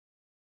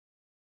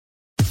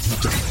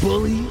The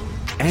Bully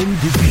and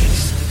the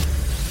Beast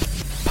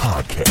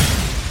podcast.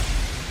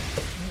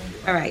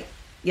 All right.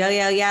 Yo.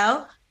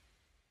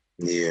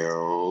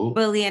 Yo.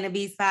 Bully and the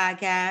Beast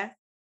podcast.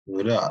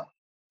 What up?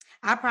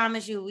 I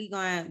promise you,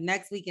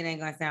 next week it ain't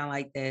gonna sound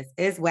like this.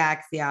 It's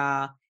wax,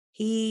 y'all.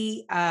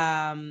 He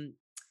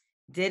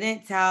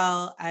didn't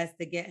tell us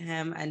to get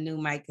him a new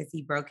mic because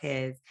he broke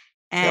his.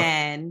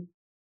 And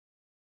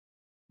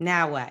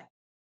Now what?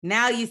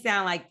 Now you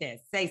sound like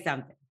this. Say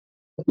something.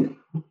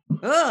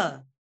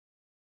 Ugh.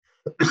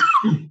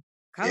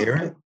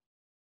 COVID.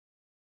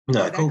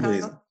 No,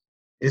 COVID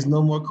is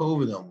no more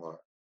COVID no more.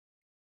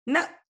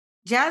 No,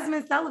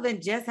 Jasmine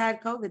Sullivan just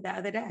had COVID the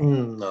other day.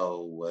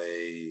 No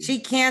way.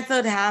 She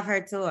canceled half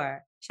her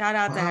tour. Shout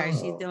out to her.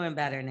 She's doing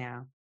better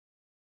now.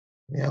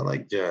 Yeah, I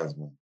like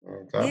Jasmine.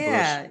 God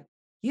bless you.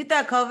 You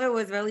thought COVID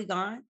was really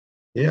gone?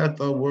 Yeah, I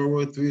thought World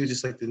War III was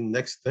just like the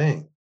next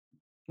thing.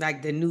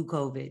 Like the new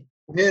COVID.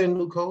 Yeah, the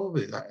new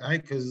COVID.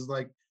 Because it's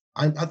like,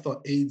 I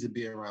thought AIDS would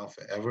be around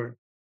forever.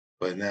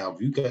 But now, if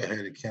you go ahead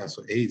and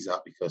cancel AIDS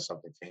out because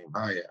something came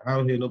higher, I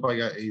don't hear nobody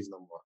got AIDS no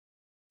more.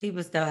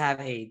 People still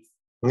have AIDS.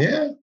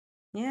 Yeah.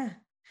 Yeah.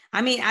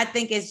 I mean, I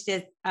think it's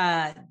just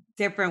a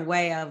different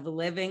way of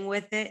living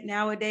with it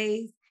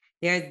nowadays.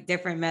 There's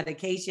different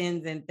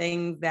medications and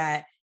things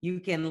that you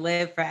can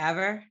live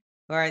forever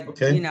or,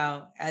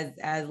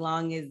 as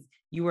long as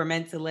you were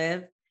meant to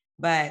live.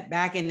 But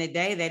back in the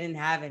day, they didn't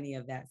have any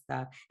of that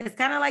stuff. It's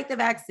kind of like the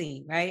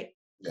vaccine, right?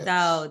 Yes.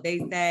 So they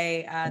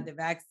say the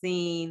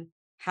vaccine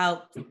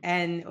helped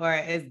or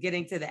is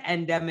getting to the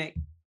endemic.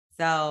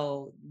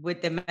 So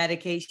with the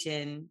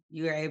medication,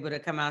 you were able to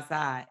come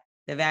outside.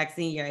 The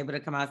vaccine, you're able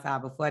to come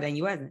outside. Before then,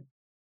 you wasn't.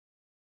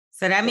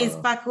 So that means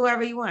fuck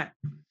whoever you want.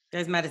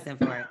 There's medicine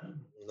for it.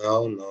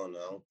 No.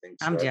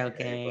 I'm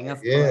joking,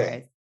 of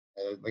course.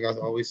 Like I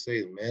always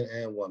say, man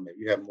and woman, if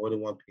you have more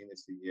than one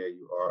penis a year,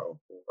 you are a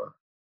whore.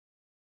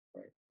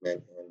 Right?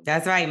 Men.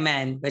 That's right,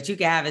 men. But you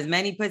can have as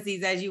many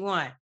pussies as you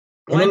want.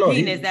 One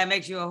penis, that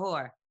makes you a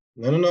whore.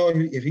 No.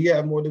 If he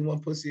have more than one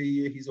pussy a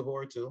year, he's a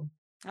whore too.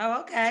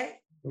 Oh, okay.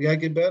 We gotta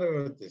get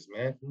better at this,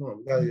 man. Come on,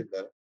 we gotta get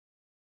better.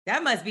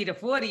 That must be the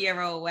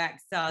 40-year-old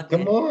wax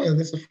talking. Come on,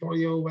 this is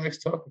 40-year-old wax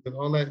talking. Because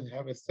all that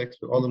having sex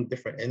with all them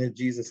different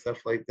energies and stuff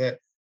like that,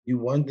 you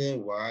wonder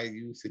why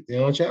you sit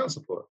there on child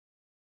support.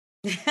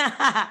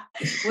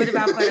 What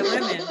about for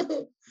the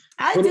women?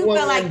 I do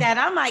feel like that.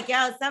 I'm like,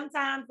 yo,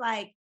 sometimes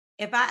like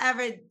if I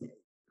ever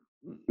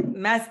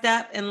messed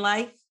up in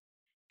life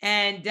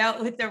and dealt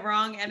with the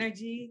wrong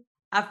energy,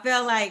 I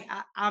feel like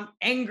I'm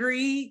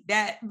angry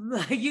that,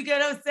 you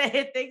get what I'm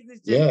saying? Things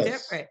is just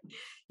different.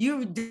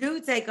 You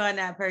do take on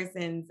that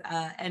person's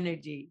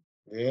energy.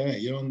 Yeah,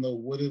 you don't know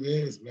what it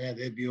is, man.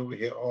 They'd be over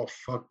here all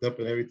fucked up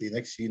and everything.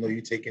 Next thing you know,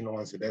 you're taking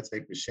on to that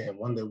type of shit and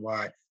wonder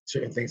why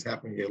certain things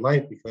happen in your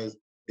life because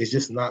it's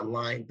just not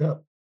lined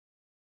up.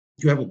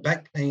 You have a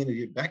back pain and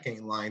your back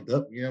ain't lined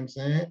up, you know what I'm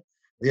saying?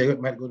 Yeah, you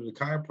might go to the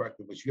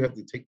chiropractor, but you have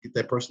to get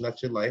that person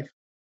out your life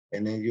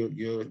and then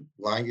you'll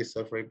line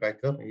yourself right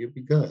back up and you'll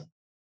be good.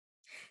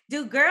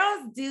 Do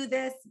girls do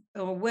this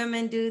or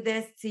women do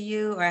this to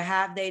you or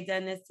have they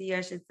done this to you,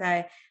 I should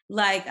say?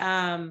 Like,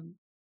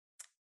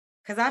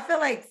 because I feel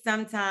like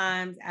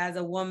sometimes as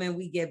a woman,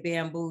 we get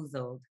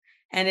bamboozled.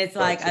 And it's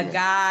like a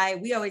guy,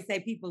 we always say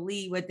people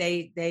lead with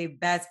they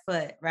best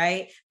foot,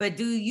 right? But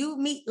do you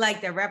meet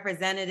like the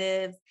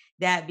representatives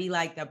that be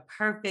like the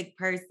perfect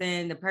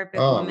person, the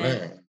perfect woman?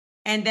 Man.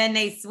 And then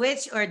they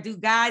switch, or do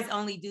guys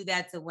only do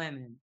that to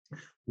women?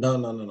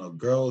 No.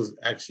 Girls,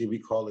 actually, we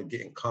call it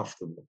getting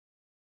comfortable.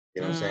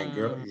 You know what I'm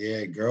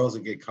saying? Girls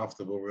will get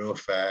comfortable real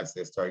fast.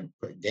 They start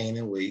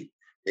gaining weight.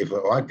 They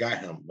feel, I got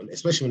him.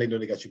 Especially when they know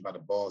they got you by the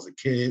balls. A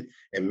kid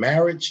in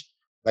marriage,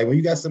 like when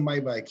you got somebody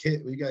by a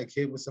kid, when you got a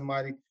kid with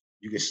somebody,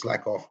 you can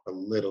slack off a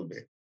little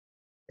bit.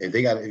 If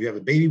you have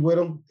a baby with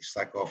them, you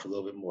slack off a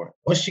little bit more.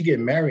 Once you get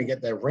married and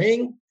get that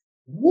ring,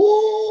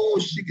 woo,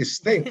 she can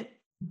stay.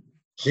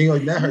 She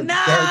ain't gonna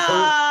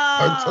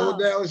her toe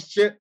down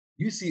shit.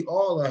 You see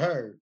all of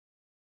her.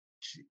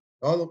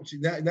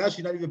 Now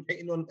she's not even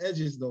painting on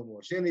edges no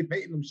more. She ain't even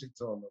painting them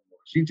shits on no more.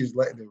 She just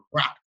letting it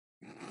rock.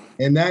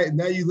 And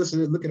now you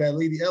look at that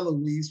Lady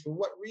Eloise for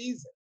what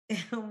reason?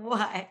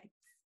 What?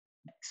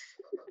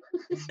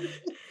 So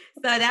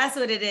that's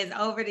what it is.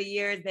 Over the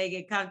years, they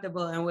get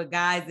comfortable. And what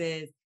guys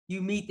is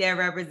you meet their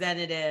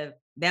representative,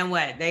 then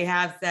what? They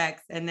have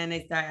sex and then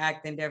they start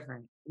acting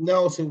different.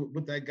 No, so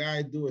what that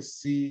guy do is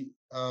see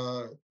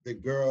the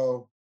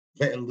girl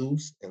letting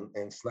loose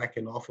and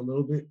slacking off a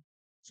little bit.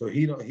 So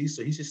he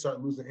should start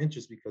losing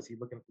interest because he's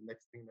looking at the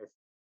next thing that's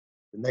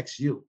the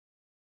next you.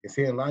 And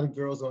saying a lot of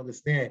girls don't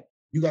understand,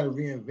 you got to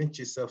reinvent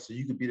yourself so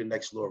you could be the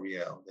next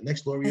L'Oreal. The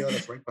next L'Oreal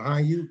that's right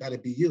behind you got to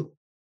be you.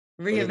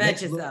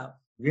 Reinvent yourself.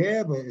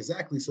 Yeah, but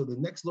exactly. So the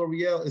next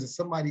L'Oreal is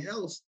somebody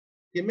else.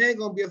 Your man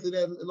gonna be after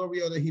that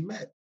L'Oreal that he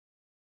met.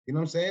 You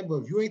know what I'm saying?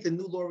 But if you ain't the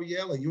new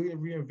L'Oreal and you ain't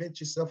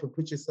reinvent yourself and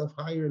put yourself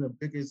higher in a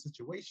bigger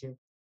situation,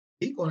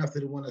 he going after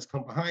the one that's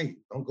come behind you.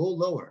 Don't go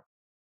lower.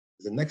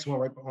 There's the next one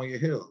right behind your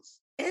heels.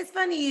 It's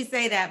funny you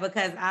say that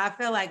because I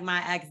feel like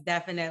my ex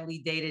definitely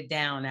dated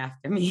down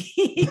after me.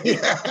 He You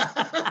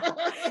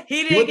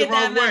didn't went the get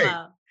that wrong way.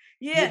 memo.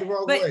 You went Yeah, the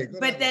wrong but way. Go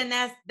but that way.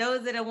 then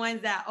those are the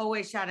ones that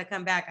always try to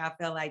come back. I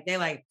feel like they're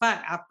like,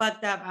 fuck, I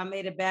fucked up. I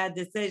made a bad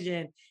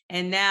decision.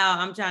 And now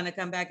I'm trying to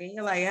come back. And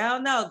you're like,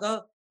 hell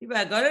no, you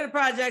better go to the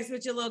projects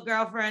with your little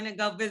girlfriend and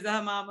go visit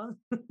her mama.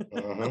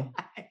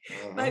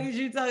 What is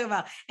you talking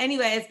about?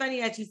 Anyway, it's funny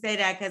that you say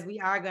that because we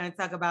are going to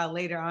talk about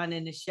later on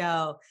in the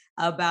show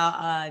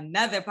about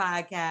another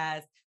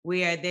podcast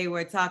where they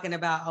were talking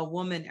about a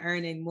woman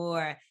earning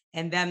more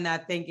and them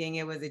not thinking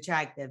it was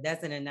attractive.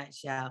 That's in a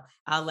nutshell.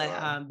 I'll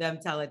let them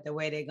tell it the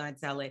way they're going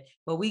to tell it.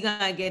 But we're going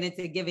to get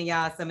into giving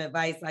y'all some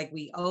advice like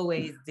we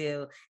always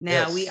do.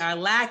 Now, we are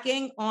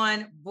lacking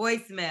on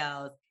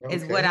voicemails,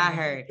 is what I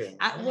heard.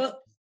 Well,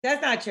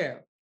 that's not true.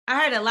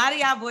 I heard a lot of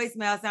y'all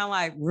voicemails sound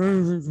like,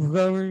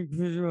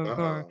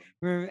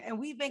 and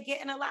we've been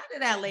getting a lot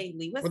of that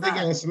lately. What's up? They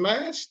getting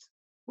smashed?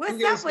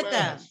 What's up with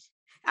them?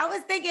 I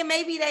was thinking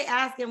maybe they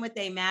asking with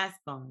their mask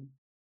on.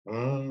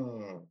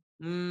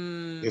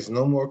 There's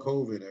no more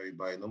COVID,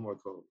 everybody. No more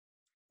COVID.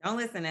 Don't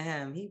listen to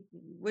him.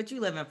 What you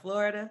live in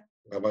Florida?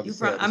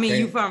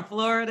 You from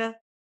Florida?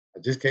 I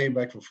just came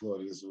back from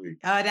Florida this week.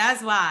 Oh,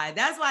 that's why.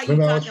 That's why you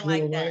talking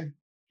like that.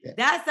 Yeah.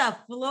 That's a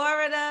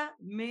Florida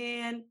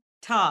man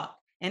talk.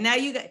 And now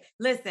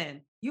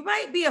listen, you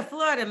might be a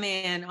Florida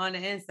man on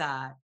the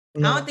inside.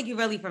 No. I don't think you're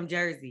really from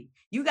Jersey.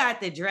 You got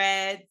the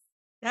dreads.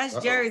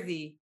 That's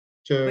Jersey.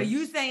 But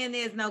you saying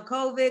there's no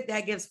COVID,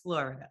 that gives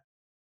Florida.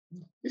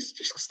 It's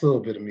just a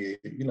little bit of me.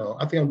 You know,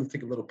 I think I'm going to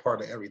take a little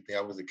part of everything.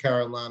 I was in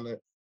Carolina,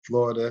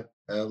 Florida,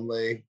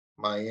 LA,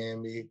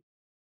 Miami.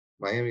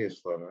 Miami is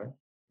Florida, right?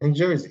 And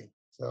Jersey.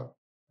 So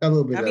a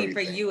little bit of everything.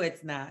 For you,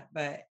 it's not.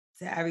 But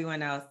to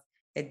everyone else,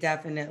 it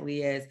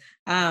definitely is.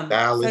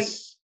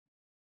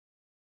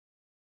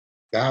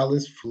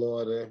 Dallas,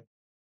 Florida,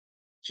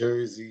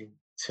 Jersey,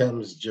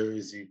 Thames,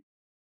 Jersey,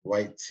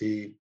 White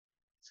Tee,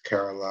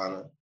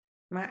 Carolina.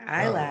 My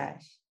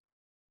eyelash.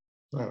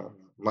 I don't know.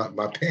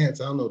 My pants.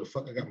 I don't know the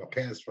fuck I got my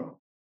pants from.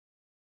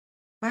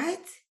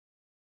 What?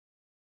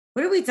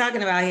 What are we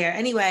talking about here?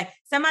 Anyway,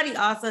 somebody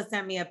also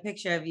sent me a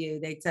picture of you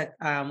they took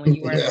when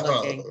you weren't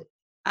looking.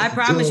 I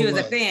promise you, as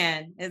a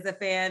fan. They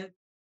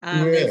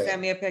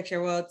sent me a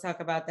picture. We'll talk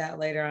about that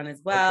later on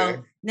as well.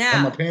 Okay.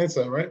 Now, my pants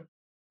up, right?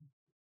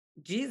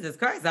 Jesus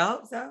Christ, I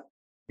hope so.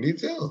 Me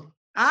too.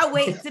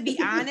 To be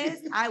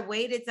honest, I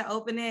waited to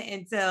open it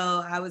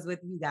until I was with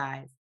you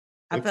guys.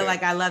 I feel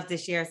like I love to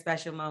share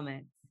special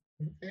moments.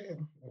 Yeah,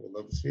 I would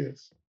love to see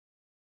this.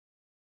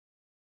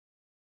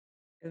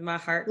 Is my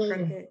heart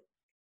crooked?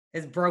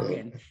 It's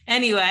broken.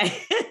 Anyway,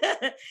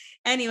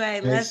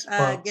 let's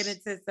get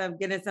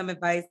into some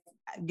advice.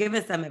 Give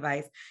us some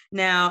advice.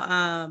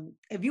 Now,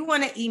 if you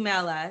want to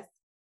email us,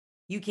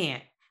 you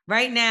can.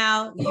 Right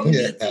now, you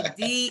need to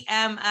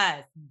DM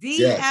us.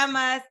 DM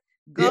us.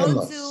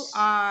 Go to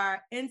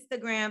our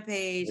Instagram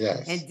page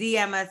and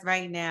DM us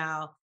right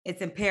now.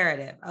 It's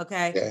imperative,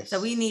 okay? Yes. So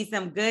we need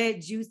some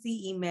good,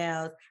 juicy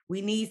emails.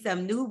 We need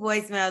some new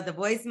voicemails. The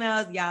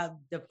voicemails,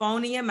 y'all, the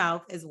phone in your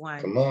mouth is one.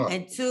 Come on.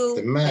 And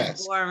two,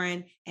 is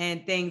boring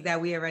and things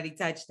that we already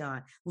touched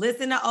on.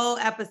 Listen to old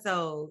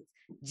episodes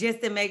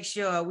just to make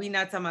sure we're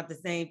not talking about the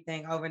same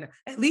thing over and over.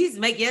 At least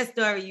make your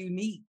story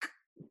unique.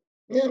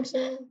 You know what I'm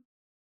saying?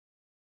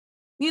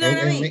 You know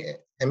what I mean?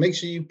 And make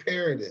sure you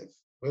parrotive.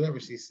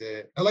 Whatever she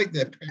said. I like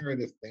that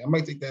parrotive thing. I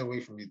might take that away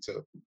from you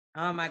too.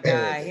 Oh my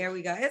God, here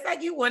we go. It's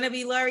like you want to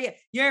be L'Oreal.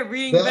 You're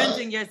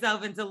reinventing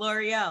yourself into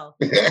L'Oreal.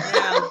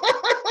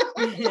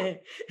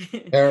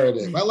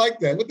 Imperative. I like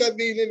that. What that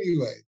mean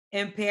anyway?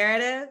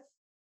 Imperative?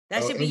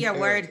 That should be your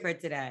word for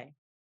today.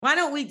 Why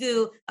don't we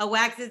do a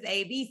Wax's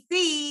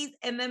ABCs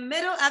in the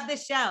middle of the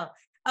show?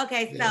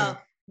 Okay, so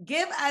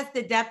give us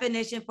the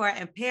definition for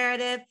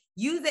imperative.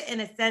 Use it in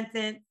a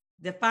sentence.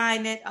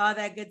 Define it, all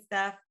that good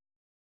stuff.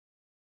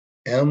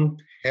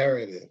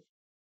 Imperative.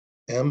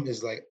 M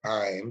is like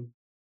I'm.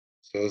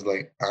 So it's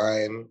like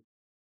I'm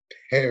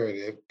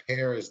imperative.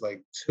 Pair is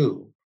like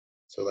two.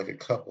 So like a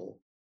couple.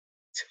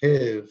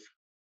 Tiv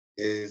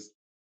is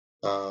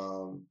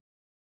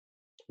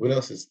what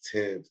else is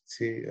Tiv?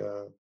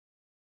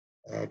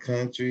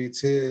 Country,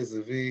 tis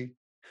a V.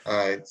 All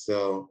right,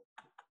 so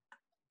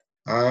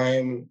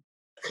I'm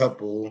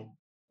couple,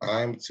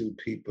 I'm two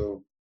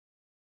people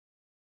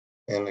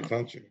in the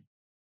country.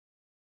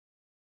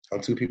 I'm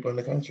two people in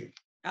the country.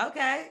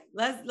 Okay,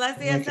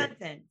 let's hear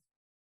something.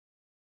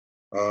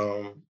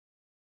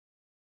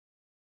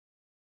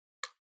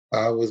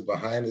 I was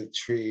behind a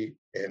tree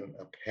and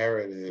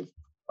imperative,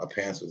 my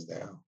pants was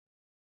down.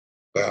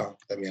 Well,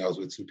 that means I was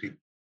with two people.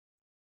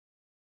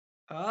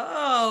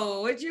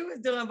 Oh, what you was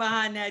doing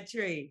behind that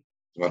tree?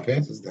 My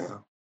pants was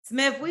down.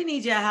 Smith, we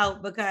need your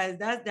help because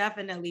that's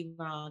definitely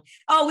wrong.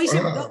 Oh, we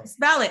should go,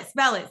 spell it.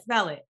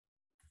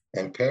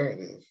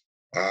 Imperative.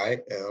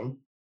 IMPARITTIVE.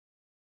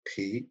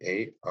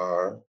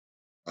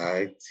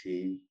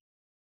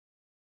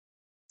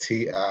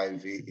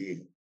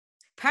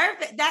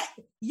 Perfect.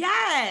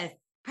 Yes.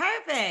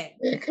 Perfect.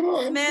 Yeah, come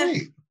on,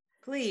 Smith,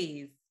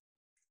 please.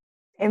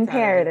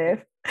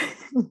 Imperative.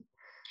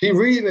 She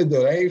reading it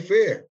though. That ain't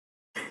fair.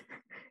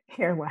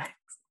 Hair wax.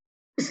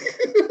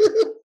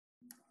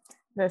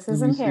 This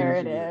is Let me see what you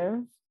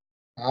imperative.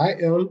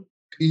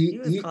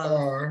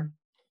 IMPERATIVE.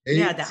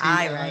 Yeah, the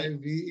I, right?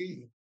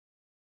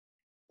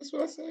 That's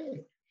what I said. Let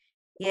me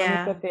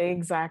Yeah. get the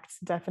exact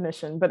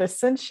definition, but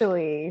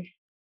essentially,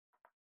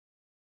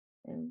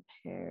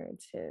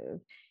 imperative.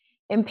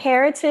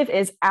 Imperative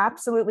is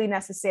absolutely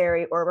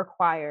necessary or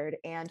required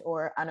and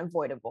or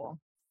unavoidable.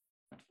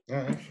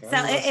 So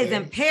it is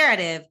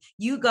imperative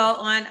you go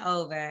on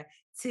over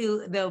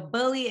to the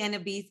Bully and the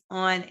Beast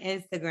on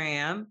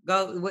Instagram.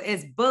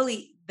 It's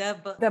Bully the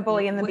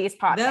Bully and the Beast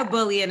podcast. The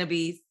Bully and the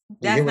Beast.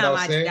 That's not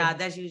my job.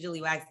 That's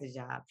usually Wax's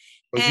job.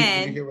 But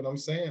and you hear what I'm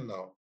saying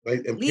though.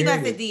 Like, leave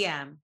us a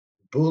DM.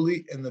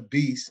 Bully and the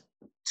Beast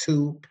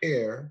 2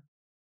 pair.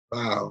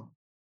 Wow.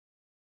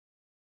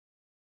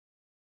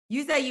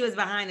 You said you was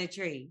behind a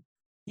tree.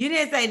 You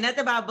didn't say nothing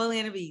about Bully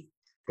and the Beast.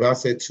 But I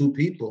said 2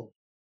 people.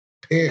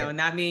 Pair. No,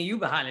 not me and you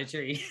behind a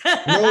tree.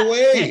 No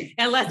way.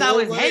 Unless I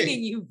was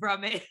hanging you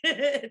from it.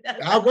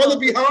 I'd rather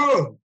be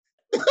hung.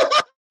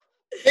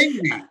 Hang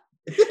me.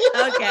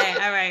 Okay,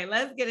 all right.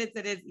 Let's get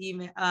into this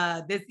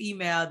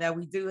email that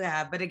we do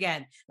have. But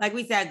again, like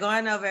we said,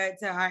 going over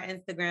to our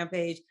Instagram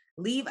page,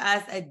 leave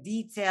us a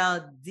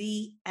detailed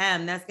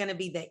DM. That's going to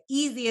be the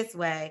easiest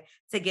way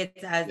to get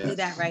to us. Yes. Do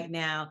that right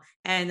now.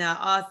 And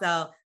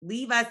also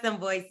leave us some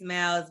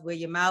voicemails where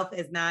your mouth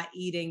is not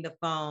eating the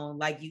phone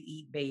like you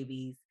eat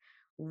babies.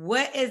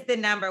 What is the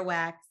number,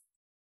 Wax?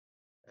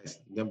 That's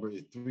number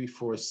is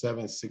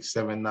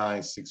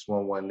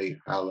 347-679-6118.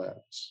 Holla at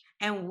us.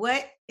 And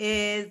what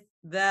is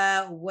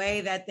the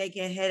way that they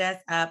can hit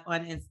us up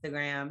on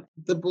Instagram?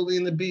 The Bully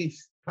and the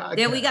Beast podcast.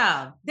 There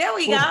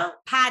we go.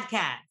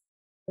 Podcast.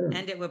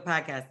 End it with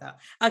podcast though.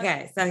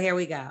 Okay, so here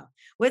we go.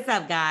 What's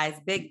up, guys?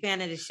 Big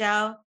fan of the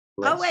show.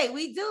 Yes. Oh, wait,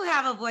 we do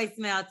have a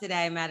voicemail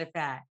today, matter of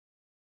fact.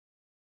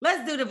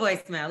 Let's do the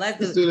voicemail. Let's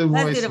do the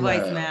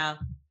voicemail.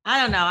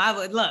 I don't know.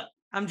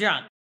 I'm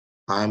drunk.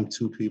 I'm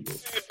 2 people.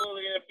 Hey,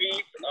 Bully and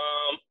Beast.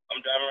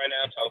 I'm driving right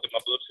now. I'm talking to my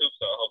Bluetooth,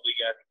 so hopefully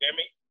you guys can hear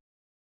me.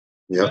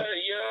 Yep. I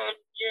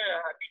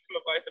need some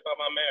advice about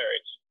my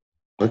marriage.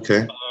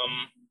 Okay.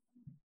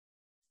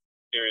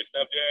 Serious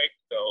subject,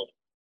 so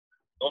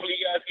hopefully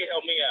you guys can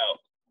help me out.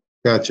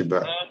 Gotcha,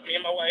 bro. Me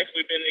and my wife,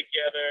 we've been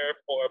together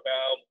for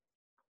about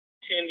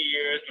 10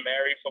 years,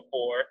 married for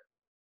 4.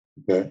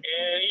 Okay.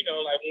 And,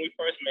 like when we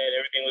first met,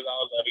 everything was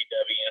all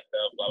lovey-dovey and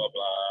stuff, blah, blah,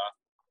 blah.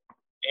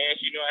 And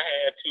I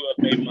had 2 other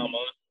baby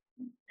mamas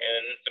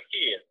and some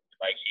kids.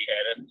 Like she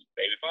had a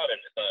baby father and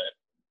a son.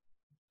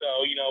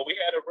 So, we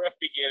had a rough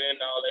beginning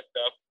and all that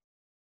stuff.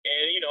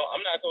 And,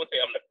 I'm not going to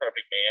say I'm the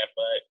perfect man,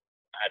 but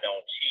I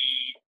don't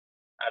cheat.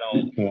 I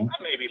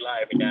maybe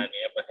lie every now and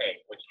then, but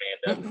hey, which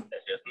man doesn't?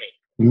 That's just me.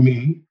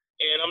 Me.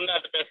 And I'm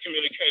not the best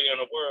communicator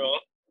in the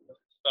world.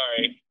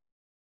 Sorry.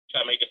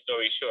 Try to make the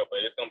story short,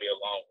 but it's going to be a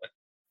long one.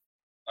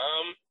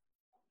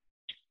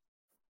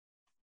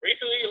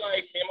 Recently,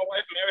 like, me and my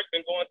wife's marriage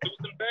been going through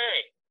some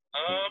things.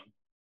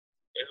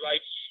 It's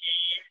like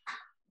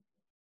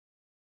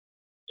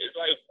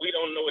we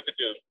don't know what to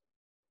do.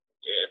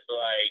 It's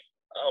like,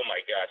 oh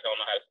my gosh, I don't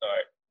know how to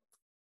start.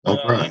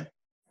 Okay.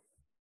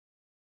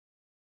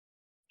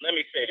 Let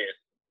me say this.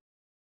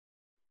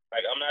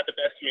 Like, I'm not the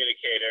best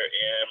communicator,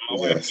 and my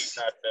wife, she's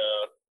not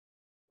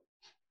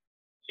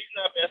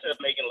best at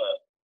making love.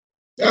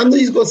 I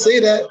knew he's going to say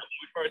that. When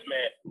we first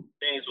met,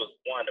 things was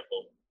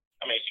wonderful.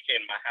 I mean, she came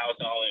to my house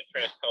all in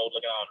trench coat,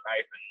 looking all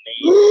nice and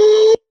neat.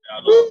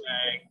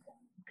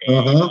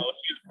 And,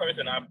 she's a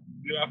person I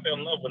fell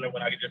in love with her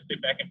when I could just sit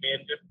back in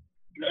bed and just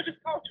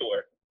talk to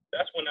her.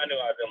 That's when I knew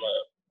I was in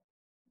love.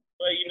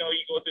 But, you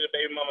go through the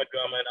baby mama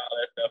drama and all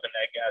that stuff, and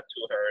that got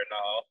to her and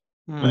all.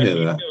 But she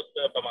still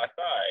stood by my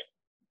side.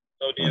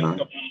 So then a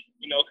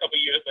couple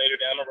years later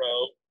down the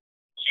road,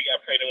 she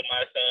got pregnant with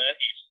my son.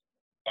 He's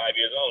 5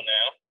 years old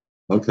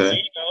now. Okay.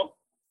 And,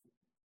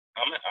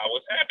 I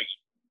was happy.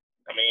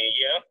 I mean,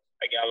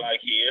 I got a lot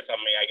of kids. I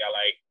mean, I got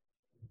like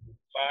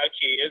 5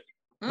 kids.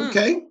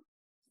 Okay.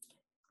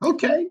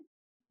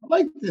 I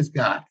like this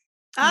guy.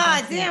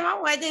 Damn, I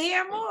wanted to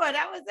hear more.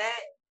 That was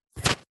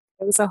it.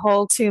 It was a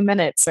whole 2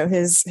 minutes, so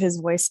his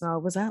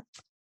voicemail was up.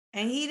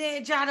 And he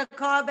didn't try to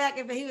call back,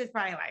 but he was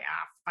probably like,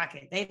 fuck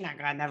it. They're not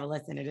going to never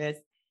listen to this.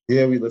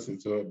 Yeah, we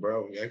listened to it,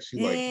 bro. We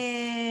actually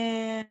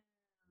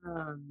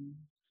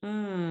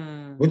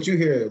What you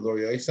hear,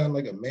 L'Oreal? You sound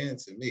like a man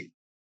to me.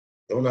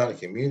 Don't know how to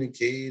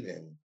communicate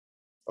and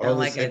all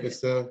this type of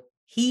stuff.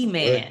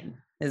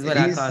 He-man is what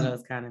I call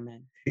those kind of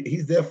men.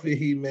 He's definitely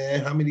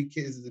he-man. How many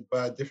kids is it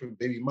by different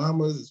baby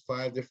mamas? It's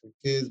 5 different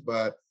kids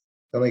by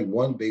like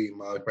 1 baby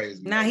mama.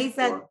 Now he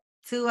said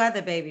 2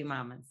 other baby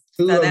mamas.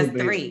 So that's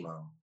 3.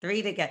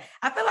 3 together.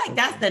 I feel like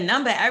that's the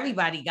number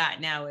everybody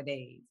got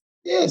nowadays.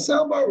 Yeah,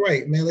 sound about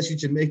right, man. Unless you're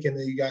Jamaican,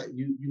 then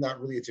you're not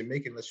really a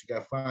Jamaican unless you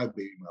got 5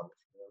 baby mamas.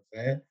 You know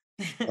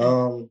what I'm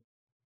saying?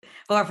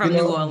 Or from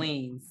New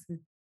Orleans. You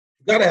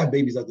gotta have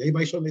babies out there.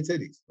 Everybody showing their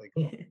titties. Like,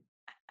 come on.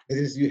 It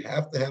is, you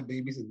have to have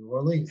babies in New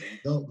Orleans. If you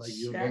don't, like,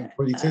 you don't have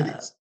pretty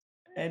titties.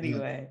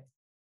 Anyway.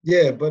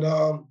 Yeah, but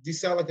you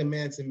sound like a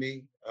man to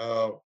me.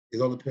 It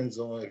all depends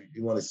on if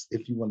you want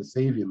to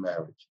save your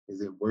marriage.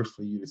 Is it worth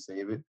for you to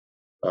save it?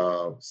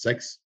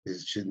 Sex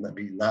should not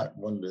be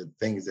one of the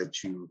things that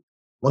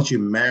once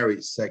you're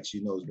married, sex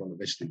is going to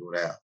eventually go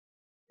down.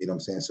 You know what I'm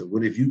saying? So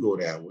what if you go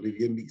down? What if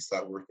your meat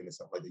stop working or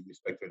something like that? You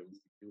expect her to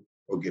leave you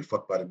or get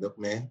fucked by the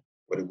milkman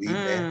or the weed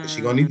man? Because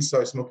she's gonna need to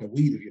start smoking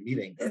weed if your meat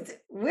ain't good.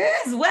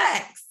 Where's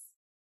Wax?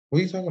 What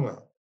are you talking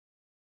about?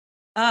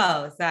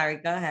 Oh, sorry.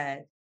 Go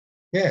ahead.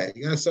 Yeah,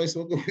 you gotta start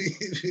smoking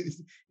weed.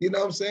 You know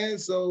what I'm saying?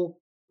 So,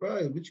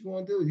 bro, what you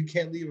gonna do? You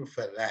can't leave her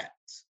for that.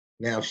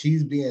 Now, if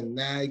she's being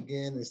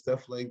nagging and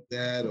stuff like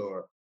that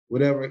or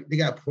whatever, they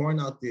got porn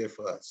out there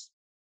for us.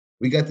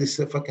 We got this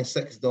fucking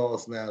sex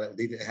dolls now that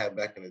they didn't have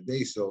back in the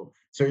day. So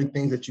certain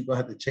things that you're gonna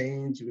have to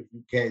change if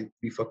you can't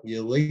be fucking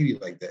your lady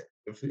like that.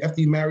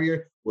 After you marry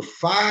her with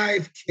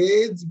 5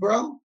 kids,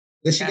 bro,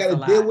 that she got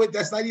to deal with,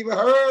 that's not even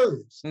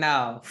hers.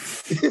 No.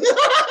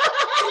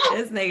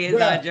 This nigga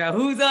is on drugs.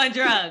 Who's on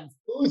drugs?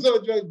 Who's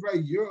on drugs, bro?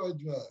 You're on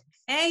drugs.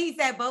 And he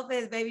said both of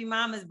his baby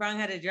mamas brought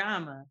her to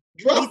drama.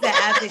 He said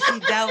after she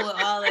dealt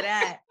with all of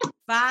that,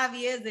 5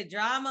 years of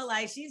drama,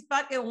 like she's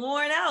fucking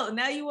worn out.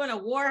 Now you want to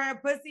wore her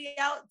pussy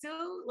out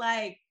too?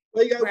 Like,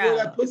 well, you got to wore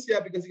that pussy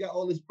out because he got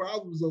all his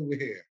problems over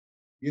here.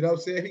 You know what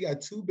I'm saying? He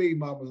got 2 baby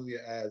mamas on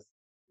your ass.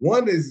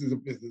 One is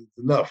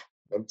enough.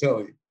 I'm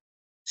telling you.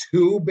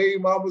 2 baby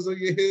mamas on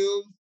your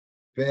heels,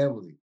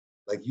 family.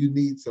 Like you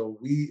need some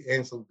weed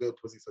and some good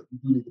pussy. So you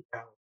do need to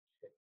balance.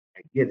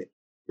 I get it.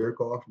 Jerk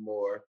off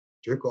more.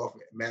 Jerk off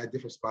at mad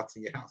different spots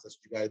in your house. That's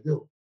what you got to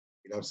do.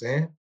 You know what I'm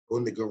saying? Go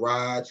in the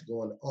garage,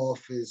 go in the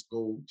office,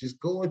 go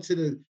into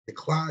the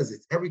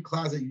closets. Every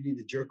closet you need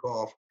to jerk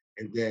off.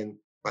 And then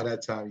by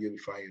that time, you'll be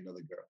finding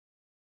another girl.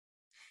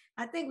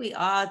 I think we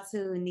all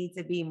too need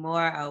to be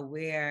more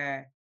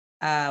aware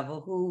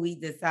of who we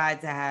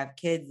decide to have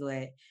kids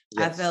with.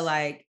 Yes. I feel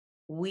like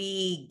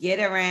we get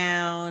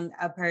around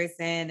a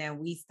person and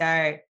we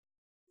start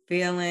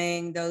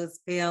feeling those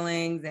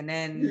feelings and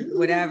then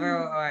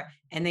whatever,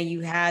 and then you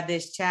have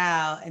this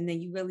child and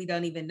then you really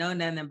don't even know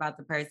nothing about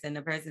the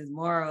person's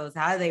morals,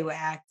 how they would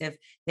act if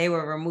they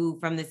were removed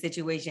from the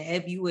situation,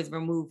 if you was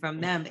removed from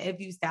them,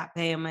 if you stopped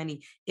paying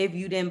money, if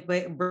you didn't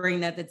bring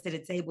nothing to the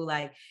table,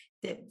 like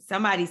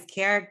somebody's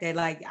character.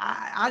 Like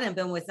I done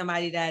been with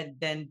somebody that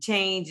then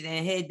changed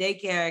and hid their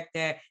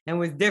character and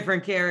was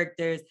different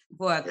characters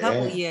for a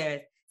couple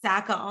years. So I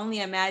could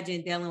only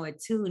imagine dealing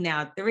with 2,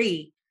 now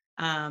 3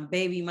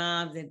 baby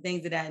moms and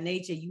things of that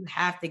nature. You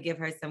have to give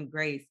her some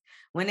grace.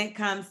 When it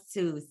comes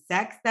to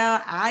sex though,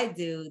 I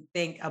do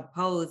think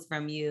opposed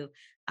from you.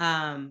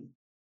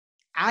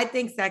 I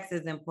think sex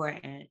is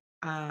important.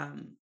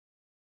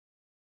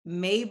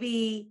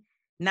 Maybe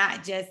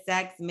not just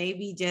sex,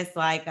 maybe just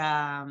like,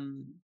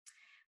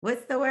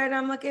 what's the word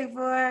I'm looking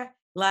for?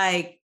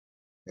 Like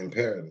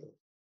imperative.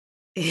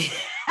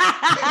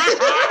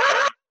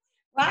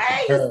 Why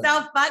are you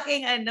so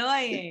fucking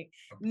annoying?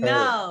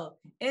 No,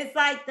 it's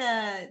like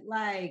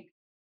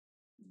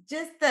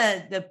just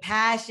the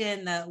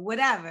passion, the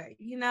whatever,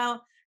 you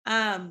know?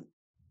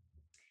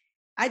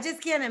 I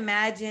just can't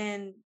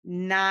imagine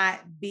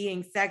not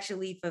being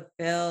sexually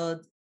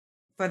fulfilled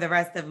for the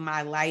rest of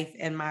my life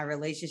and my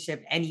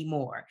relationship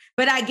anymore.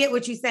 But I get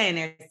what you're saying.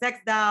 There's sex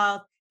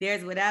dolls,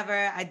 there's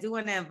whatever. I do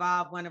want to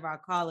involve one of our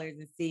callers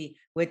and see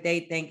what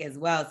they think as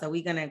well. So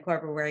we're going to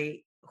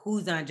incorporate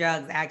who's on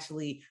drugs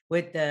actually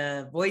with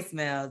the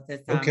voicemails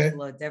this time. It's a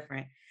little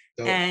different.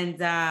 Dope.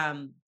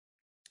 And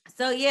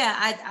so, yeah,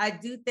 I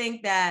do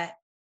think that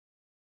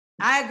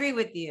I agree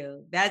with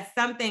you. That's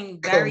something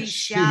very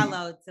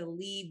shallow to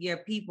leave your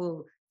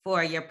people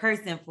for, your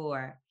person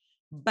for.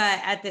 But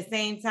at the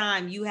same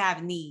time, you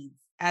have needs.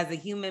 As a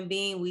human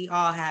being, we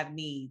all have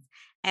needs.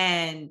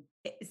 And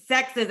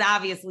sex is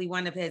obviously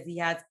one of his. He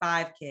has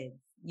 5 kids,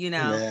 you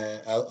know.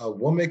 Man, a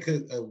woman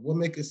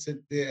could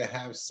sit there and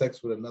have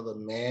sex with another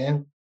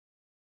man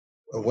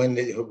when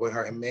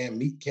her man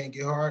meat can't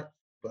get hard,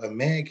 but a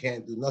man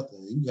can't do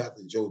nothing. You have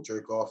to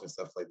jerk off and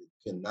stuff like that.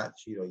 You cannot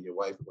cheat on your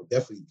wife, but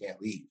definitely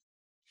can't leave.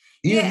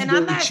 Yeah, and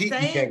I'm not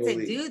saying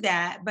to do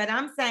that, but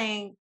I'm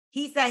saying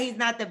he said he's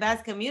not the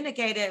best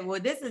communicator. Well,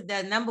 this is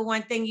the number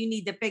one thing you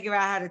need to figure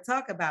out how to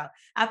talk about.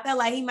 I felt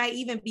like he might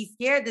even be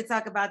scared to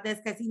talk about this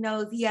because he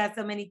knows he has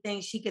so many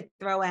things she could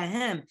throw at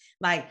him.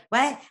 Like,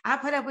 what? I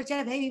put up with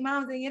your baby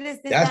moms and you're this.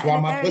 That's why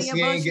my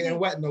pussy ain't getting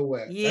wet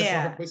nowhere. Yeah. That's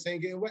why her pussy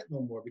ain't getting wet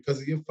no more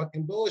because of your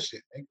fucking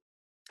bullshit.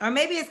 Or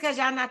maybe it's because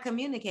y'all not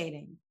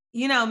communicating.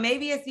 You know,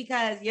 maybe it's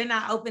because you're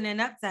not opening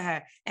up to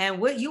her. And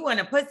what you want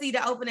a pussy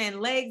to open and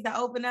legs to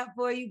open up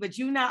for you, but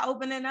you not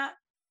opening up?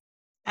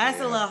 That's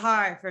a little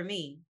hard for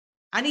me.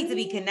 I need to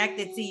be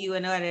connected to you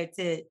in order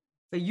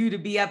for you to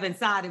be up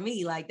inside of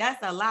me. Like, that's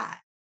a lot.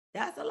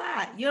 That's a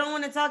lot. You don't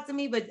want to talk to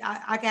me, but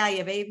I can have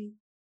your baby.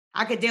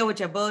 I could deal with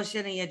your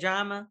bullshit and your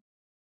drama,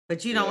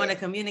 but you don't want to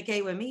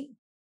communicate with me.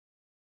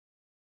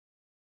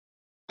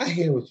 I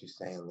hear what you're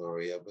saying,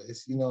 Loria, but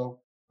it's, you know,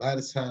 a lot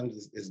of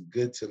times it's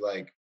good to,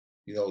 like,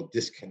 you know,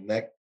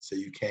 disconnect so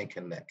you can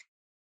connect.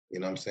 You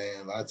know what I'm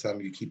saying? A lot of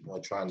times you keep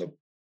on trying to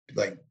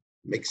like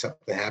make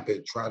something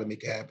happen, try to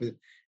make it happen,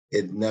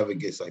 it never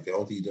gets like that. The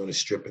only thing you're doing is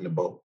stripping the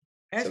boat.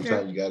 That's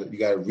Sometimes true. you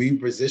gotta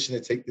reposition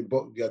it, take the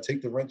boat, you gotta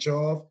take the wrench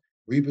off,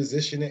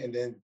 reposition it, and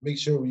then make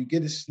sure when you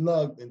get it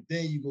snugged, and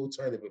then you go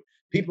turn it. But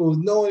people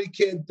know they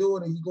can't do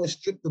it, and you're gonna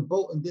strip the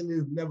boat, and then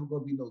it's never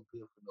gonna be no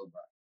good for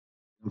nobody.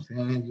 You know what I'm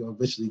saying? You're gonna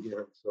eventually get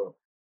hurt. So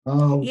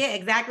yeah,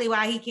 exactly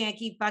why he can't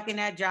keep fucking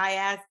that dry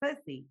ass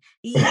pussy.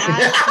 He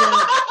has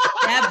to.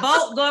 That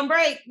boat gonna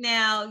break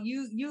now.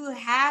 You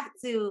have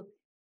to.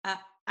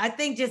 I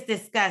think just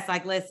discuss.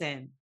 Like,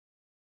 listen,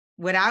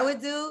 what I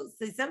would do.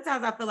 So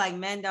sometimes I feel like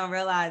men don't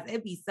realize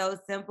it'd be so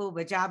simple,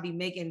 but y'all be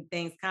making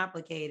things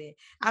complicated.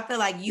 I feel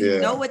like you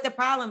know what the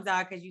problems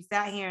are because you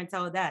sat here and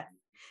told us.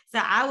 So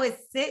I would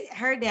sit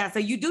her down. So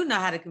you do know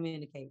how to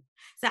communicate.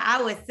 So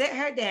I would sit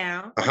her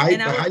down. How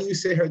do you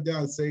sit her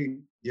down and say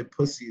your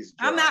pussy is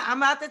dry? I'm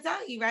about to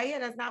tell you right here.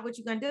 That's not what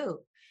you're going to do.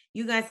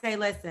 You're going to say,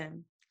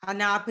 listen, I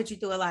know I put you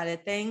through a lot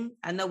of things.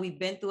 I know we've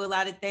been through a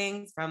lot of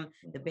things from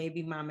the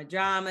baby mama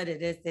drama to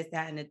this,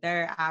 that, and the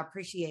third. I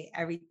appreciate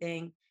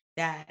everything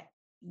that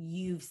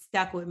you've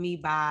stuck with me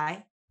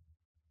by.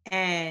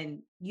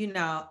 And, you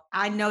know,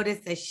 I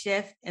noticed a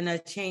shift and a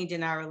change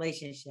in our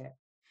relationship.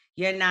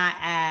 You're not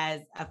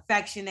as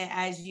affectionate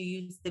as you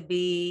used to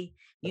be,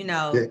 you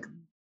know.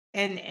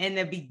 And in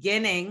the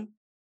beginning,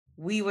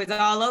 we was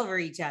all over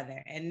each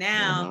other. And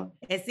now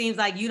it seems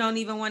like you don't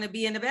even want to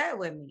be in the bed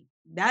with me.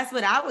 That's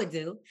what I would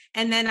do.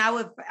 And then I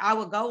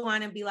would go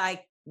on and be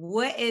like,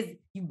 what is,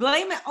 you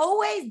blame it,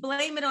 always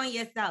blame it on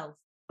yourself.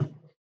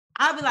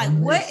 I'll be like,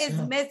 what is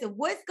missing?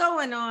 What's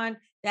going on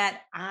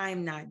that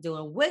I'm not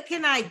doing? What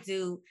can I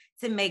do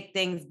to make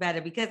things better?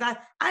 Because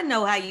I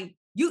know how you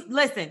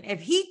listen, if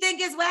he think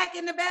it's whack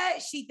in the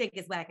bed, she think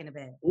it's whack in the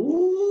bed.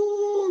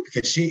 Ooh,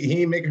 because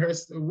he ain't making her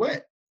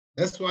wet.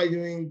 That's why it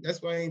ain't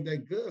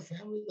that good,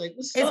 family. Like,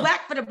 what's up? It's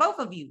whack for the both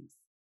of you.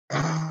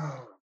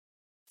 Ah.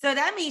 So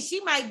that means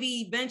she might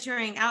be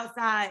venturing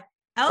outside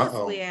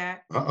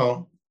elsewhere.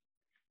 Uh-oh.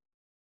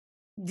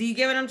 Do you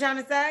get what I'm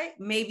trying to say?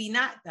 Maybe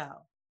not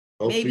though.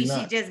 Hopefully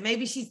not.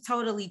 Maybe she's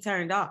totally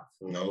turned off.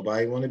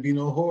 Nobody want to be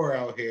no whore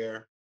out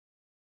here.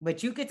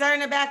 But you could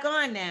turn it back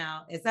on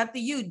now. It's up to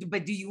you.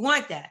 But do you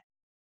want that?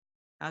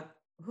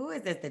 Who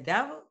is this? The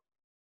devil?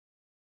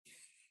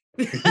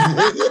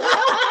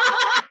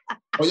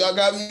 Oh, y'all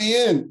got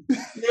me in.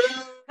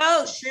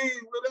 Coach,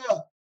 what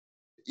up?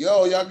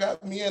 Yo, y'all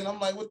got me in. I'm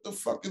like, what the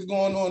fuck is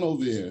going on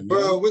over here, man?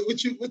 Bro,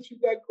 what you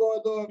got going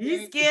on?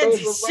 You scared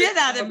the shit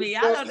out of me.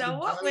 I don't know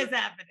what was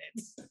happening.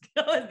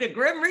 It was the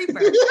Grim Reaper.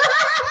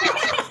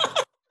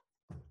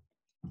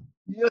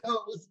 Yo,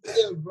 what's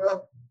good,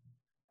 bro?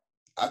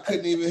 I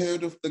couldn't even hear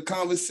the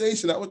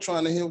conversation. I was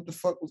trying to hear what the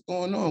fuck was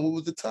going on. What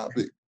was the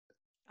topic?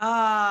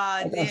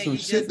 I got some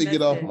shit to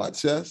get off my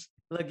chest.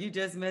 Look, you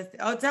just missed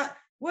it. Oh,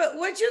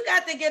 what you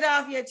got to get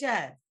off your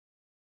chest?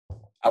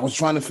 I was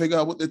trying to figure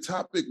out what the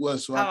topic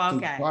was so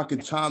I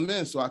could chime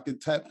in, so I could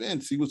tap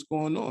in, see what's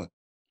going on.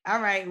 All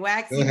right,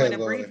 Wax, you want to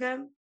brief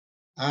him?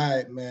 All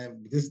right,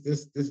 man.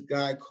 This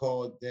guy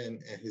called in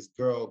and his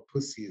girl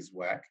pussy is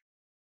whack,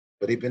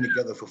 but they've been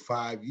together for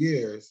 5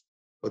 years.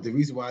 But the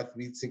reason why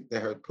we think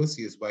that her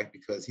pussy is whack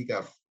because he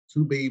got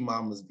 2 baby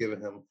mamas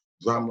giving him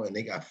drama and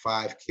they got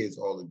 5 kids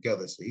all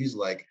together. So he's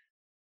like,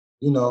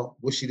 you know,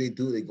 what should they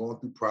do? They're going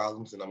through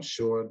problems, and I'm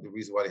sure the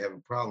reason why they're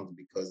having problems is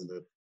because of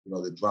the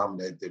drama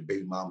that their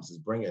baby mamas is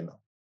bringing them.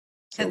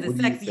 Because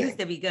the sex used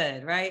to be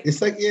good, right?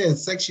 It's like, yeah,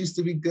 sex used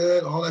to be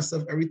good, all that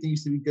stuff, everything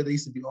used to be good. They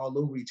used to be all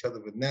over each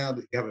other, but now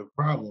they're having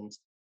problems.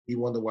 He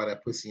wonder why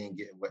that pussy ain't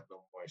getting wet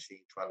no more. She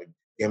ain't trying to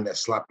give him that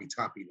sloppy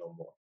toppy no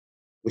more.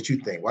 What you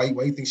think? Why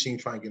you think she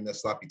ain't trying to give him that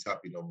sloppy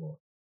toppy no more?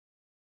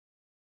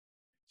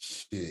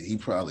 Shit, he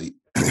probably,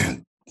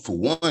 for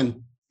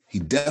one, he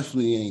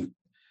definitely ain't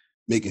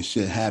making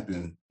shit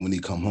happen when he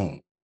come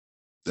home.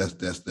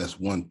 That's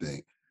one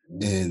thing.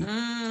 And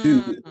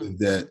two, is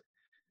that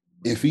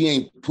if he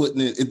ain't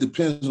putting it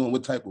depends on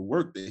what type of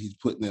work that he's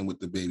putting in with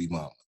the baby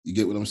mama. You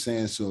get what I'm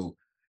saying? So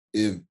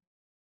if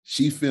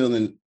he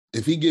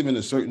giving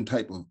a certain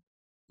type of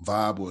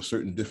vibe or a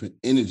certain different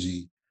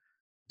energy,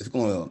 it's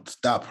going to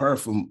stop her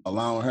from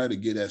allowing her to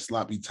get that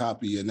sloppy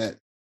toppy and that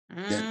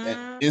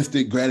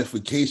instant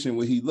gratification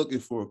what he's looking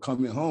for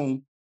coming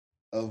home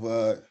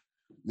of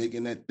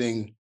making that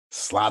thing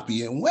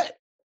sloppy and wet.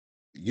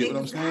 You get what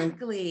I'm saying?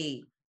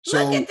 Exactly.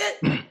 So, look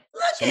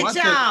at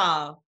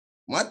y'all.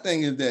 My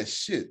thing is that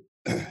shit,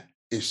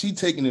 if she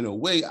taking it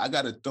away, I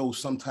got to throw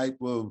some type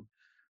of,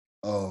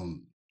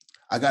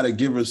 I got to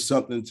give her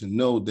something to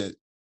know that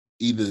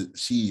either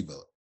she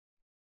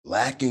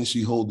lacking,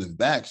 she holding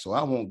back, so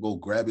I won't go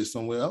grab it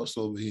somewhere else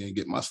over here and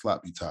get my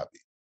sloppy toppy.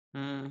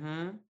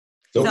 Mm-hmm.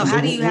 So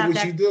how do you have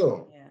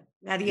that?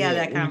 How do you have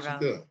that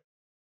convo?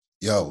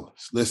 Yo,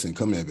 listen,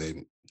 come here,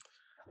 baby.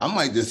 I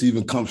might just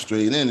even come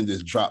straight in and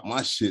just drop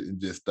my shit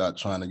and just start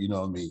trying to, you know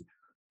what I mean,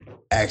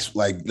 act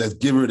like, let's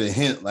give her the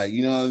hint, like,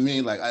 you know what I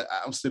mean? Like,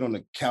 I'm sitting on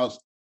the couch,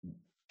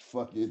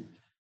 fucking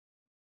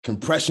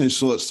compression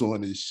shorts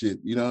on this shit,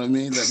 you know what I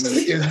mean?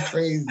 It's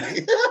crazy.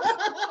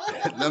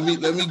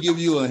 let me give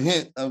you a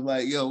hint of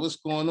like, yo, what's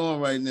going on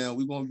right now?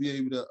 We're gonna be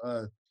able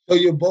to So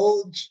your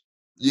bulge?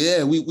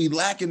 Yeah, we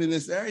lacking in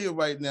this area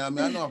right now. I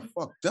mean, I know I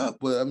fucked up,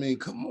 but I mean,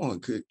 come on,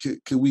 could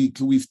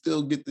we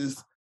still get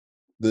this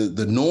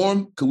the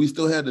norm? Could we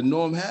still have the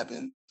norm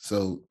happen?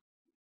 So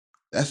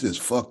that's just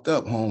fucked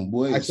up,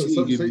 homeboy. Right, so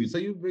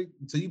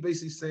you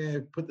basically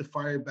saying put the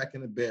fire back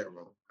in the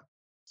bedroom.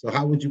 So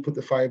how would you put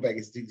the fire back?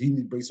 Do you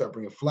need to start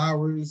bringing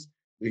flowers?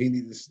 Do he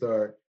need to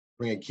start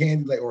bringing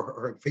candy, like or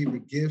her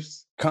favorite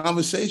gifts?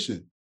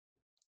 Conversation.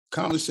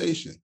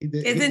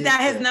 Isn't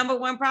that his number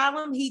one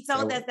problem? He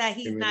told us that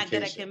he's not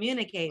good at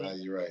communicating.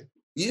 You're right.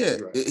 Yeah,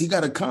 you're right. He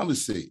got to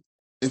conversate.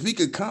 If he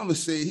could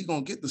conversate, he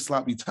gonna get the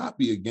sloppy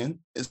toppy again.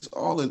 It's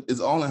all in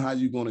how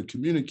you're gonna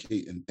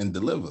communicate and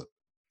deliver.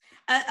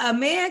 A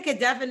man could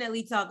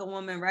definitely talk a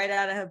woman right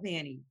out of her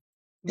panties.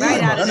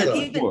 Right out of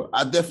the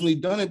I definitely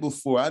done it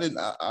before.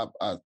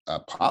 I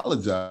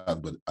apologize,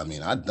 but I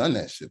mean, I've done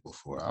that shit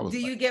before. Do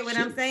you get what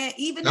I'm saying?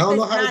 Even if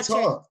it's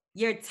not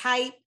your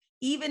type,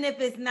 even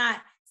if it's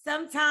not,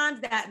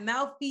 sometimes that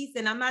mouthpiece,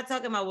 and I'm not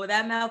talking about, well,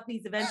 that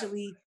mouthpiece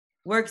eventually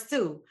works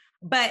too,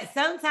 but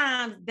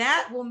sometimes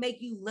that will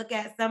make you look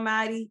at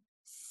somebody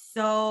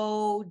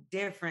so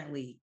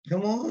differently.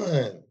 Come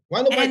on.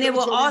 And it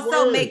will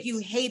also make you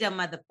hate a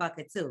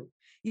motherfucker too.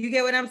 You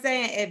get what I'm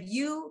saying? If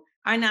you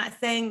are not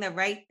saying the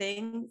right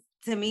things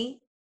to me,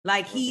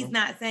 like he's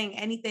not saying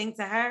anything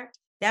to her,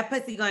 that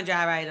pussy gonna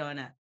dry right on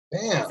up.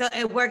 Damn. So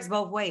it works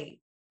both ways.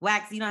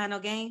 Wax, you don't have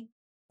no game?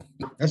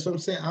 That's what I'm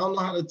saying. I don't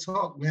know how to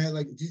talk, man.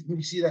 Like,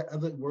 you see that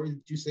other word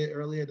that you said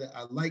earlier that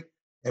I like?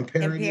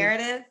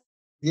 Imperative?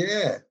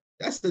 Yeah,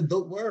 that's the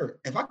dope word.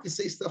 If I could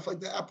say stuff like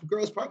that,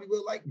 girls probably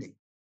will like me.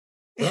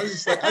 But I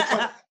just like,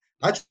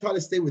 I try to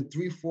stay with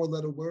 3-4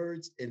 letter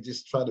words and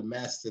just try to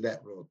master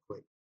that real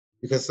quick.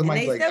 Because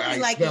somebody's like, they still be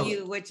liking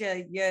you with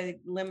your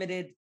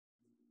limited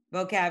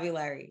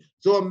vocabulary.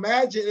 So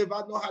imagine if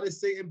I know how to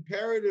say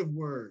imperative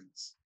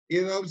words.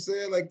 You know what I'm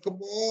saying? Like,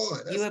 come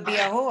on. You would be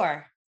a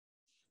whore.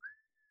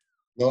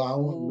 No, I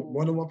don't want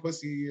more than one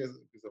pussy a year is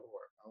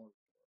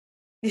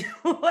a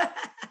whore.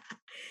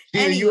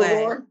 Anyway. You a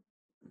whore?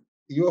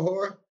 You a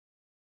whore?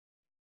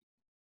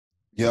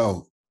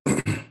 Yo,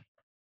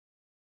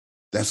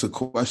 that's a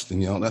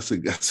question, yo. That's a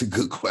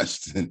good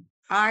question.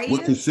 Are you?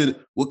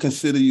 What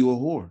consider you a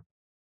whore?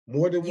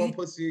 More than one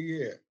pussy a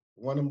year.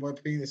 One or more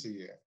penis a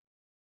year.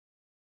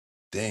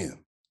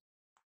 Damn,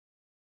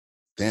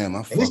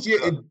 I fucked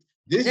up.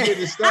 This year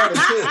the started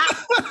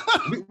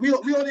too. we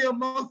only on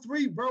month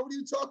 3, bro. What are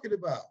you talking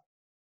about?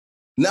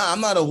 Nah,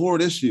 I'm not a whore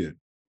this year.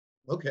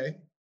 Okay.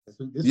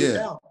 This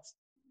counts.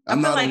 I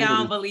feel like I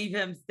don't believe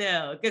him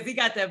still because he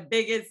got the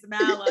biggest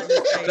smile on his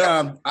face.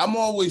 Nah, I'm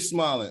always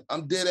smiling.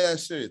 I'm dead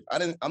ass serious.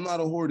 I'm not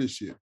a whore this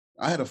year.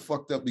 I had a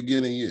fucked up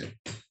beginning year.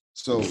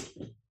 So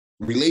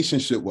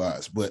relationship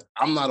wise, but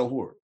I'm not a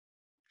whore.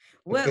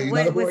 What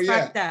was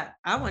fucked up?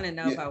 I want to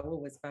know about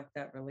what was fucked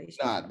up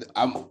relationship.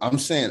 Nah, I'm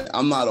saying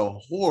I'm not a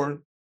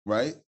whore,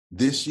 right?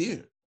 This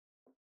year.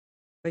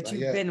 But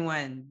you've been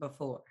one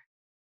before.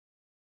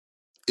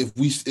 If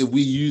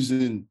we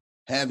using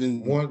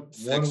having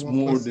sex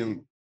more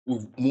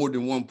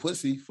than one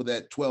pussy for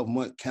that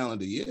 12-month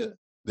calendar year,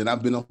 then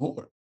I've been a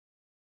whore.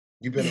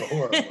 You've been a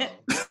whore.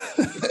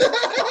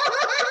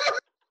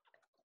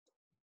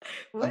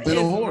 I've been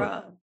a whore.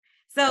 Wrong?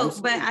 So,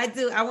 but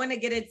I want to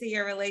get into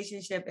your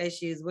relationship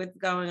issues. What's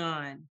going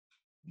on?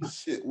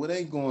 Shit, what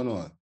ain't going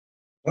on?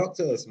 Talk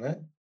to us,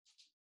 man.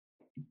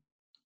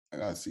 I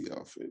gotta see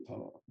y'all fit.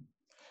 Hold on.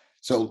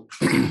 So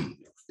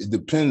it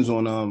depends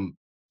on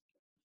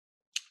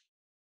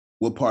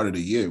what part of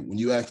the year. When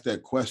you ask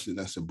that question,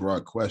 that's a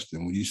broad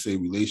question. When you say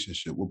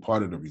relationship, what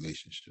part of the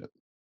relationship?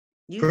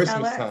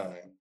 Christmas time.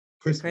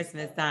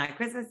 Christmas time.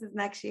 Christmas is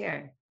next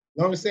year.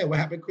 No, I'm saying what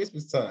happened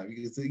Christmas time.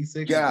 He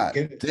said, God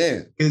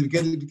damn. Because at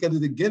the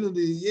beginning of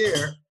the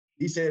year,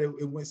 he said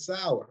it went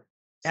sour.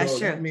 That's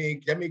true. I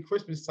mean,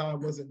 Christmas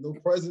time wasn't no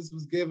presents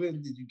was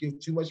given. Did you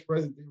give too much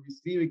present to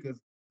receive it? Because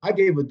I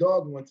gave a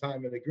dog one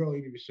time and the girl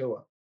didn't even show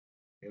up.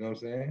 You know what I'm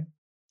saying?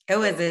 It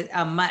was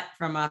a mutt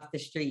from off the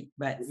street,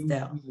 but still.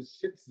 It was a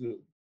Shih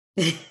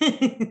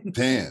Tzu.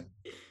 Damn.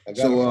 I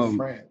got it from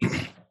France.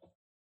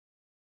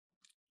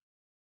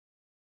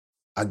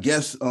 I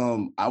guess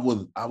I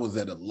was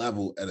at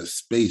a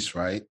space,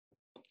 right?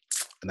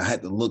 And I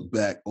had to look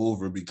back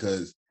over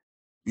because,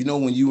 you know,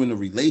 when you in a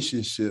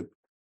relationship,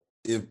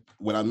 if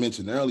what I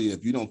mentioned earlier,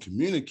 if you don't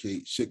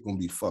communicate, shit gonna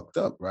be fucked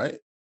up, right?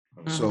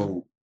 Mm-hmm.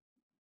 So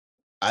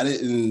I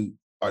didn't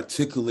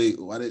articulate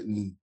or I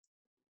didn't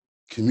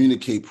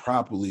communicate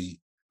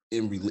properly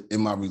in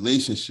my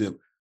relationship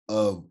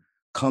of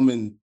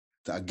coming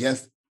to, I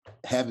guess,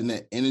 having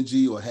that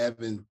energy or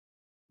having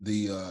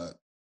the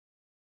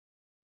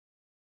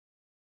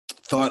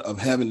thought of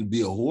having to be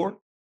a whore,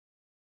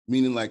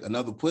 meaning like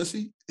another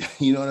pussy,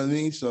 you know what I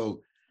mean? So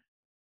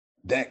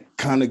that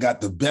kind of got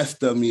the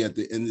best of me at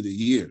the end of the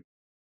year.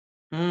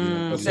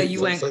 So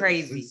you went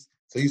crazy.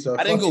 So you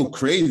started. I didn't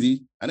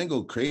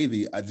go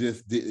crazy. I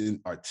just didn't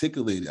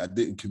articulate it. I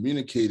didn't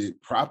communicate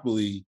it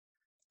properly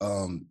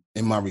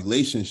in my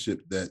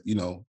relationship that, you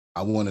know,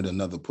 I wanted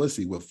another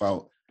pussy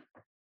without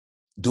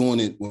doing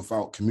it,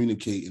 without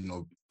communicating,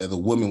 or as a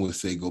woman would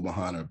say, go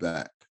behind her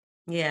back.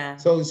 Yeah.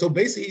 So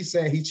basically he's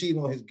saying he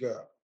cheated on his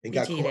girl and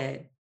got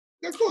cheated.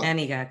 Got caught. And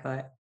he got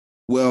caught.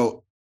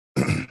 Well,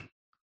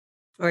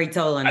 or he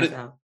told on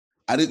himself.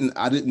 I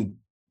didn't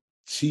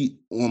cheat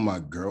on my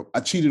girl. I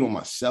cheated on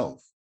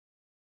myself.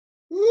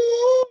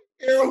 Ooh,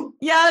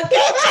 Yo, good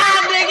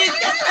job, niggas.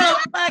 Get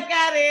the fuck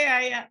out of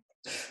here. Yeah.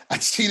 I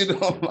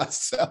cheated on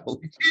myself.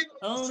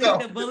 Only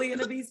the Bully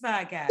and the Beast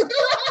podcast.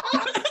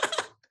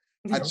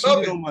 I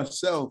cheated on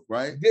myself,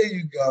 right? There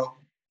you go.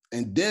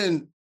 And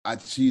then I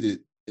cheated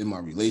in my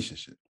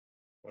relationship.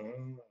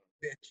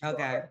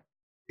 Okay.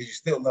 Did you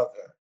still love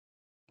her?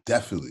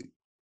 Definitely.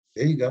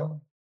 There you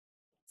go.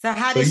 So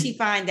how did she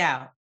find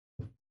out?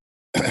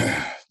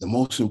 The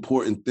most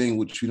important thing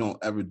which you don't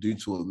ever do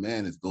to a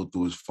man is go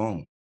through his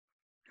phone.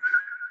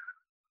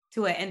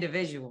 To an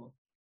individual.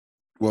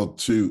 Well,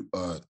 to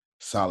a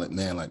solid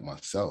man like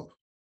myself.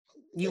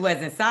 You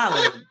wasn't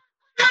solid.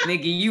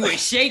 Nigga, you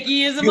was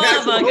shaky as a you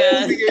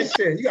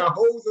motherfucker. You got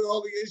holes in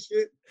all of your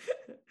shit.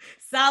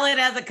 Solid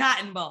as a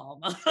cotton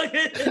ball.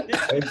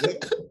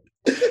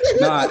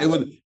 Nah,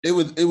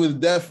 it was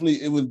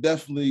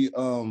definitely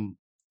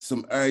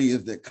some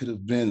areas that could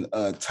have been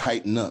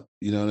tightened up,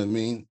 you know what I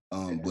mean?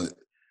 But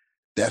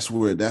that's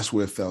where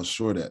it fell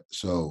short at.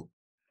 So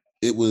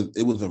it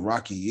was a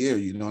rocky year,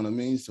 you know what I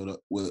mean? So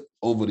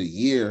over the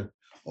year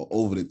or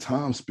over the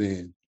time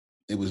span,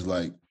 it was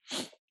like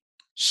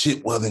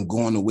shit wasn't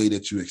going the way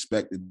that you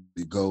expected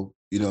to go.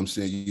 You know what I'm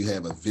saying? You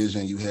have a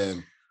vision, you have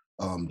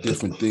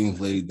different things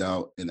laid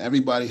out, and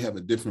everybody have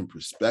a different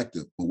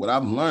perspective. But what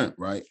I've learned,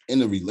 right,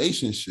 in a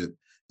relationship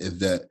is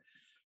that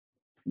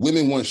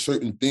women want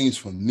certain things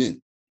from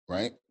men,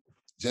 right?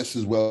 Just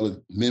as well as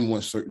men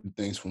want certain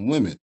things from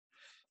women.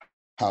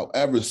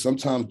 However,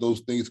 sometimes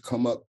those things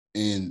come up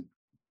and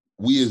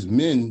we as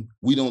men,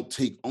 we don't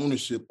take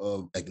ownership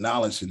of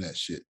acknowledging that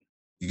shit.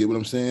 You get what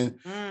I'm saying?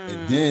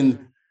 And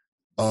then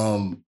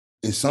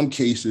in some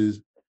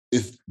cases,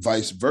 if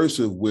vice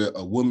versa, where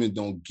a woman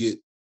don't get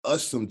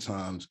us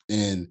sometimes,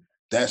 and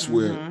that's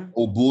where,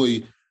 oh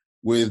boy,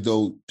 where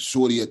though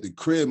shorty at the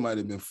crib might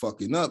have been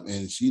fucking up,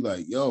 and she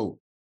like, yo,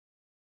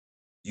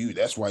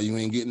 that's why you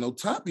ain't getting no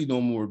toppy no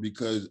more,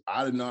 because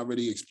I didn't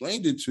already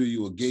explained it to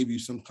you or gave you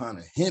some kind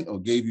of hint or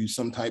gave you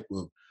some type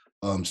of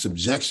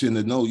subjection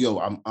to know, yo,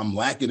 I'm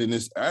lacking in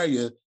this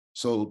area.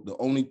 So the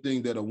only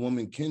thing that a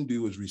woman can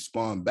do is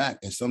respond back.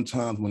 And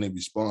sometimes when they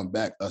respond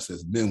back, us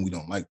as men, we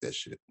don't like that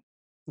shit.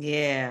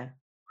 Yeah.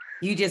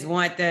 You just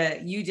want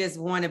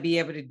to be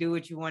able to do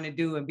what you want to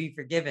do and be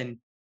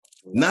forgiven.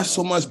 Not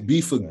so much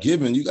be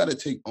forgiven. You got to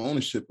take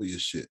ownership of your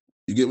shit.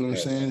 You get what I'm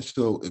saying?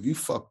 So if you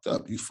fucked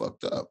up, you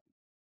fucked up.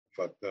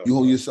 You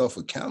hold yourself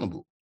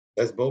accountable.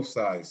 That's both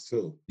sides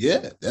too.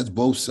 Yeah, that's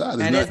both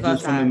sides. It's not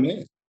just from the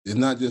man. It's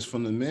not just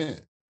from the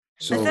man.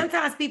 So, but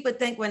sometimes people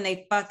think when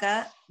they fuck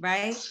up,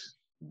 right,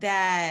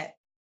 that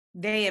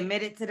they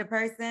admit it to the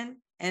person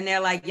and they're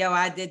like, yo,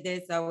 I did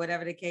this or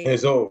whatever the case.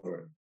 It's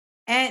over.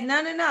 And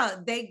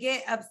no. They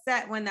get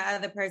upset when the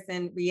other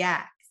person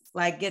reacts,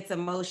 like gets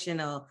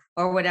emotional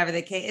or whatever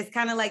the case. It's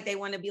kind of like they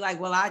want to be like,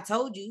 well, I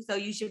told you, so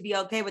you should be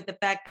okay with the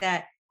fact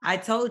that I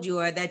told you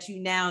or that you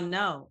now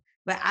know.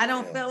 But I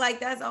don't feel like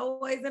that's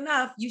always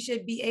enough. You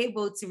should be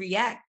able to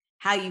react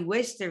how you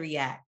wish to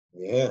react.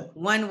 Yeah.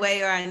 One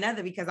way or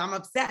another, because I'm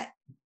upset.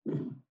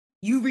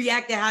 You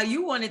reacted how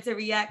you wanted to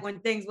react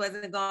when things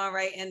wasn't going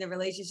right in the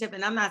relationship.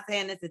 And I'm not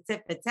saying it's a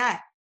tit for tat,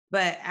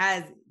 but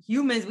as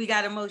humans, we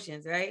got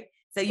emotions, right?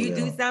 So you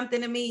do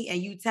something to me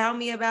and you tell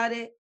me about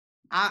it.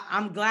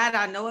 I'm glad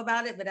I know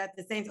about it, but at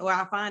the same time, or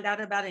I find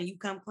out about it and you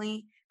come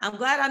clean. I'm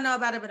glad I know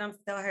about it, but I'm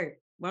still hurt.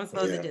 What I'm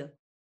supposed to do.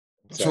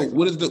 So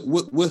what is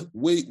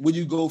where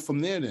you go from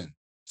there then?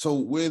 So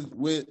where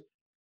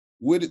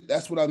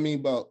that's what I mean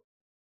about,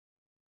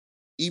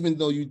 even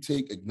though you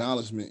take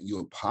acknowledgement, you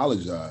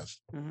apologize,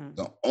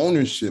 the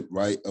ownership,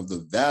 right, of the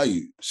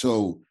value.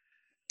 So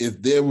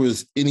if there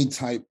was any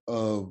type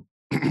of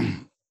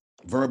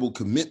verbal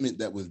commitment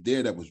that was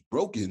there that was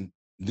broken,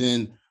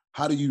 then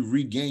how do you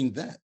regain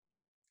that?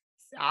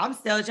 I'm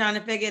still trying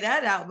to figure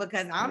that out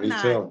because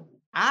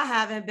I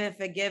haven't been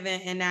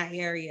forgiven in that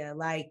area.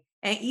 Like,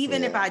 and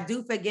even if I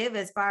do forgive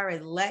as far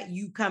as let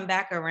you come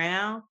back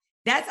around,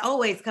 that's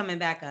always coming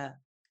back up.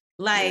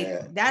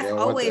 Like that's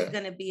always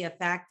going to be a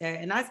factor.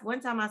 And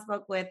one time I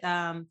spoke with,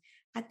 I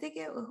think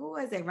who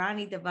was it?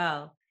 Ronnie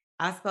DeVoe.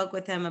 I spoke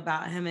with him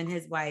about him and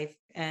his wife.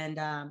 And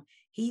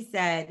he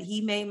said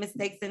he made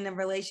mistakes in the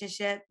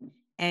relationship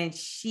and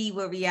she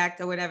would react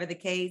or whatever the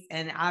case.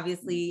 And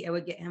obviously it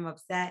would get him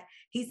upset.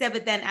 He said,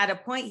 but then at a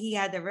point he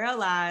had to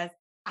realize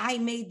I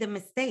made the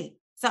mistake.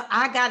 So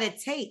I got to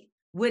take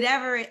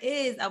whatever it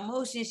is,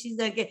 emotion she's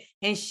going to get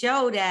and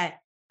show that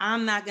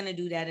I'm not going to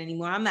do that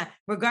anymore. I'm not,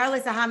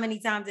 regardless of how many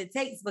times it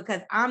takes, because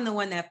I'm the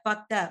one that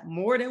fucked up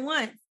more than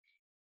once.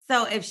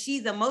 So if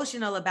she's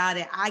emotional about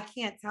it, I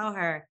can't tell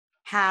her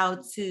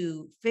how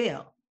to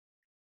feel.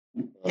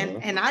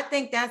 And I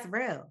think that's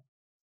real.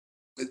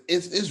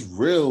 it's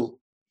real,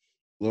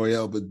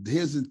 L'Oreal. But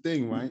here's the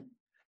thing, right?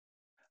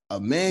 A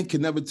man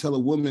can never tell a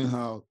woman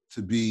how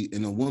to be,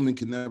 and a woman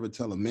can never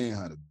tell a man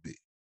how to be.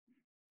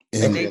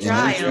 And they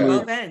try on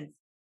both ends.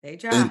 They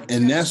try.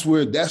 And that's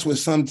where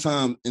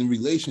sometimes in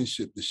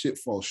relationship the shit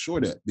falls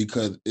short at,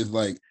 because it's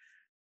like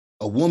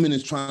a woman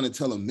is trying to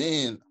tell a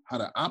man how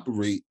to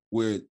operate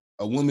where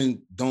a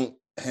woman don't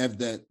have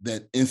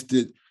that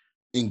instant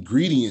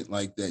ingredient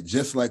like that.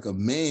 Just like a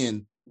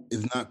man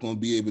is not going to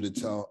be able to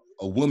tell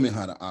a woman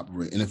how to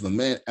operate. And if a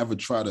man ever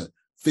try to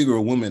figure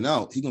a woman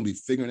out, he's going to be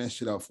figuring that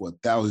shit out for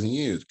 1,000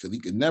 years, because he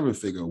could never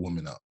figure a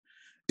woman out.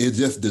 It's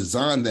just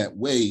designed that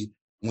way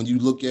when you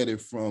look at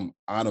it from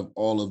out of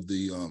all of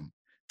the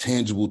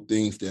tangible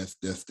things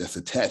that's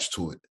attached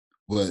to it.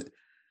 But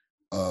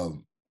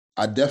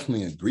I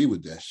definitely agree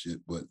with that shit.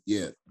 But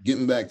yeah,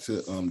 getting back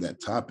to that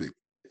topic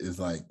is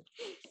like,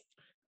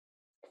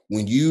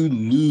 when you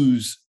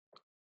lose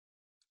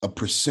a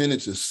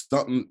percentage of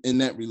something in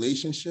that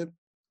relationship,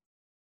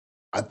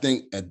 I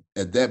think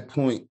at that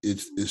point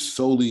it's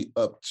solely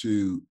up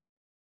to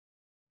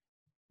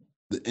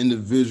the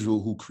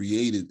individual who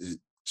created it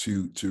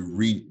to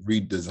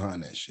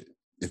redesign that shit.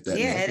 If that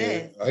makes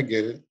sense. I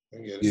get it.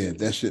 Yeah,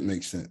 that shit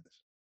makes sense.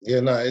 Yeah,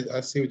 no,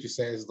 I see what you're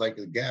saying. It's like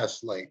a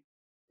gas light.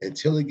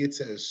 Until it gets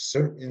to a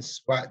certain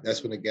spot,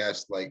 that's when the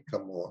gas light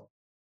come on.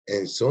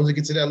 And as soon as it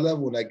gets to that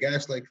level, when that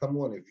gas light come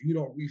on, if you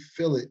don't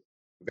refill it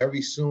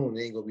very soon,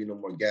 there ain't gonna be no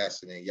more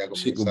gas in it. Y'all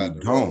gonna be inside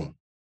the room.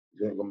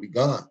 You're gonna be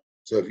gone.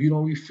 So if you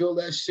don't refill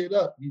that shit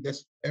up,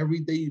 that's every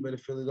day you better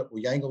fill it up, or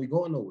you ain't gonna be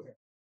going nowhere.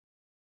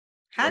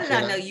 How did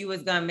I know you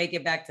was gonna make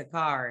it back to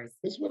cars?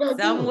 That's what I do.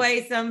 Some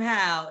way,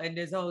 somehow, in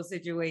this whole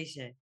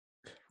situation.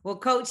 Well,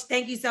 Coach,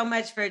 thank you so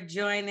much for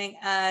joining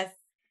us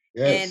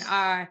in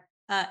our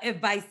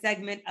advice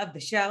segment of the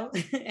show.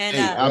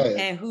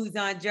 And Who's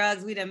on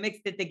Drugs. We done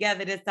mixed it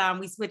together this time.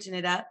 We switching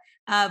it up.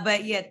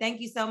 But yeah, thank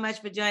you so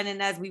much for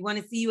joining us. We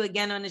want to see you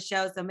again on the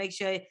show, so make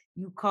sure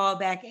you call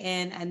back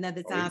in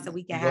another time so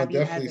we can have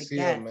you as a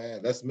guest. Him,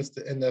 man. That's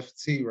Mr.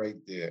 NFT right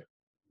there.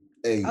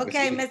 Hey,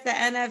 okay, Mr.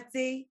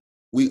 NFT.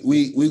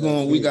 We're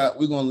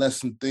gonna let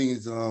some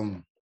things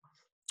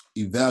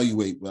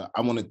evaluate, but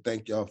I want to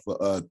thank y'all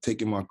for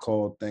taking my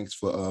call. Thanks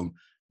for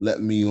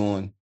letting me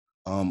on.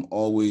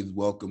 Always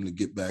welcome to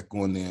get back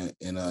on there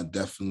and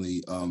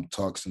definitely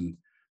talk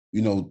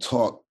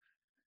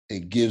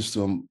and give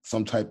some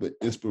type of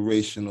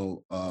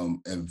inspirational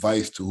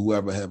advice to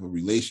whoever have a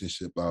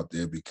relationship out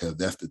there, because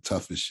that's the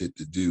toughest shit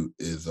to do,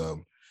 is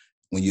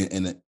when you're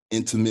in an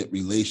intimate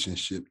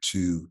relationship,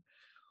 to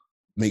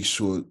make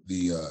sure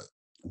the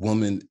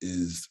woman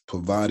is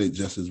provided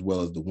just as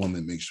well as the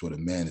woman makes sure the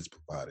man is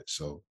provided.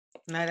 So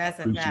no, that's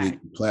a appreciate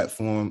fact. the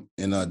platform.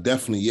 And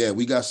definitely,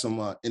 we got some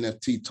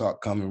NFT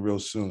talk coming real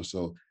soon.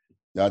 So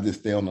y'all just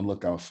stay on the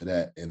lookout for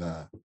that. And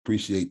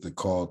appreciate the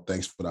call.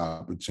 Thanks for the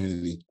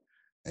opportunity.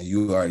 And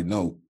you already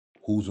know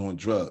who's on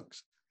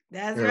drugs.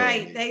 That's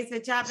right. Thanks for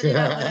chopping it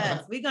up with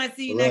us. We're going to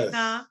see you next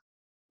time.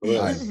 All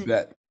right,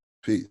 bet.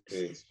 Peace.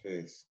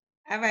 Peace.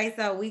 All right,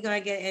 so we're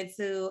going to get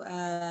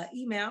into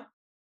email,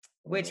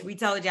 which we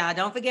told y'all.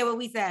 Don't forget what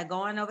we said. Go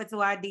on over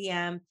to our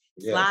DM,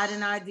 slide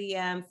in our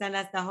DM, send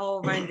us the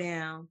whole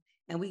rundown,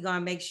 and we're going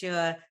to make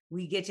sure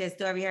we get your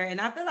story here.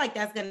 And I feel like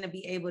that's going to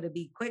be able to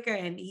be quicker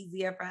and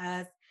easier for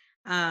us.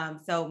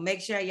 So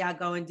make sure y'all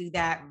go and do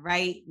that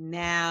right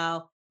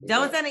now.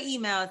 Don't send an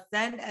email,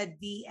 send a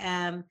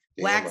DM.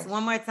 Wax,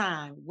 one more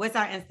time. What's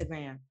our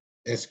Instagram?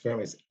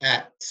 Instagram is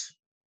at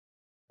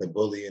the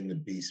Bully and the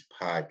Beast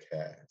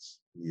podcast.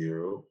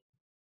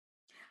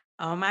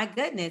 Oh my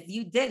goodness,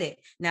 you did it.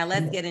 Now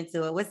let's get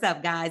into it. What's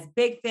up, guys?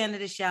 Big fan of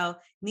the show.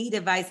 Need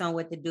advice on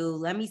what to do.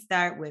 Let me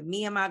start with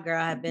me and my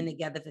girl have been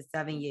together for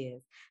 7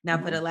 years. Now,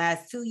 for the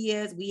last 2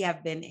 years, we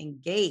have been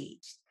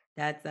engaged.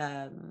 That's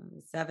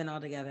 7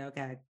 altogether.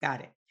 Okay,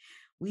 got it.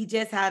 We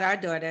just had our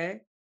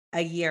daughter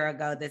a year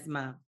ago this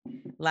month.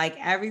 Like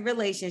every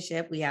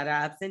relationship, we had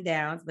our ups and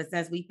downs, but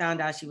since we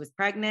found out she was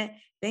pregnant,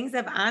 things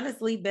have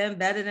honestly been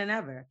better than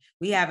ever.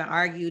 We haven't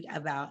argued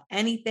about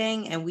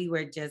anything, and we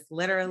were just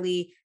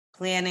literally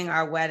planning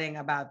our wedding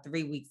about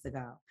 3 weeks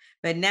ago.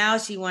 But now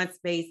she wants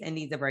space and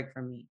needs a break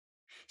from me.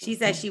 She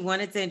said she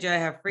wanted to enjoy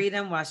her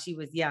freedom while she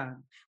was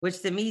young,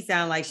 which to me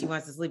sounded like she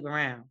wants to sleep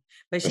around.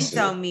 But she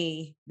told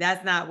me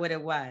that's not what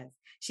it was.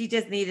 She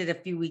just needed a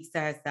few weeks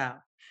to herself.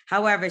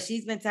 However,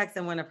 she's been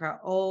texting one of her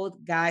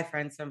old guy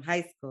friends from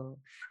high school.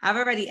 I've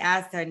already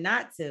asked her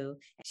not to.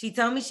 She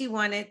told me she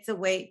wanted to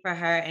wait for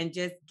her and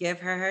just give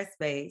her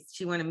space.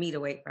 She wanted me to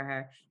wait for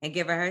her and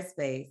give her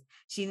space.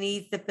 She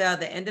needs to feel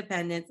the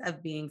independence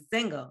of being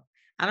single.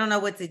 I don't know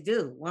what to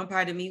do. One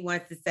part of me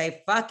wants to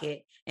say, fuck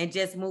it, and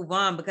just move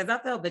on because I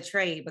felt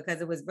betrayed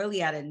because it was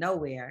really out of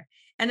nowhere.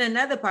 And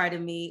another part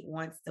of me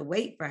wants to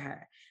wait for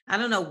her. I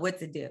don't know what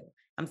to do.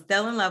 I'm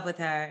still in love with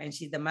her and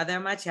she's the mother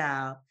of my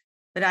child,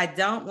 but I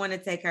don't want to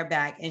take her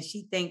back. And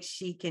she thinks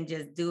she can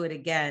just do it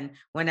again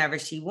whenever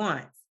she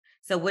wants.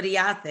 So what do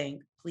y'all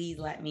think? Please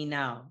let me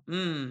know.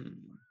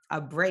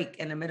 A break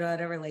in the middle of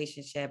the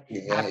relationship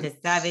after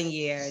 7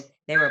 years.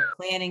 They were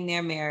planning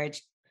their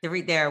marriage.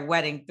 their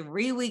wedding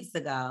 3 weeks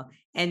ago,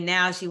 and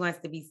now she wants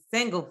to be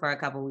single for a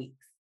couple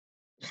weeks.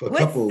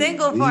 What's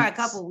single for a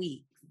couple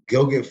weeks?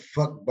 Go get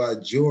fucked by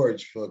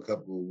George for a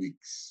couple of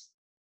weeks.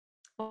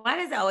 Why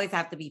does it always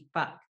have to be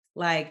fucked?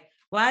 Like,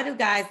 why do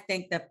guys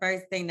think the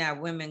first thing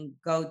that women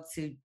go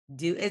to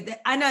do is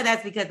I know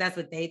that's because that's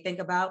what they think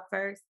about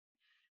first,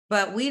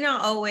 but we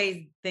don't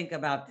always think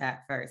about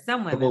that first.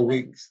 Some women. A couple of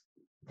weeks.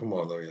 Come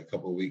on, Lori, a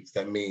couple of weeks.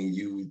 That means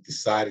you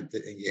decided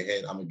to, in your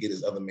head, I'm gonna get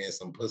this other man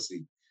some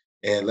pussy.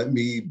 And let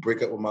me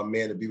break up with my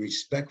man to be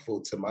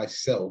respectful to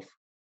myself,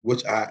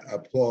 which I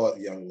applaud,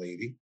 young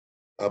lady.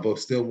 But you're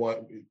still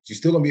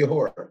gonna be a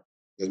whore.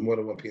 There's more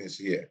than one penis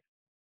here.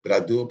 But I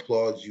do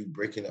applaud you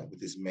breaking up with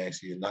this man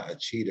so you're not a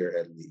cheater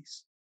at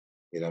least.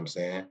 You know what I'm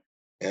saying?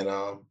 And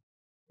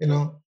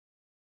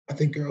I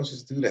think girls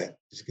just do that.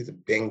 Just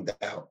get banged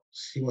out.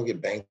 She wanna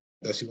get banged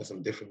out. She wants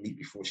some different meat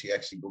before she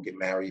actually go get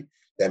married.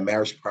 That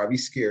marriage probably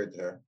scared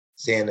her,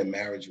 saying the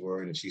marriage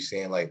word, and she's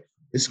saying like,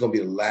 this is gonna be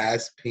the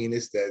last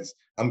penis that's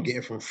I'm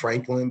getting from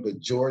Franklin, but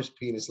George's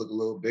penis look a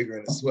little bigger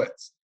in the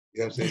sweats.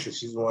 You know what I'm saying? So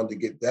she's wanted to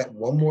get that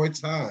one more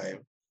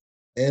time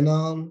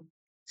and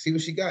see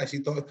what she got. She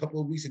thought a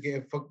couple of weeks of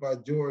getting fucked by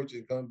George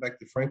and coming back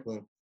to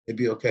Franklin, it'd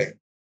be okay.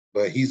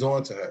 But he's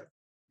on to her.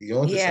 He's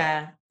on to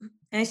something.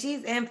 And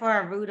she's in for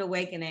a rude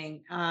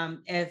awakening.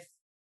 If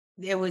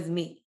it was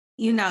me,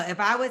 if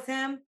I was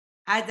him,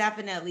 I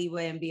definitely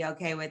wouldn't be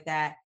okay with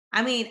that.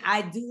 I mean,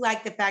 I do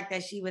like the fact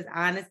that she was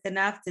honest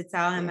enough to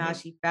tell him how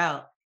she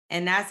felt.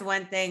 And that's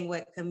one thing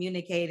with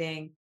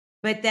communicating.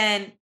 But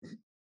then,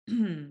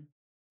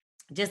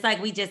 just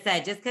like we just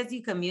said, just because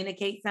you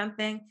communicate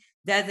something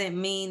doesn't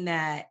mean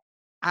that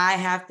I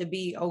have to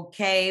be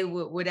okay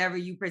with whatever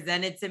you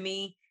presented to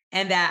me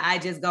and that I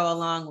just go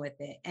along with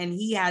it. And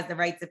he has the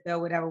right to feel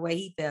whatever way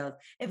he feels.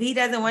 If he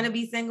doesn't want to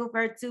be single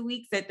for 2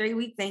 weeks or 3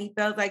 weeks and he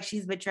feels like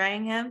she's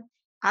betraying him,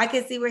 I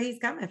can see where he's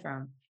coming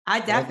from. I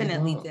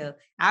definitely do.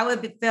 I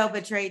would feel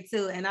betrayed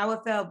too. And I would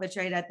feel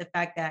betrayed at the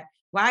fact that,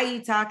 why are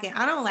you talking?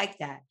 I don't like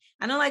that.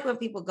 I don't like when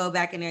people go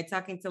back and they're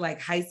talking to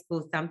like high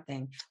school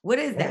something. What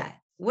is that?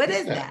 What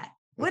is that?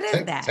 What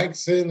is that?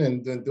 Texting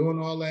and doing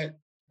all that.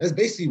 That's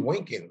basically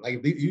winking.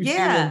 Like you see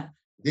them,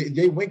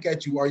 they wink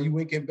at you. Are you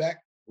winking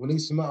back? When they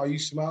smile, are you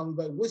smiling?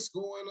 Like, what's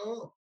going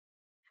on?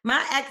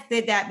 My ex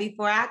did that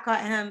before. I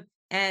caught him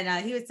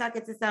and he was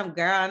talking to some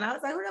girl and I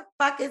was like, who the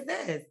fuck is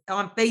this?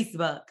 On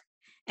Facebook.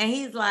 And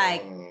he's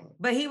like,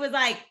 but he was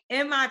like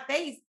in my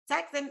face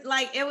texting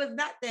like it was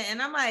nothing.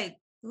 And I'm like,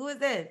 who is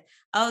this?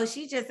 Oh,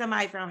 she's just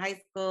somebody from high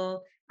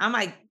school. I'm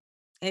like,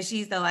 and she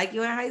used to like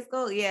you in high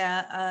school?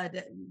 Yeah,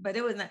 but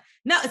it was not.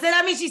 No, so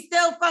that means she's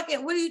still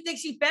fucking, what do you think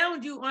she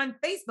found you on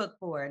Facebook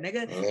for,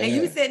 nigga? Yeah. And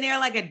you sitting there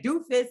like a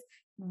doofus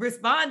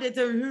responded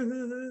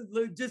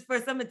to just for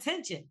some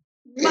attention.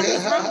 What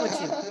is wrong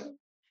with you?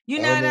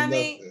 You know what I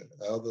mean?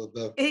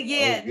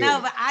 Yeah, no,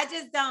 but I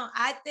just don't.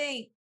 I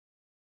think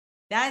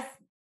that's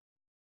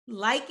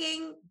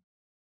liking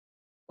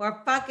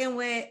or fucking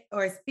with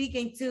or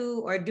speaking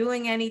to or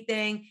doing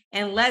anything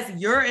unless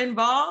you're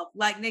involved.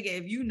 Like, nigga,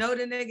 if you know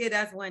the nigga,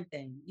 that's one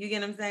thing. You get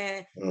what I'm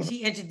saying?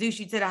 She introduced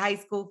you to the high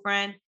school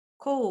friend.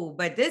 Cool.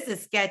 But this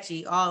is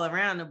sketchy all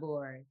around the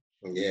board.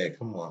 Yeah,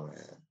 come on,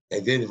 man.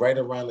 And then right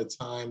around the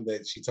time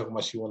that she talking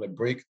about she want to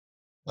break,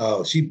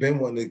 she been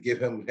wanting to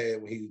give him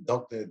head when he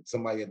dunked at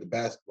somebody at the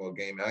basketball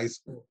game in high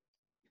school.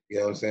 You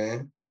know what I'm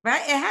saying?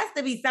 Right? It has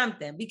to be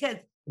something because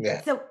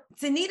so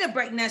to need a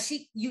break now,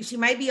 she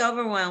might be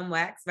overwhelmed,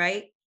 Wax,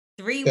 right?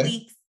 3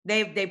 weeks.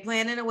 They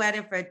planning a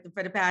wedding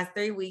for the past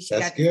 3 weeks. She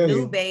got this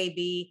new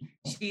baby.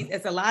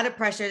 It's a lot of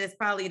pressure. That's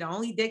probably the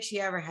only dick she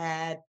ever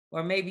had,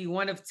 or maybe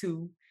one of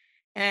two.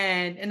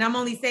 And I'm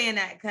only saying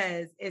that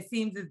because it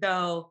seems as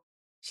though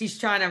she's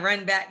trying to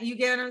run back. You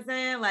get what I'm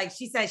saying? Like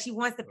she said, she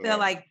wants to feel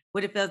like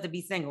what it feels to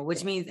be single,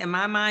 which means in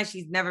my mind,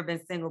 she's never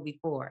been single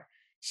before.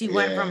 She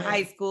went from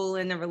high school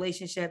in the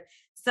relationship.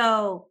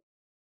 So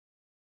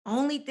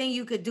only thing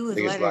you could do is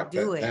let her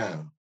do it.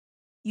 Down.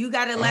 You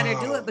got to let her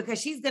do it because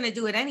she's going to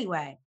do it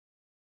anyway.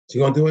 She's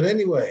going to do it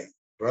anyway,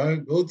 bro.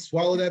 Go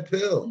swallow that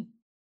pill.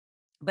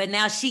 But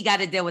now she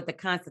got to deal with the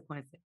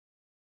consequences.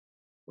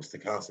 What's the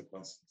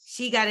consequences?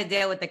 She got to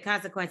deal with the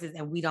consequences,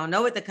 and we don't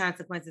know what the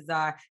consequences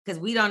are because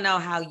we don't know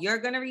how you're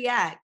going to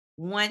react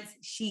once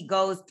she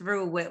goes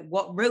through with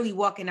what really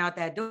walking out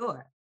that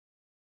door.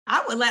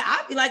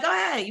 I'd be like, go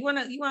ahead. You want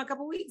a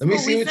couple weeks? Let me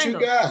see what you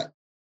got.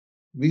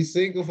 Be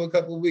single for a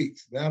couple of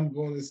weeks. Now I'm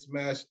going to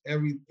smash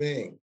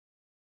everything.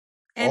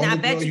 And I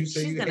bet she's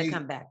going to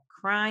come back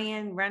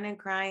crying,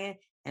 crying,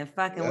 and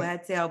fucking with her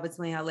tail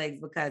between her legs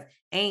because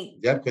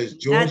because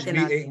George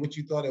meat ain't what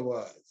you thought it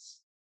was.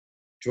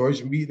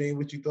 George meat ain't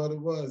what you thought it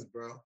was,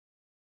 bro.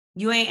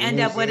 You ain't end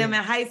up with him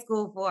in high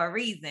school for a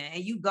reason.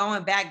 And you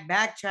going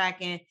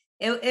backtracking.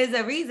 It is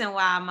a reason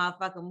why a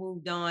motherfucker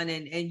moved on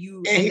and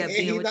you end up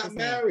being with not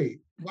married.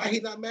 Why he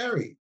not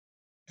married?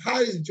 How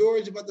is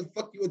George about the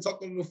fuck you were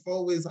talking on the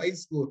phone with his high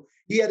school?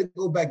 He had to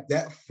go back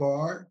that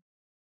far.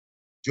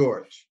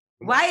 George.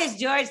 Why is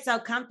George so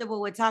comfortable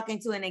with talking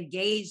to an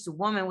engaged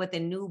woman with a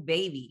new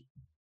baby?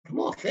 Come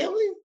on,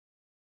 family.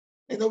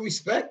 Ain't no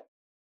respect.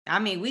 I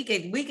mean, we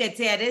could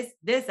tear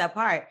this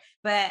apart,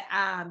 but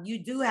you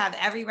do have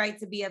every right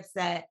to be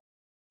upset.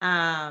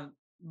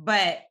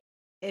 But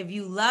if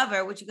you love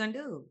her, what you gonna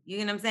do? You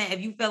know what I'm saying?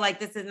 If you feel like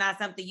this is not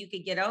something you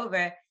could get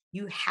over,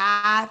 you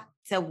have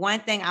to.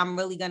 One thing I'm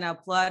really gonna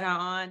applaud her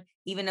on,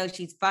 even though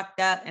she's fucked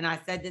up, and I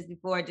said this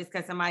before, just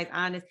because somebody's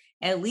honest,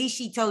 at least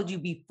she told you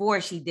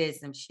before she did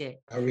some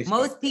shit.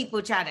 Most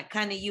people try to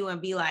come to you and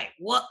be like,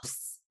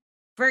 whoops.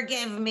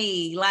 Forgive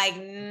me, like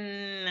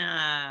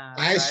nah.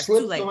 I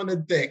slipped on the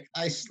dick.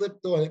 I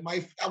slipped on it.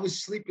 I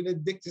was sleeping. The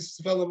dick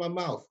just fell in my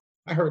mouth.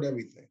 I heard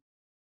everything.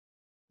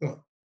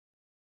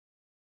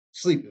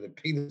 Sleeping. The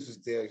penis was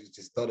there. She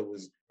just thought it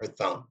was her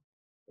thumb.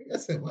 I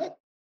said, "What?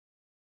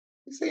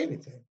 You say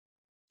anything?"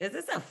 Is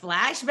this a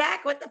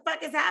flashback? What the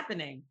fuck is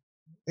happening?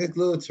 It's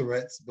little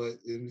Tourette's, but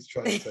it was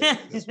trying to tell you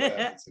that's what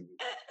happened to me.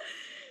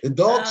 The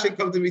dog should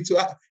come to me too.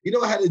 I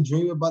had a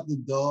dream about the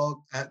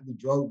dog. I had the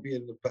dog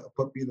being the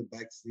puppy in the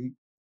back seat,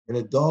 and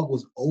the dog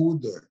was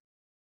older.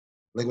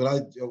 Like when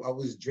I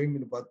was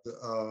dreaming about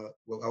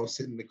when I was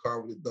sitting in the car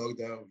with the dog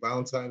down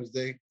Valentine's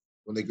Day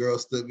when the girl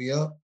stood me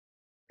up,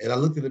 and I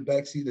looked at the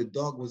back seat. The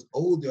dog was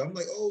older. I'm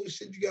like, oh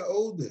shit, you got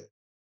older.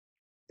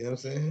 You know what I'm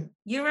saying?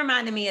 You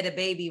reminded me of the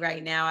baby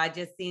right now. I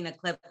just seen a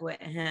clip with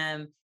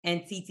him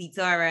and Titi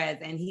Torres,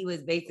 and he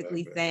was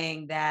basically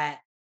saying that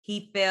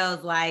he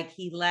feels like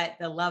he let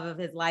the love of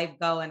his life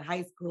go in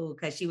high school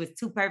because she was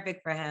too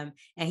perfect for him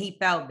and he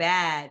felt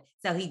bad.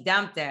 So he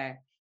dumped her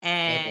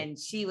and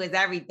she was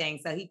everything.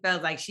 So he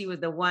feels like she was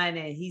the one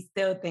and he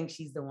still thinks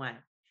she's the one.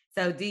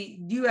 So do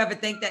you ever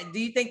think that?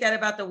 Do you think that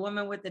about the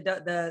woman with the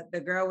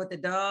girl with the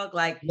dog?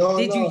 Like,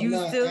 did you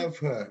used to? F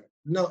her.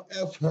 No,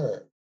 F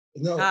her.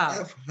 No,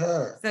 F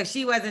her. So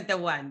she wasn't the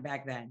one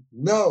back then.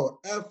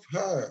 No, F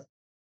her.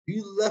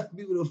 You left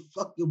me with a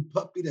fucking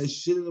puppy that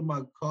shitted in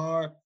my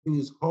car. He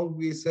was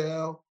hungry as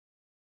hell.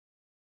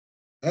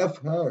 F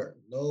her.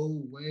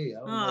 No way. I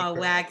don't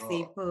like her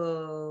Waxy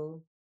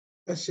poo.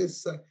 That shit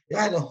sucked.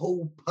 I had a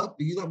whole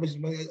puppy. You know how much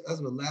money? That's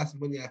the last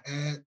money I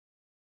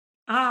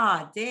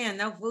had. Damn.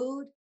 No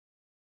food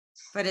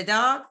for the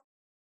dog?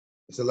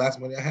 It's the last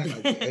money I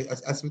had.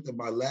 I spent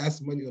my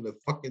last money on a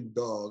fucking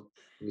dog.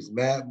 It was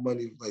mad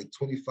money, like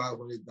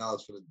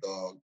 $2,500 for the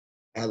dog.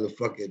 I had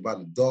to buy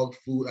the dog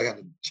food. I got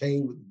a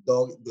chain with the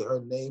dog, her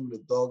name, the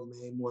dog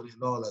name on it,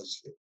 and all that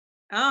shit.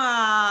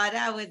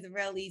 That was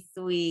really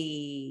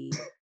sweet.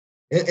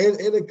 and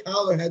the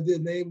collar had their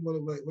name on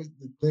it, like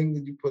the thing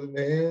that you put in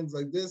the hands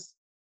like this.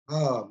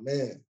 Oh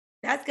man.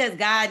 That's because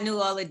God knew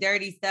all the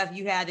dirty stuff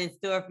you had in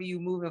store for you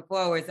moving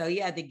forward. So he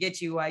had to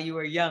get you while you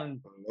were young.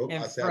 Nope.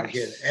 I said I'm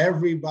getting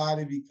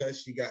everybody because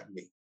she got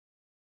me.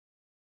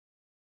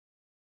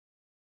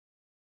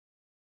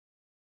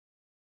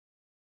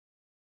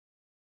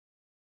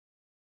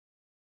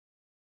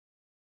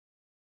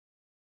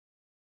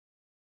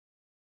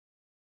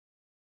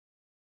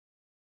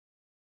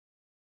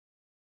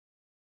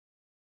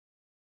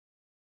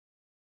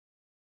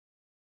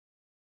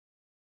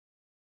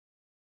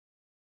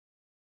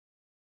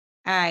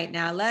 All right,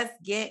 now let's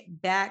get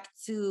back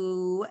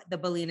to the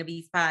Bully and the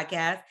Beast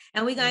podcast.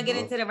 And we're going to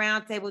get into the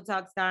Roundtable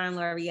Talk starring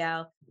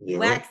L'Oreal.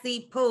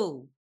 Waxy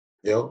Poo.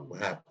 Yo,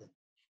 what happened?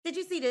 Did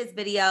you see this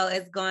video?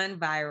 It's gone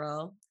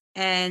viral.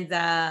 And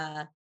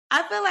I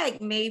feel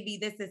like maybe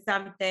this is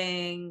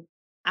something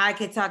I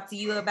could talk to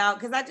you about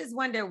because I just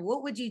wonder,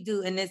 what would you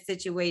do in this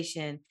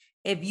situation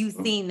if you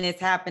seen this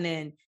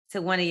happening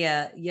to one of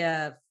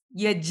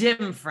your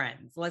gym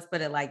friends? Let's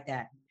put it like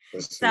that.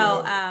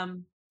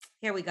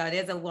 Here we go.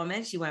 There's a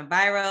woman. She went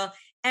viral.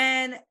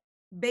 And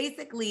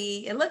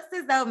basically, it looks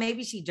as though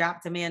maybe she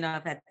dropped a man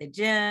off at the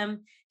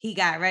gym. He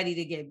got ready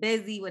to get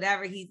busy,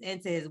 whatever. He's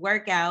into his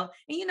workout.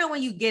 And you know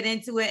when you get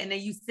into it and then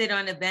you sit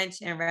on the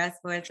bench and rest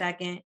for a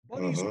second?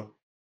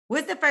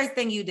 What's the first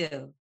thing you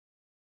do?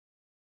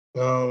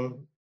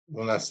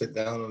 When I sit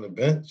down on the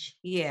bench?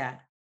 Yeah.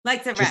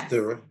 Like to rest.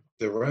 Just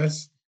the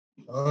rest.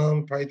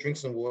 Probably drink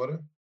some water.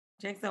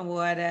 Drink some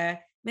water.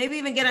 Maybe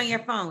even get on your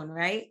phone,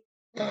 right?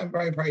 Yeah,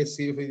 probably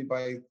see if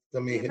anybody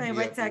hit me up or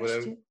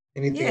whatever.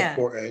 Anything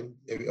important.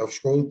 If I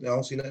scroll, I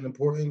don't see nothing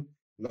important.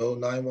 No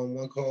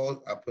 911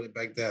 calls. I put it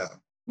back down.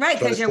 Right,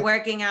 because you're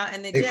working out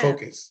in the gym. Stay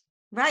focused.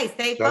 Right,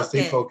 stay focused.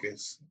 Stay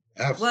focused.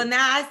 Absolutely. Well,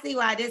 now I see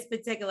why this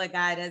particular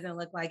guy doesn't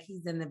look like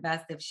he's in the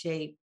best of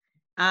shape.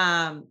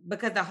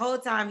 Because the whole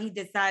time he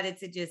decided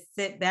to just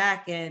sit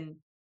back and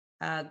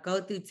go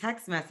through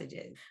text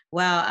messages.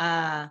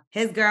 Well,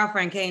 his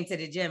girlfriend came to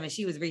the gym and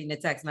she was reading the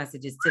text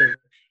messages too.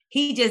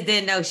 He just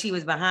didn't know she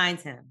was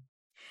behind him.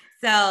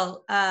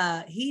 So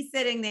he's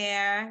sitting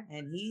there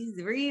and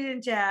he's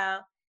reading,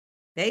 child.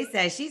 They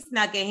said she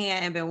snuck in here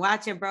and been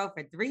watching bro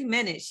for 3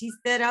 minutes. She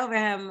stood over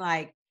him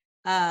like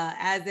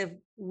as if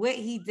what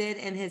he did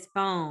in his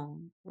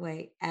phone.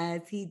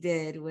 As he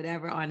did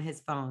whatever on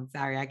his phone.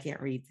 Sorry, I can't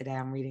read today.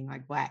 I'm reading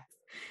like wax.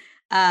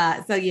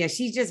 So yeah,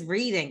 she's just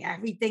reading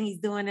everything he's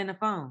doing in the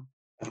phone.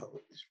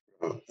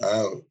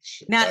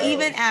 Ouch. Now,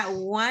 even at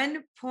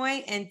one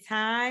point in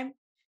time,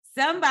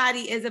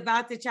 somebody is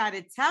about to try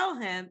to tell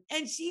him,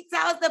 and she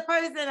tells the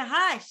person,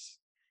 hush.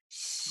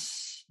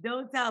 shh,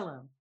 don't tell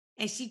him.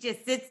 And she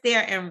just sits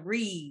there and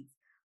reads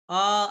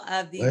all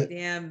of these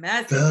damn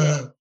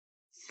messages.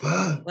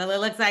 Well, it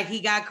looks like he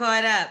got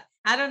caught up.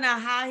 I don't know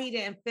how he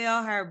didn't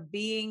feel her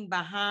being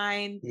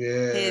behind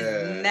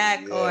his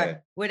neck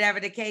or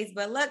whatever the case.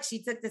 But look,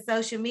 she took to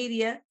social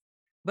media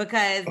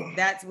because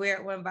that's where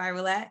it went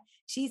viral at.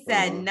 She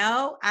said,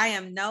 no, I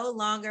am no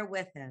longer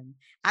with him.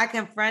 I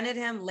confronted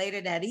him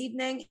later that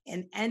evening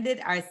and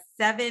ended our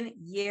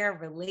 7-year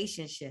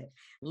relationship.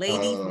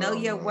 Ladies, know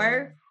your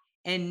worth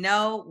and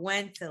know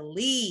when to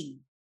leave.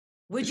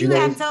 Would you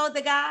have told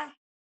the guy?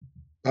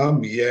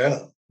 Yeah,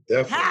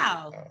 definitely.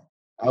 How?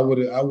 I would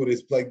have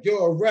like,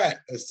 you're a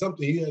rat or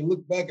something. He would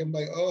look back and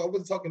like, oh, I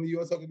wasn't talking to you.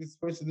 I was talking to this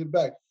person in the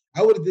back.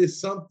 I would have did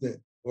something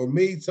or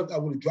made something. I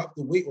would have dropped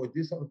the weight or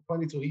did something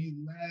funny so he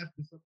laughed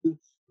or something.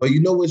 But you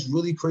know what's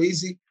really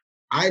crazy?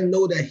 I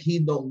know that he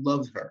don't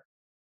love her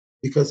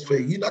because for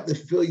you not to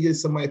feel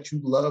somebody that you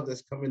love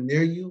that's coming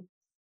near you,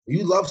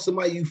 you love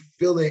somebody, you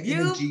feel that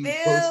energy. You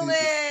feel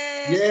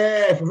it.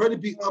 Yeah, for her to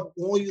be up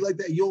on you like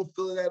that, you don't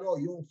feel it at all.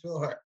 You don't feel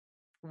her.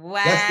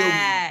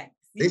 Wow.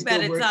 You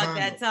better talk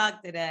that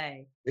talk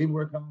today. They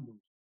wear condoms.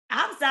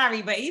 I'm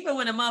sorry, but even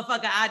when a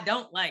motherfucker I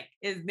don't like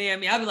is near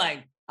me, I'll be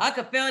like, I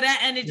could feel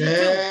that energy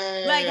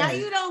too. Like, how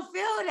you don't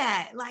feel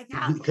that? Like,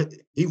 how?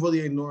 He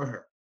really ignore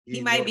her. He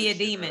might be a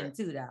demon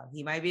too, though.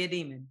 He might be a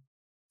demon.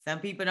 Some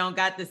people don't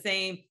got the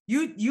same.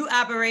 You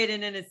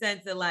operating in a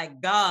sense of like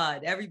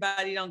God.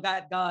 Everybody don't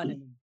got God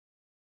in them.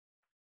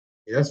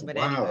 Yeah, that's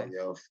wild,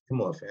 yo.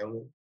 Come on,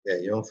 family. Yeah,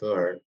 you don't feel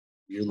her.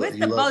 What's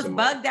the most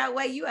bugged out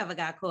way you ever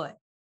got caught?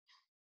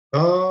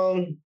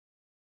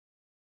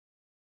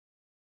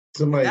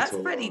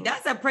 Somebody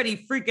that's a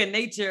pretty freaking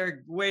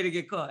nature way to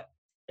get caught.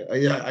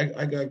 Yeah,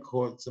 I got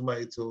caught.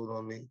 Somebody told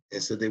on me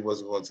and said they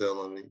wasn't going to tell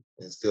on me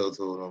and still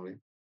told on me.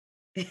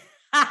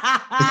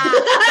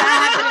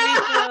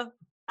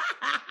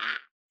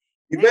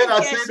 You better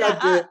not say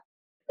nothing.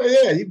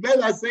 Yeah, you better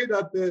not say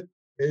nothing.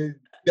 And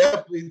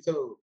definitely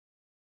told.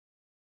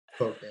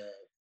 Okay.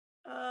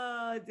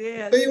 Oh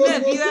dear.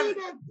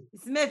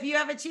 Smith, you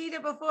ever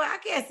cheated before? I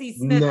can't see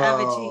Smith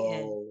ever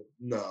cheating.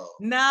 No.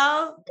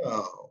 No.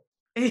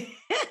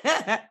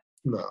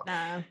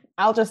 Nah,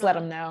 I'll just let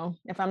him know.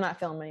 If I'm not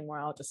feeling anymore,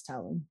 I'll just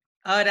tell him.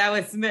 Oh, that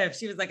was Smith.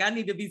 She was like, I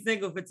need to be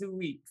single for 2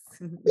 weeks.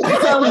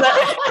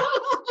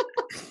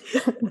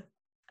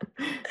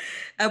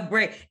 A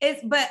break.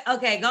 But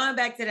okay, going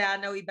back to that,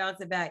 I know we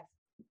bouncing back.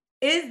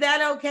 Is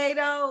that okay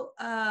though?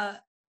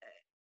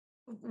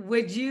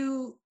 Would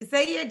you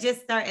say you're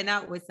just starting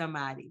out with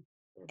somebody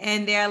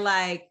and they're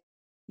like,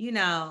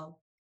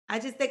 I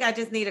just think I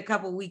just need a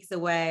couple weeks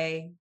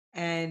away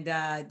and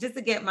just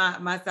to get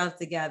myself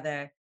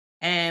together.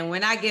 And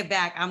when I get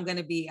back, I'm going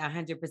to be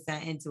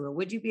 100% into it.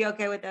 Would you be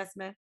okay with that,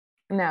 Smith?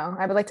 No,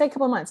 I'd be like, take a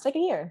couple months, take a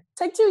year,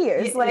 take 2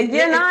 years. Like,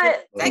 you're not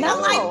take a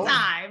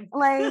lifetime.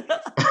 Like,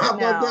 how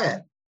about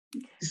that?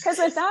 Because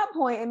at that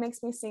point, it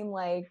makes me seem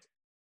like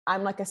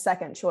I'm like a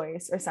second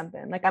choice or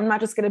something. Like, I'm not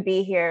just going to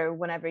be here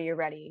whenever you're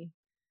ready.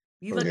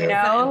 You look like,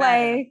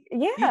 yeah.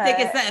 You think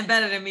it's something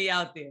better than me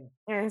out there.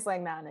 And it's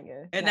like, nah,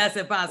 nigga. And that's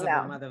impossible,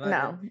 motherfucker.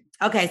 No.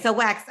 Okay, so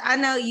Wax, I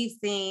know you've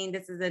seen,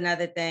 this is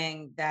another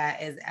thing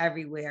that is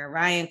everywhere.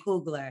 Ryan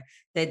Coogler,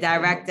 the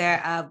director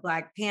of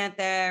Black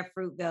Panther,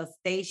 Fruitvale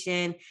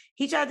Station,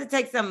 he tried to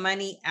take some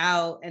money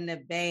out in the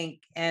bank.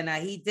 And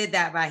he did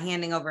that by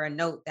handing over a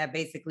note that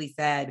basically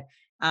said,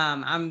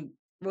 I'm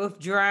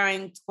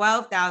withdrawing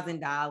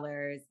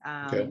 $12,000.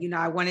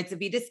 I wanted to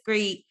be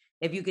discreet.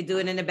 If you could do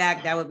it in the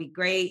back, that would be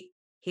great.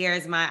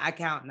 Here's my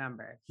account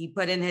number. He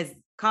put in his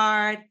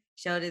card,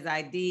 showed his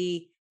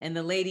ID, and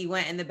the lady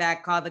went in the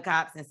back, called the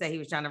cops, and said he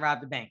was trying to rob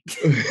the bank.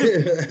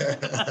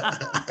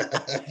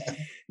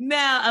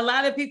 Now, a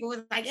lot of people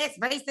was like, it's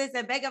racist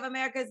and Bank of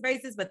America is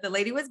racist, but the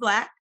lady was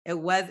Black. It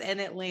was in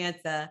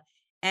Atlanta.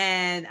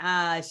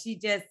 And she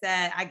just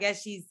said, I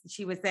guess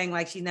she was saying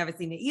like she's never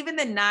seen it. Even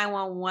the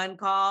 911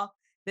 call,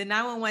 the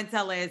 911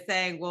 teller is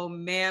saying, well,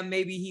 ma'am,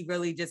 maybe he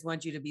really just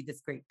wants you to be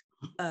discreet.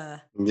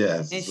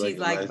 Yes. And she's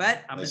like,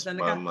 but I'm just gonna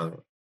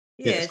go.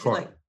 Yeah, she's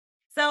like,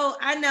 so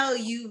I know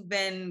you've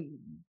been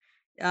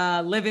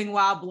living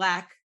while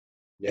Black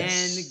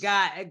and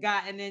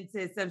gotten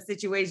into some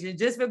situations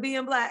just for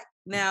being Black.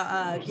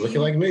 Now,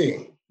 looking like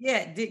me.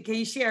 Yeah, can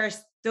you share a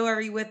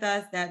story with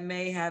us that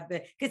may have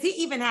been, because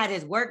he even had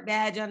his work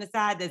badge on the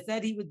side that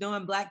said he was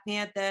doing Black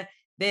Panther.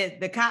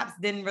 The cops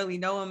didn't really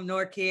know him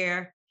nor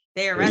care.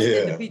 They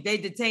arrested they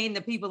detained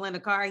the people in the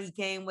car he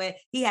came with.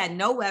 He had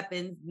no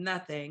weapons,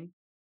 nothing.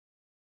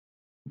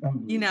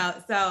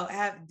 So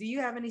do you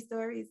have any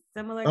stories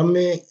similar? I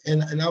mean,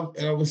 and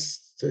I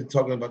was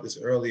talking about this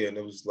earlier, and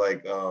it was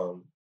like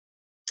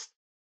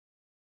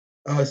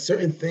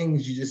certain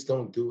things you just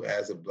don't do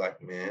as a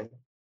Black man,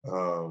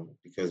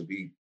 because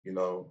we,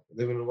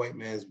 live in a white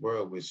man's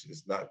world, which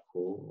is not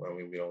cool. I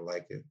mean, we don't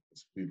like it.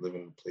 We live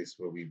in a place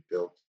where we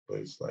built, but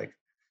it's like,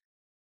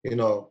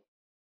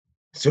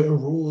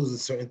 certain rules and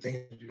certain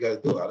things you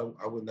got to do.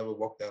 I would never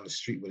walk down the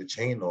street with a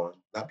chain on,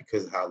 not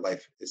because of how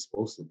life is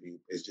supposed to be.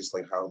 It's just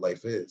like how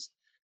life is.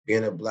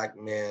 being a black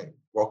man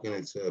walking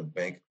into a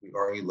bank, we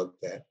already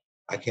looked at.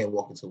 I can't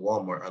walk into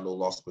Walmart. I know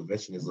loss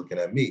prevention is looking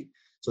at me.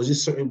 So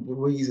just certain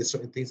ways and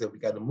certain things that we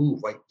got to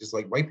move, like just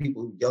like white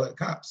people who yell at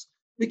cops.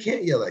 We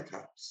can't yell at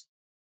cops.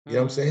 You know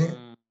what I'm saying?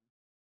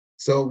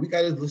 So we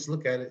got to just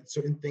look at it.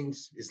 Certain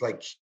things is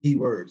like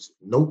keywords.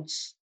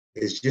 Notes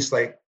is just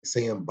like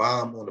saying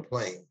bomb on a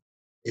plane.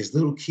 It's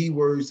little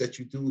keywords that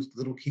you do,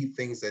 little key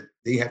things that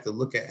they have to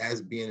look at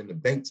as being in the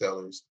bank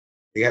tellers.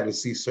 They have to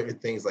see certain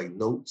things like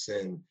notes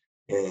and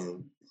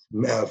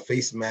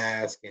face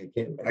mask and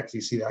can't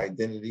actually see the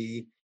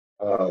identity.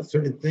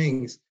 Certain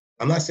things.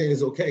 I'm not saying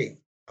it's okay.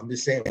 I'm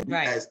just saying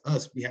as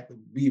us,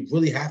 we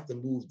really have to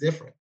move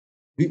different.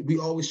 We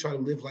always try to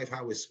live life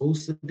how it's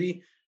supposed to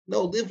be.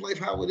 No, live life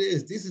how it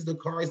is. This is the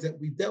cards that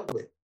we dealt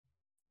with.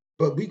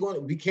 But we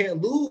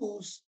can't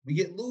lose. We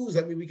get lose.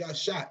 I mean, we got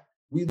shot.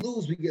 We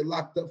lose. We get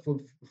locked up for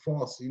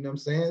false. You know what I'm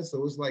saying?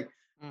 So it's like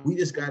we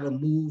just got to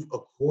move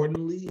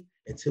accordingly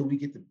until we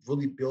get to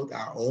really build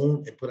our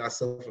own and put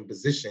ourselves in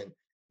position.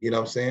 You know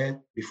what I'm saying?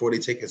 Before they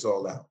take us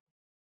all out.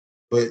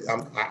 But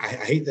I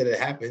hate that it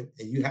happened,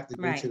 and you have to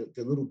go to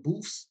the little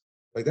booths.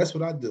 Like that's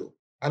what I do.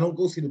 I don't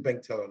go see the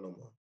bank teller no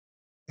more.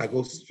 I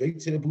go straight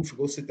to the booth,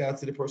 go sit down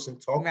to the person,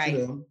 talk to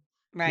them.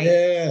 Right.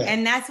 Yeah.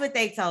 And that's what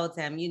they told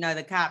him. You know,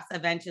 the cops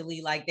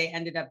eventually, like, they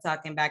ended up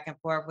talking back and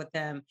forth with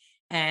him.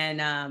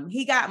 And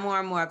he got more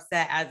and more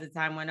upset as the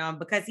time went on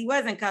because he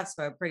was in cuffs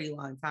for a pretty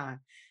long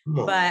time.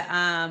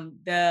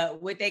 But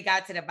what they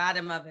got to the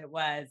bottom of it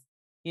was,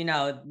 you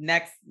know,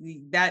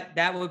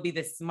 that would be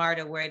the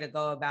smarter way to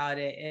go about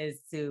it is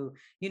to,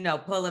 you know,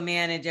 pull a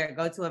manager,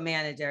 go to a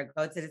manager,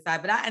 go to the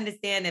side. But I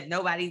understand if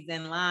nobody's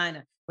in line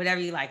or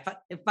whatever, you like,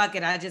 fuck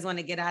it. I just want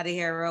to get out of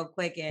here real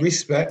quick and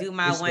do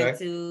my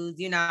 1-2s.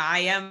 You know, I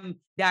am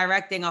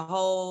directing a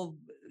whole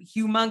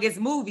humongous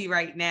movie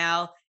right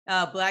now,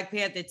 Black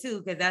Panther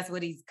 2, because that's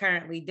what he's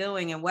currently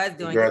doing and was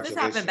doing. This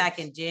happened back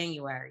in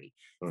January.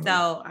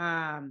 So,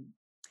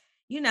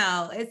 you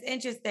know, it's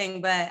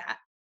interesting, but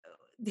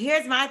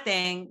here's my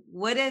thing.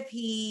 What if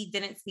he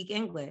didn't speak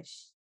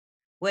English?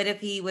 What if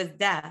he was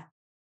deaf?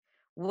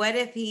 What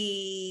if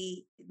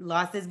he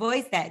lost his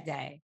voice that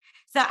day?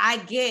 So I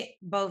get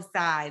both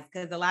sides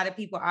because a lot of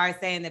people are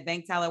saying the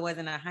bank teller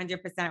wasn't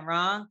 100%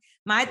 wrong.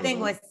 My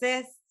thing was,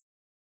 sis,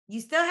 you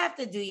still have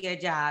to do your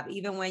job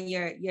even when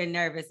you're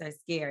nervous or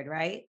scared,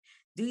 right?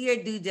 Do your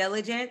due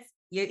diligence.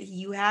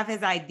 You have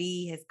his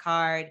ID, his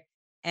card,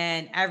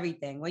 and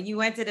everything. When you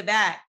went to the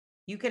back,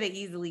 you could have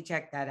easily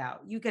checked that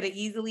out. You could have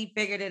easily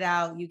figured it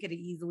out. You could have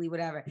easily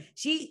whatever.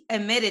 She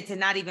admitted to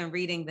not even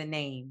reading the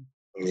name.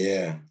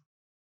 Yeah.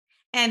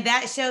 And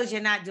that shows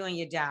you're not doing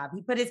your job.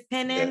 He put his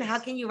PIN in. Yes. How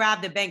can you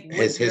rob the bank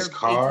with his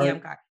card?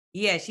 ATM card?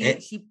 Yeah,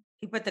 he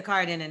put the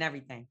card in and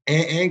everything.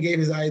 And gave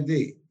his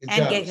ID.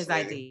 Gave his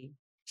ID.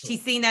 She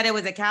seen that it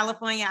was a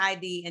California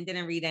ID and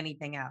didn't read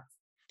anything else.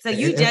 So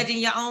you judging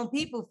your own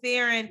people,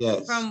 fearing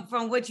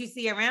from what you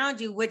see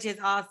around you, which is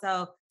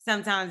also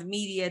sometimes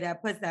media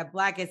that puts that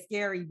Black is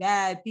scary,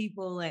 bad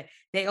people, and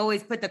they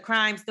always put the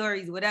crime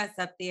stories with us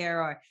up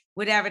there or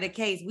whatever the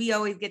case. We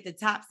always get the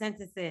top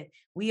sentences.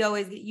 We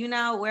always get, you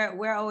know,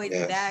 we're always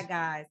the bad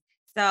guys.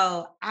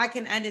 So I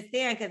can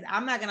understand because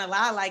I'm not gonna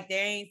lie, like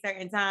there ain't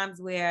certain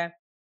times where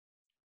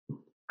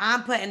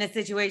I'm put in a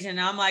situation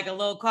and I'm like a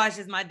little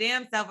cautious my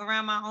damn self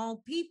around my own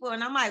people.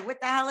 And I'm like,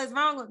 what the hell is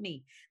wrong with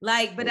me?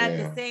 Like, but at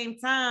the same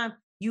time,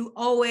 you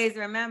always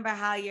remember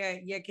how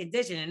you're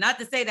conditioned. And not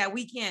to say that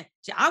we can't,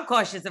 I'm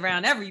cautious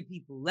around every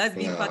people. Let's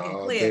be fucking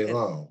clear.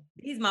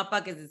 These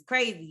motherfuckers is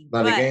crazy.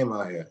 Not a game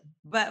out here.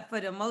 But for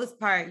the most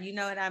part, you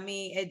know what I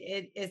mean?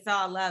 It's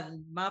all love.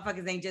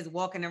 Motherfuckers ain't just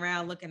walking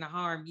around looking to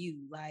harm you.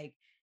 Like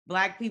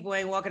Black people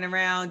ain't walking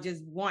around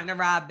just wanting to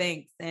rob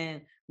banks.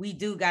 And we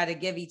do got to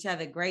give each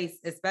other grace,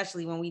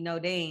 especially when we know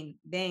they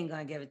ain't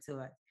gonna give it to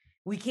us.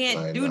 We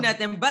can't do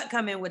nothing but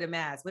come in with a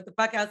mask. What the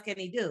fuck else can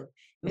he do?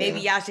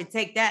 Maybe y'all should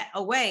take that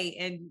away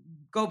and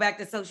go back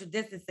to social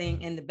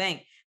distancing in the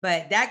bank.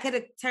 But that could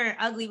have turned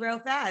ugly real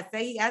fast.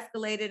 Say he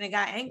escalated and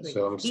got angry.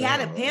 He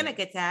had a panic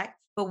attack,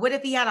 but what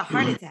if he had a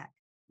heart attack?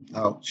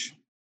 Ouch.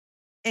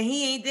 And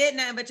he ain't did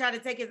nothing but try to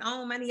take his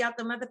own money out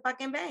the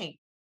motherfucking bank.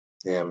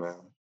 Yeah, man.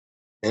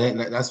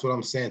 And that's what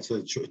I'm saying.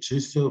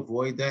 Just to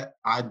avoid that,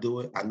 I do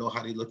it. I know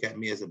how they look at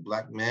me as a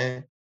Black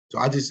man. So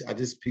I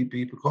just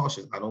be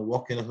precautious. I don't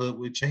walk in the hood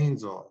with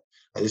chains on.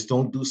 I just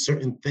don't do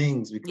certain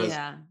things because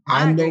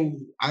I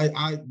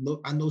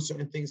know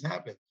certain things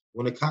happen.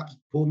 When the cops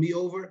pull me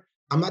over,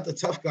 I'm not the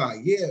tough guy.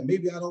 Yeah,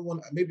 maybe I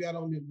want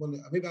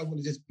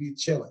to just be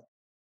chilling.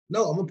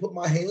 No, I'm gonna put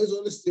my hands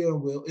on the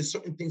steering wheel. It's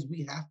certain things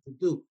we have to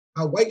do.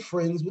 Our white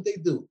friends, what they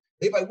do?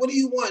 They like, what do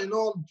you want? And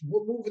all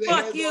moving their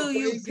hands. Fuck you,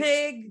 you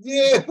pig.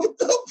 Yeah, what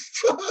the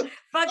fuck?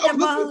 Fuck the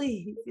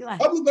police.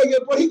 I'm looking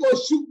at, bro, he gonna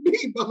shoot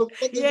me,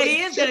 motherfucker. Yeah,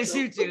 he is gonna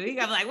shoot you. He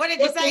gonna be like, what did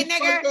you say,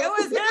 nigga? It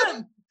was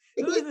him.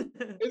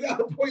 Is that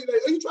a point?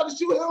 Like, are you trying to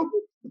shoot him?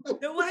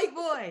 The white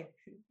boy.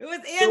 It was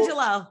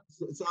Angelo.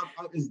 So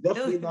it's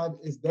definitely not.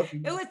 It's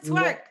definitely. It was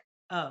Twerk.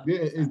 Oh. Yeah,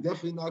 it's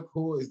definitely not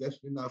cool. It's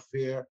definitely not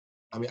fair.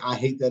 I mean, I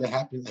hate that it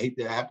happens. I hate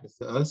that it happens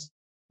to us.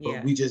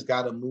 but we just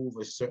got to move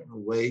a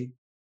certain way.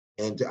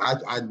 And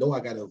I know I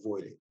got to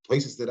avoid it.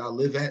 Places that I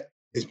live at,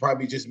 it's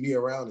probably just me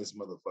around this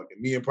motherfucker.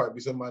 Me and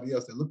probably somebody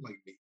else that look like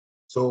me.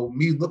 So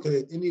me looking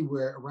at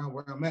anywhere around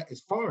where I'm at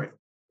is foreign.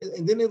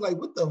 And then they're like,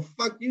 what the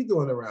fuck you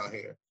doing around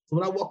here? So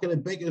when I walk in the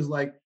bank, it's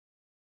like,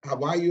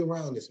 why are you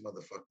around this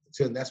motherfucker?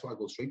 So that's why I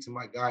go straight to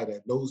my guy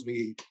that knows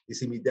me. You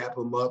see me dap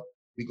him up.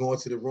 We go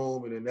into the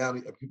room, and then now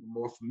people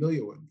more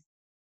familiar with me.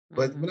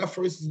 But when I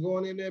first was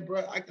going in there,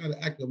 bro, I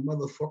gotta act a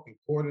motherfucking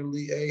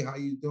quarterly. Hey, how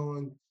you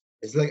doing?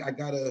 It's like I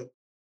gotta,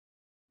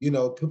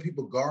 put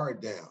people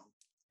guard down.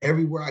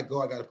 Everywhere I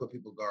go, I gotta put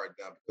people guard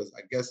down because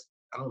I guess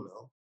I don't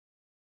know.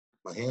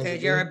 My hands.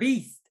 Because you're a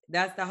beast.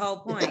 That's the whole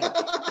point.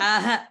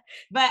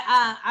 But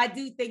I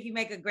do think you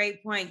make a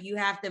great point. You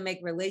have to make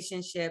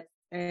relationships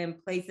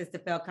and places to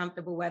feel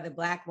comfortable, whether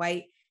black,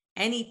 white,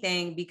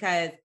 anything,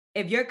 because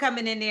if you're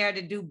coming in there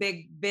to do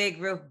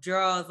big roof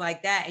draws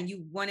like that and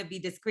you want to be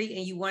discreet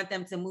and you want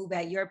them to move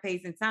at your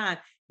pace and time,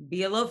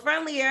 be a little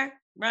friendlier,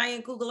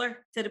 Ryan Coogler,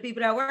 to the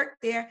people that work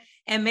there.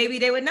 And maybe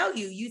they would know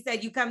you. You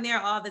said you come there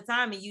all the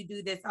time and you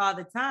do this all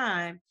the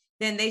time,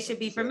 then they should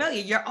be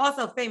familiar. You're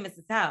also famous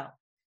as hell.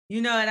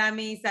 You know what I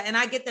mean? So, and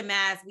I get the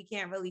mask. We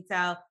can't really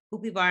tell who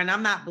people are. And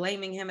I'm not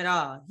blaming him at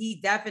all. He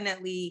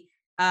definitely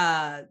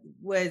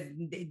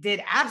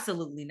did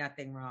absolutely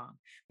nothing wrong.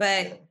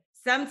 But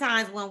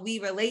sometimes when we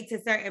relate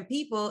to certain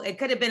people, it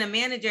could have been a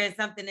manager or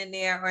something in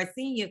there or a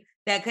senior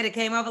that could have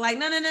came over like,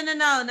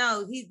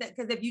 no. He's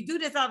because if you do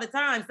this all the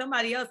time,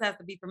 somebody else has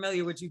to be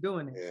familiar with you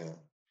doing it. Yeah.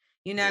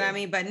 You know what I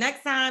mean? But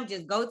next time,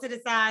 just go to the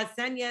side,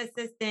 send your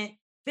assistant,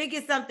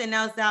 figure something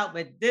else out.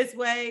 But this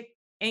way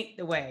ain't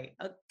the way.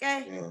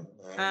 Okay.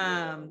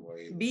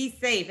 Be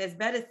safe. It's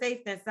better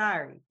safe than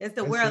sorry. It's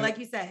the world, like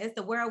you said, it's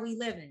the world we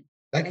live in.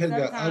 That could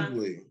get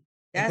ugly.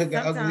 That could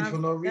get ugly for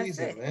no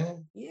reason,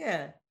 man.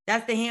 Yeah.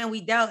 That's the hand we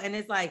dealt. And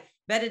it's like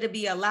better to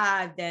be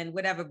alive than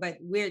whatever. But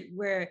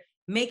we're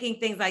making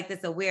things like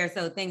this aware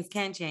so things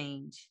can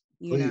change.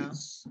 You know.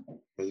 Because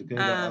it could get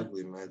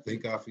ugly, man.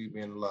 Thank God for you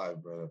being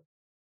alive, brother.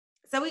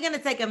 So we're gonna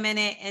take a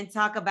minute and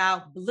talk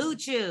about Blue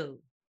Chew.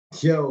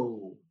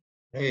 Yo,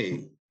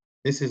 hey,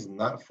 this is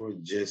not for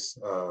just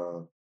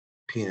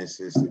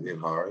penises to get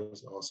hard.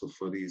 It's also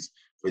for these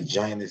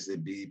vaginas to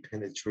be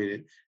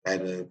penetrated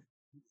at a,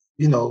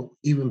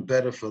 even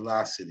better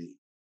velocity,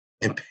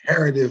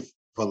 imperative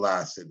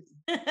velocity.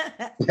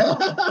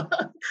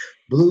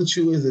 Blue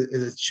Chew is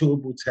a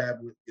chewable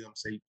tablet. You know what I'm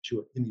saying? You can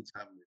chew it any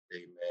time of the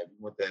day, man. You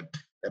want that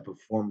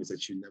performance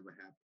that you never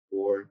had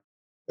before,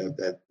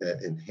 that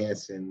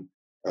enhancing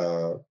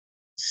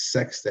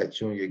sex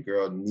that you and your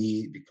girl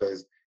need,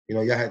 because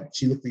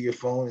she looked at your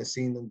phone and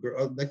seen them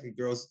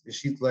girls, and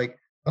she's like,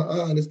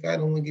 this guy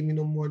don't want to give me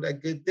no more of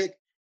that good dick.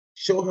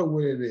 Show her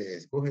what it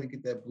is. Go ahead and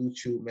get that Blue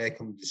Chew, man.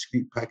 Come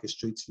discreet package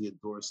straight to your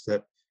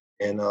doorstep.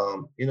 And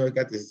it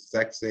got the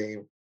exact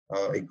same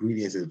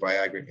ingredients as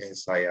Viagra and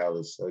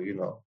Cialis. So,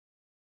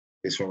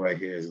 this one right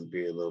here is going to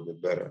be a little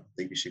bit better. I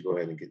think you should go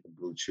ahead and get the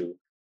Blue Chew.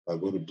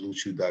 Go to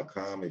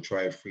bluechew.com and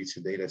try it free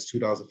today. That's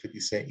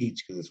 $2.50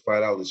 each because it's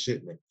 $5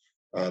 shipment.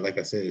 Like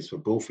I said, it's for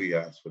both of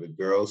y'all. It's for the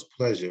girl's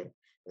pleasure.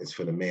 It's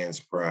for the man's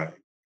pride.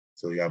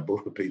 So y'all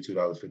both could pay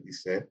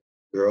 $2.50.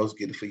 Girls,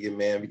 get it for your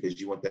man because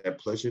you want that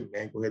pleasure.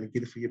 Man, go ahead and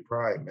get it for your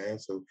pride, man.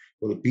 So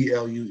go to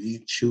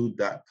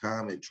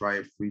bluechew.com and try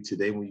it free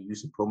today when you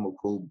use the promo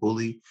code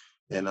BULLY.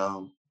 And,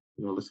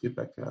 let's get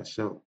back to our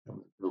show.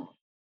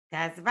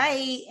 That's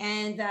right.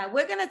 And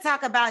we're going to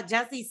talk about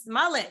Jussie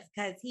Smollett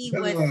because he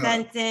was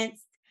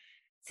sentenced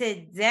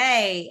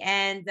today.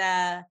 And,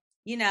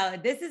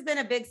 this has been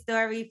a big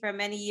story for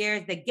many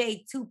years. The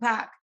gay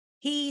Tupac,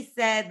 he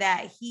said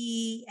that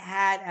he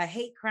had a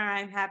hate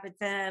crime happen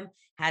to him,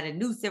 had a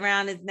noose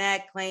around his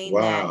neck, claimed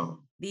that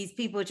these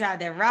people tried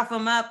to rough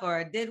him up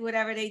or did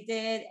whatever they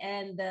did.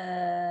 And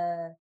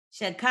the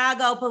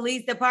Chicago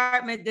Police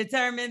Department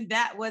determined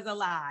that was a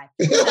lie.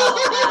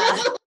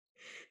 So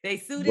they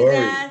sued his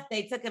ass.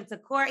 They took him to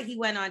court. He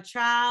went on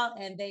trial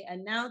and they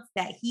announced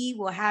that he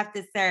will have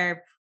to serve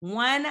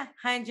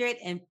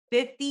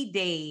 150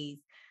 days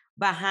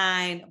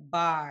behind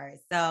bars.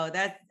 So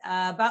that's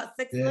about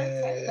 6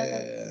 months.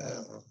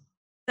 Right?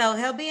 So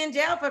he'll be in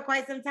jail for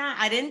quite some time.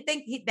 I didn't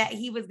think that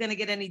he was going to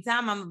get any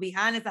time. I'm going to be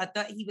honest. I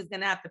thought he was going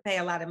to have to pay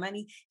a lot of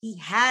money. He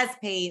has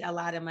paid a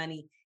lot of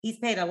money. He's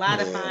paid a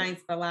lot of fines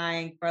for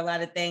lying, for a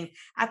lot of things.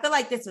 I feel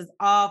like this was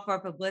all for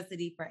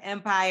publicity for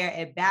Empire.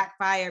 It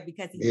backfired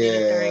because he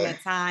did it during a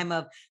time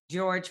of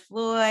George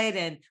Floyd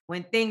and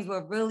when things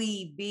were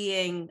really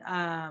being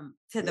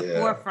to the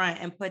forefront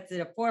and put to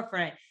the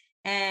forefront.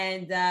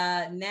 And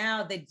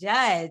now the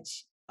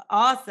judge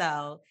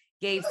also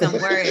gave some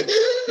words.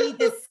 He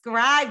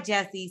described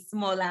Jussie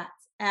Smollett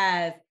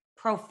as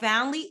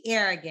profoundly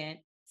arrogant,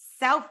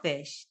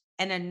 selfish,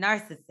 and a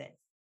narcissist.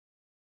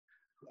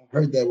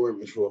 Heard that word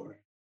before.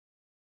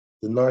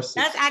 The narcissist.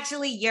 That's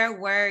actually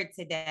your word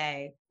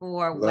today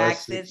for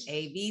Wax's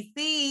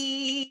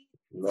ABC.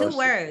 Narcissist. 2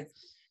 words.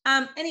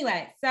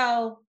 Anyway,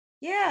 so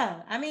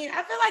yeah, I mean,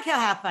 I feel like he'll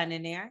have fun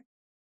in there.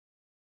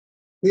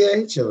 Yeah,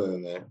 he's chilling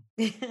in there.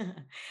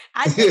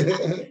 I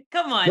think,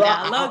 come on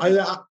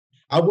now.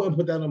 I wouldn't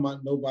put that on my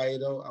nobody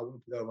though. I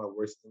wouldn't put that on my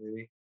worst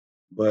enemy.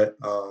 But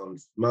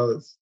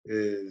Smellis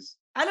is.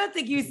 I don't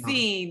think you've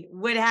seen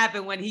what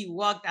happened when he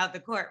walked out the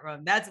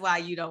courtroom. That's why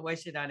you don't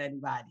wish it on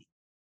anybody.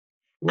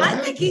 I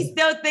think he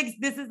still thinks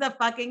this is a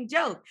fucking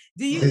joke.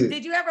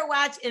 Did you ever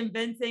watch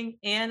Inventing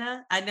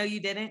Anna? I know you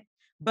didn't,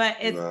 but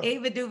it's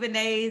Ava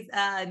DuVernay's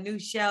new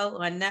show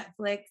on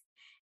Netflix.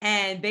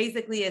 And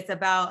basically it's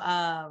about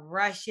a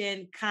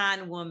Russian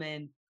con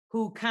woman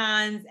who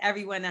cons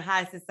everyone in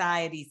high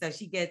society. So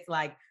she gets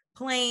like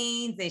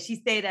planes and she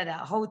stayed at a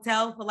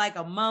hotel for like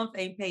a month,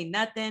 ain't paid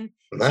nothing.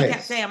 Nice. She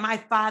kept saying, my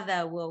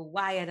father will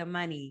wire the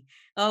money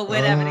or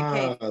whatever the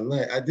case.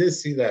 Nice. I did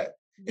see that.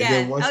 And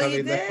then one time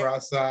they left her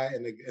outside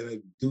and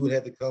a dude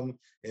had to come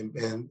and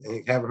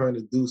have her and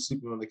the dude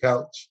sleeping on the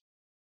couch.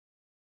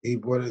 He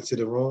brought her into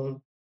the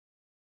room.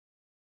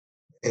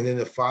 And then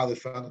the father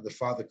found out the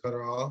father cut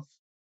her off.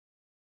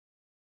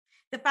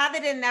 The father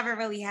didn't never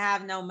really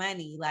have no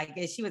money. Like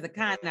she was a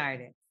con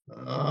artist.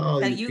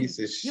 Oh, so you piece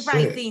of shit. You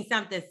probably seen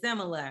something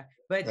similar.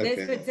 But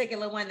this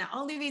particular one, the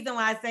only reason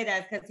why I say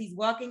that is because he's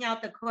walking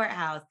out the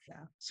courthouse.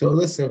 So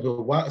listen,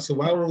 why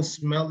won't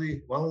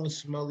Smelly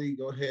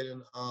go ahead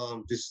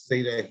and just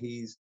say that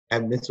he's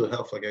have mental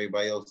health like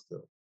everybody else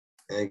do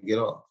and get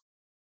off?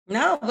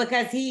 No,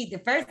 because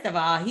first of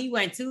all, he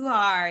went too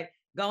hard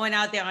going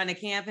out there on a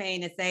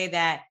campaign to say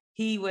that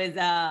he was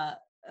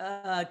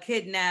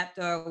kidnapped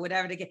or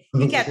whatever.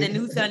 He kept the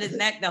noose on his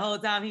neck the whole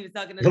time he was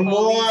talking to the police.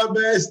 Come on,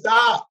 man,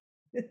 stop.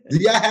 Do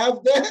y'all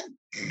have that?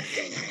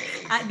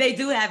 They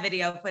do have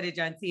video footage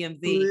on TMZ.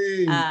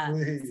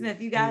 Please,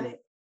 Smith, you got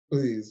it?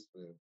 Please.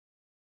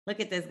 Look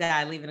at this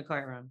guy leaving the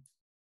courtroom.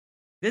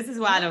 This is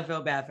why I don't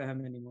feel bad for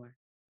him anymore.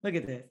 Look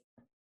at this.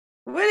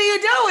 What are you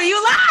doing?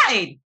 You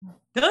lied.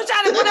 Don't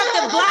try to put up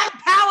the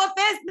Black Power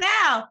fist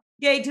now,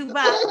 Gay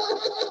Tupac.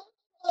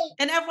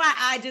 And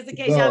FYI, just in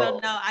case y'all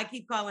don't know, I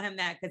keep calling him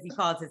that because he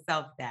calls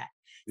himself that.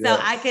 So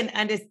I can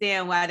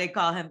understand why they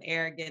call him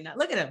arrogant.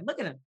 Look at him. Look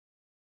at him.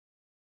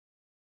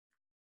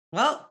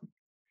 Well,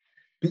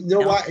 you know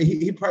why?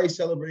 He probably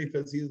celebrated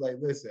because he's like,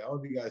 listen, I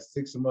only got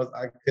 6 months.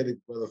 I could have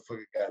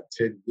motherfucker got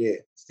 10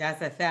 years.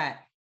 That's a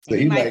fact. So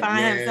he might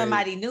find him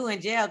somebody new in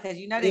jail because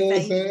you know they say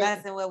he's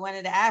messing with one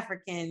of the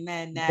African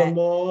men that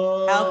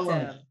helped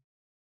him.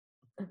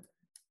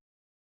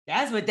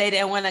 That's what they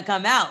didn't want to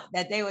come out,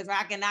 that they was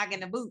knocking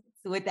the boots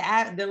with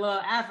the little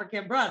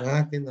African brother.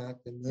 Knocking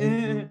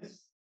the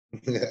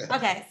boots.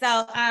 Okay,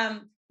 so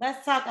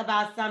let's talk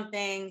about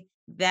something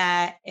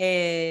that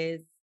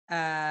is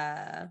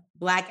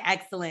Black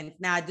excellence.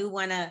 Now, I do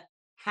want to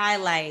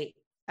highlight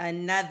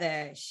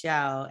another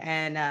show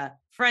and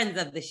friends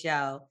of the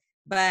show,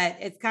 but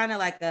it's kind of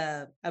like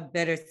a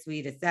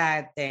bittersweet, a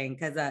sad thing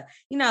because,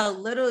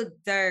 Little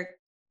Durk,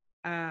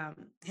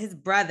 his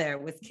brother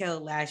was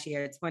killed last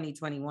year,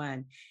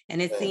 2021,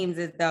 and it seems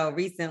as though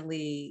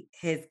recently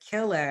his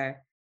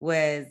killer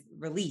was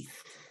released.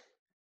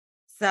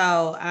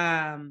 So,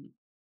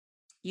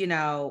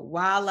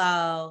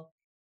 Wallow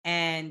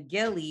and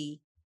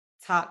Gilly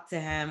talked to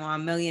him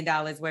on $1 million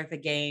worth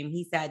of game.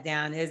 He sat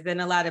down. There's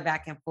been a lot of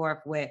back and forth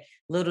with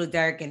Little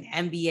Durk and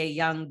NBA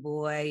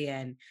Youngboy,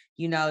 and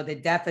the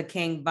death of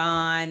King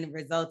Von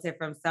resulted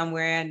from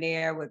somewhere in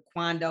there with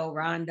Quando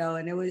Rondo,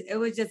 and it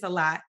was just a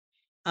lot.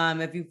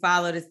 If you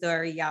follow the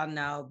story, y'all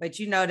know. But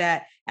you know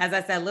that, as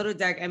I said, Little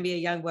Durk,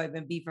 NBA Youngboy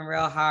been beefing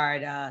real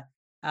hard.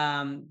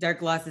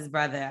 Durk lost his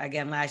brother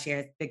again last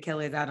year. The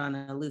killer's out on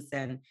a loose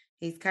end.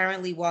 He's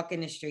currently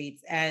walking the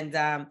streets. And,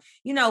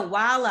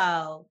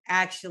 Wallow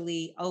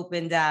actually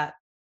opened up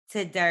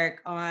to Durk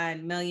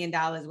on $1 million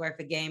worth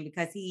of game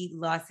because he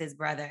lost his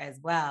brother as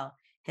well.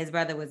 His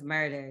brother was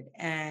murdered.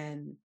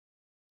 And,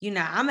 I'm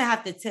going to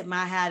have to tip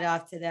my hat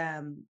off to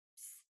them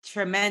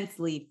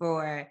tremendously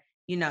for,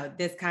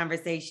 this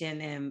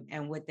conversation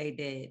and what they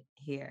did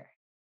here.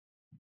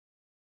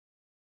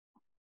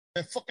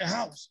 That fucking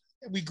house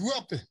that we grew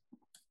up in.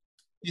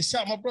 You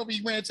shot my brother,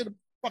 he ran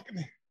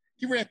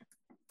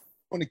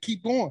on to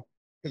keep going.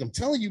 Because I'm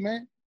telling you,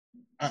 man,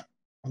 I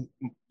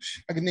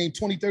can name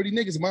 20, 30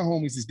 niggas and my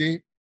homies is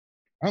dead.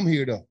 I'm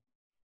here though. And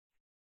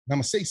I'm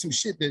gonna say some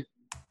shit that,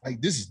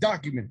 like, this is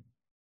documented.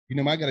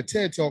 I got a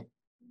TED talk.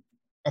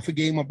 I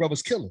forgave my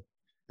brother's killer.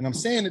 And I'm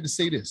saying it to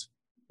say this.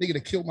 Nigga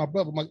that killed my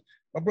brother,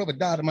 my brother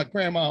died in my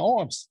grandma's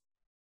arms.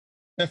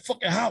 That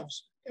fucking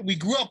house that we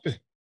grew up in.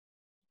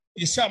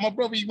 You shot my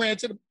brother, he ran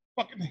to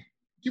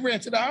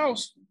the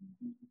house.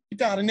 He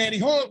died in Natty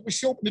Hall when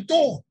she opened the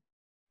door.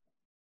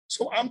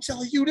 So I'm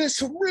telling you, this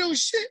some real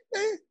shit,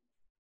 man.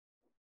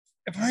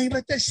 If I ain't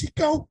let that shit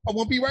go, I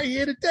won't be right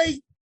here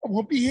today. I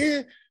won't be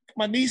here.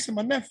 My niece and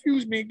my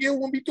nephews, me and Gil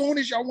won't be doing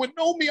this. Y'all wouldn't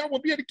know me. I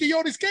won't be able to give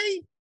y'all this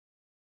game.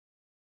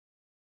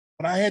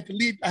 But I had to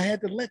leave. I had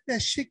to let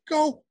that shit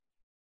go.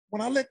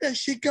 When I let that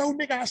shit go,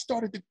 nigga, I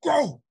started to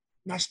grow.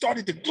 And I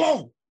started to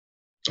glow.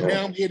 And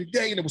now I'm here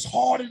today, and it was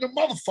hard as a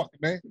motherfucker,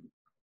 man.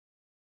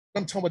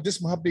 I'm talking about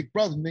this my big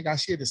brother, nigga. I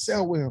shared the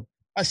cell with him.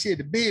 I shared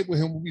the bed with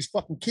him when we was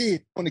fucking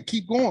kids. I want to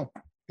keep going.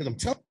 Because I'm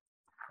telling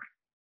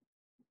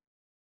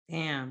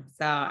Damn.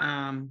 So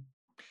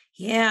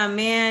yeah,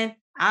 man.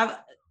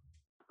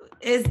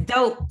 It's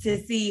dope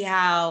to see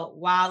how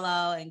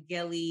Wallow and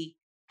Gilly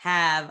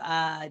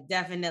have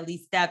definitely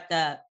stepped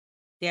up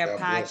their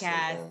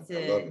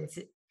podcast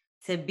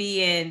to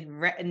being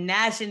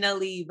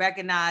nationally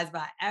recognized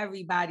by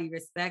everybody,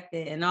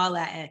 respected, and all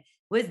that. And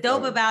what's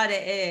dope about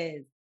it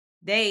is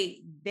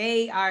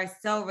they are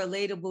so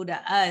relatable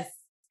to us.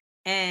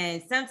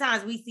 And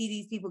sometimes we see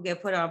these people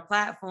get put on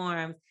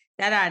platforms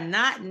that are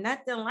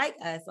nothing like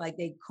us. Like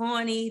they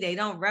corny, they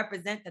don't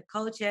represent the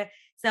culture.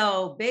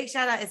 So big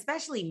shout out,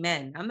 especially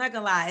men. I'm not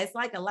gonna lie, it's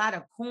like a lot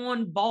of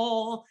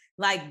cornball,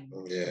 like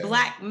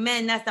black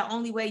men. That's the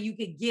only way you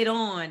could get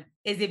on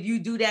is if you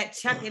do that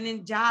chucking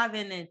and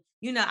jiving. And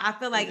you know, I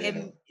feel like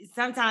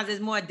sometimes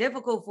it's more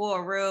difficult for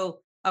a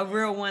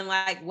real one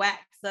like Wax,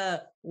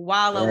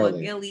 Wallow, or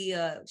Gilly,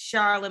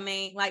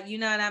 Charlemagne. Like, you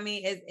know what I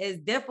mean? It's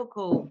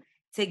difficult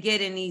to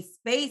get in these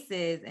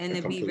spaces and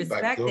to be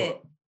respected.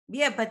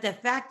 Yeah, but the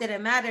fact of the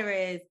matter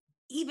is,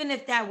 even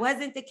if that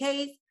wasn't the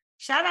case,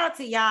 shout out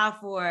to y'all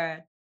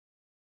for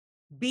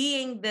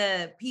being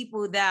the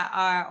people that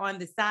are on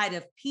the side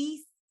of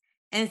peace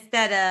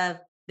instead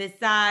of the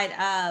side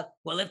of,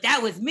 well, if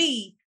that was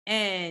me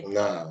and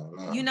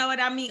you know what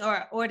I mean,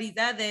 or these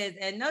others.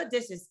 And no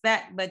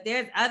disrespect, but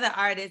there's other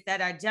artists that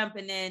are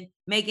jumping in,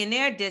 making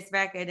their diss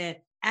record and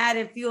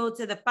adding fuel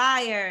to the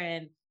fire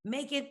and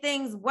making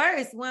things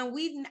worse when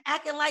we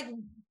acting like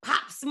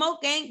Pop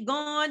Smoke ain't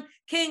gone,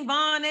 King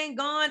Von ain't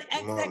gone,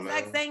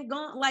 XXX ain't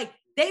gone. Like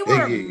they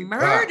were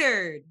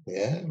murdered.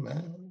 Yeah,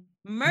 man.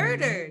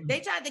 Murdered.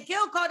 They tried to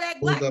kill Kodak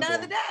Black the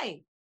other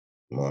day.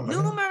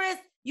 Numerous.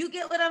 You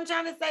get what I'm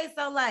trying to say?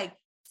 So like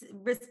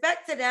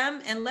respect to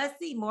them, and let's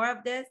see more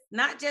of this,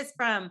 not just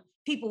from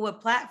people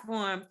with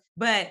platforms,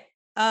 but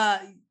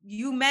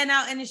you men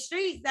out in the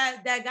streets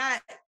that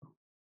got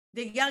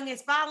the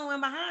youngest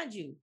following behind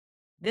you.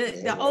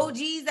 The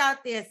OGs out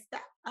there,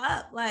 step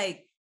up.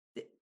 Like,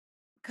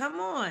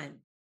 come on.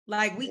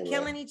 Like, we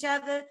killing each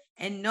other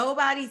and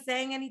nobody's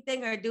saying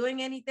anything or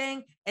doing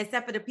anything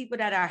except for the people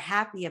that are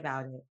happy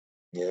about it.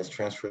 Yeah, let's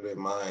transfer their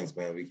minds,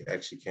 man. We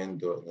actually can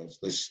do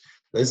it.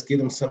 Let's give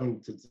them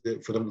something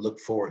for them to look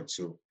forward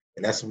to.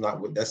 And that's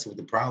what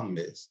the problem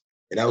is.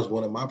 And that was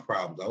one of my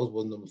problems. I was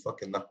one of them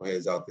fucking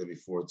knuckleheads out there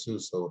before too.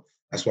 So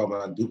that's why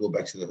when I do go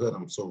back to the hood,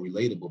 I'm so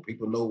relatable.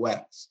 People know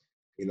Wax.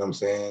 You know what I'm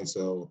saying?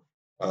 So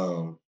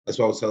that's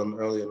why I was telling them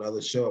earlier in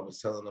another show. I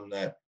was telling them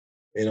that,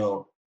 you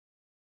know,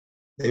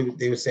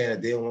 they were saying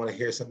that they don't want to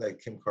hear something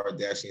that Kim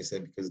Kardashian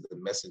said because of the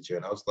messenger.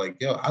 And I was like,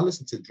 yo, I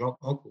listen to drunk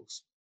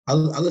uncles. I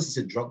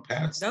listen to drunk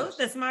pastors. Those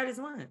are the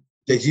smartest ones.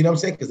 You know what I'm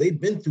saying? Because they've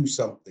been through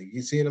something.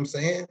 You see what I'm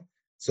saying?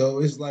 So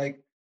it's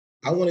like,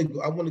 I want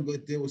to go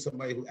deal with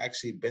somebody who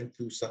actually been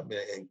through something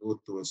and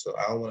go through it. So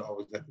I don't want to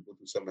always have to go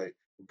through somebody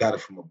who got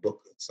it from a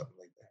book or something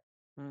like that.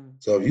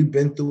 So if you've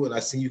been through it, I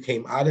see you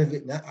came out of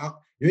it. Now, I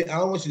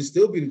don't want you to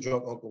still be the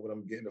drunk uncle when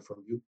I'm getting it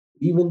from you,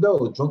 even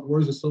though drunk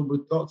words and sober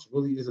thoughts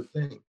really is a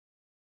thing.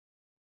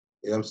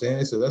 You know what I'm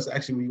saying? So that's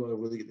actually where you want to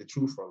really get the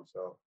truth from.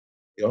 So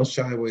you don't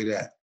shy away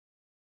that.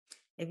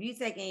 If you're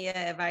taking your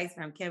advice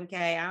from Kim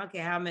K, I don't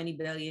care how many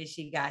billions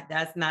she got.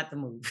 That's not the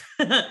move.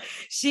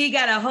 She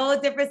got a whole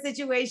different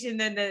situation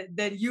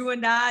than you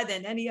and I,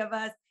 than any of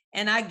us.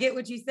 And I get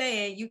what you're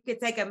saying. You could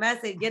take a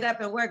message, get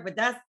up and work, but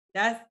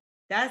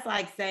that's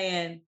like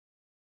saying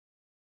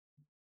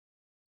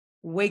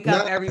wake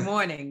up every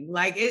morning.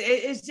 Like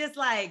it's just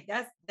like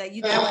that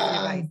wasn't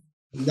advice.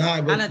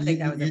 Nah, but I don't think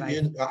that was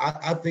advice.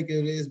 I think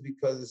it is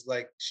because it's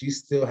like she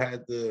still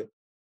had to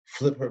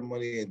flip her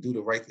money and do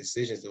the right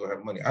decisions with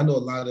her money. I know a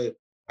lot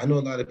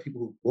of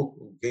people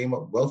who came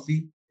up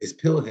wealthy is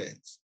pill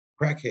heads,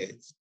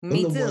 crackheads.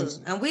 Me too.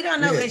 And we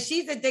don't know if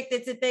she's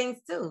addicted to things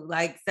too,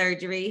 like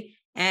surgery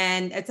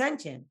and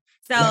attention.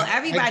 So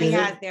everybody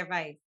has their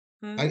vice.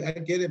 I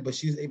get it, but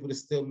she's able to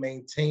still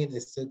maintain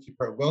and still keep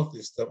her wealth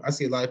and stuff. I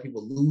see a lot of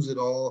people lose it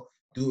all.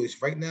 Do it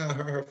right now.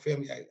 Her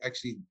family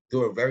actually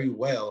doing very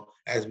well,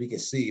 as we can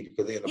see,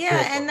 because they're in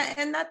the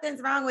and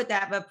nothing's wrong with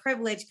that. But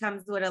privilege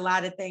comes with a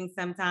lot of things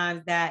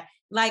sometimes. That,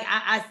 like,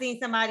 I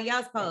seen somebody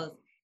else post,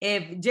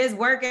 if just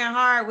working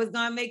hard was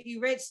gonna make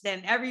you rich,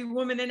 then every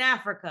woman in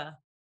Africa,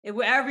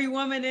 every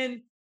woman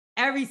in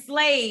every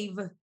slave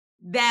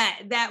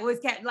that was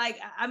kept. Like,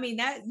 I mean,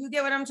 that you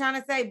get what I'm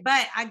trying to say.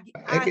 But I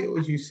get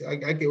what you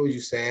get what you're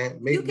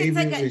saying. You can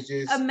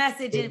take a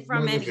message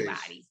from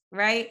anybody.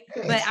 Right.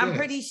 Yes, but I'm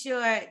pretty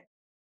sure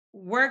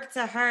work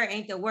to her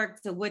ain't the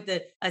work to what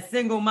a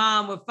single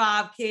mom with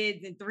 5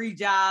 kids and 3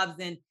 jobs.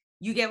 And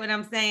you get what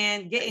I'm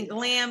saying? Getting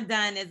glam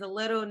done is a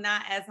little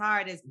not as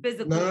hard as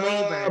physical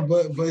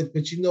labor.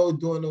 But you know,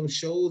 doing those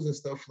shows and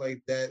stuff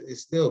like that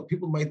is still,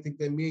 people might think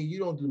that me and you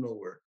don't do no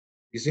work.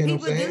 You see what I'm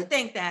saying? People do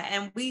think that,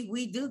 and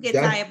we do get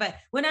tired. But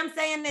what I'm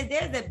saying is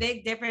there's a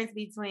big difference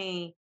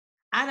between,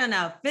 I don't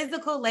know,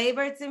 physical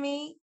labor to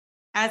me,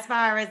 as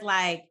far as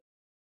like,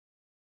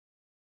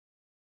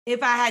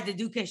 if I had to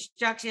do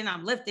construction,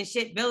 I'm lifting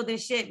shit, building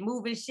shit,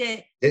 moving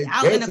shit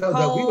out in the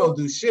cold. We don't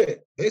do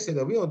shit. They say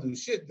that we don't do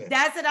shit then.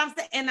 That's what I'm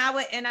saying. And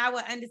I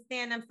would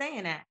understand them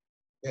saying that.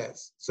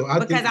 Yes. So I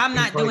because think I'm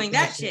not Kim doing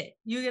that Kardashian- shit.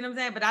 You get what I'm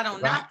saying? But I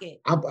don't But knock it.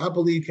 I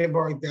believe Kim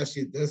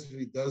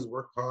Kardashian does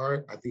work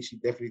hard. I think she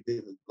definitely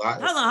did a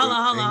lot. Hold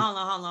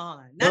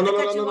on. Not to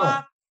cut you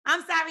off.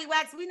 I'm sorry,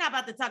 Wax. We're not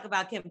about to talk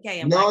about Kim K.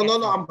 And No. Black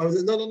No.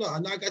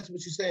 excellence. I got you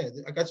what you're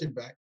saying. I got your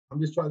back.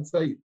 I'm just trying to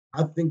tell you.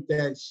 I think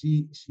that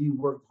she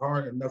worked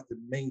hard enough to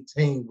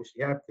maintain what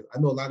she had. I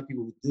know a lot of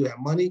people who do have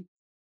money,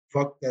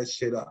 fuck that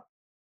shit up.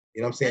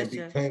 You know what I'm saying?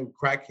 Became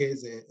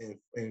crackheads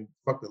and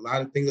fucked a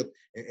lot of things up.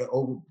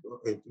 And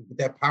with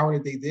that power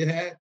that they did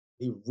have,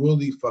 he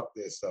really fucked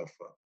themselves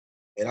up.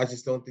 And I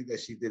just don't think that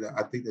she did it.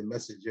 I think the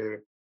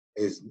messenger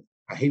is,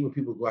 I hate when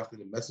people go after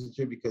the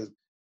messenger because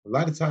a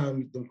lot of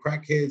times them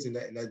crackheads and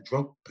that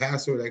drunk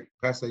pastor, that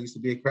pastor that used to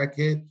be a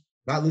crackhead,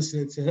 not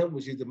listening to him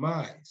was your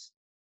demise.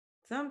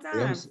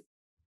 Sometimes.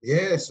 You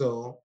know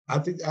so I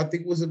think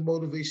it was a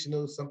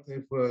motivational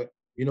something for,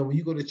 when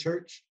you go to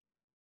church,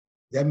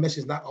 that message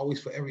is not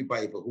always for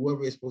everybody, but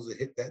whoever is supposed to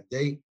hit that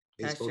day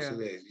is supposed to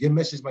hit. Your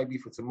message might be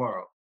for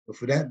tomorrow, but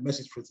for that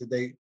message for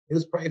today, it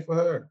was probably for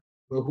her,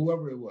 for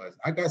whoever it was.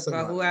 I got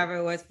something. For whoever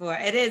it was for.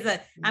 It is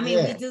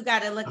we do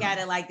got to look at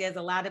it like there's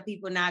a lot of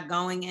people not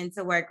going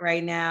into work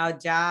right now.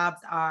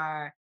 Jobs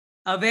are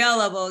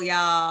available,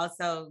 y'all.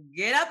 So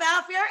get up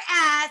off your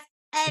ass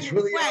and it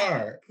really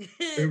work.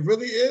 It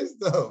really is,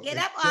 though. Get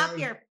up off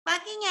your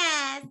fucking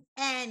ass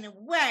and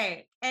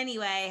work.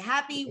 Anyway,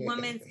 happy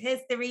Women's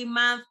History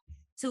Month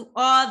to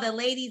all the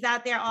ladies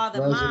out there, all the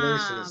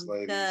moms,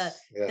 the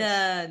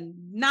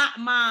not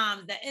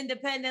moms, the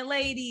independent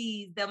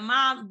ladies, the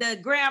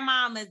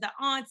grandmamas, the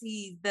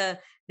aunties, the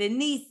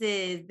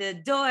nieces,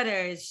 the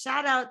daughters.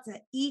 Shout out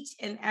to each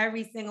and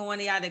every single one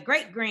of y'all, the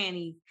great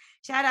grannies.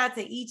 Shout out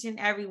to each and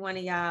every one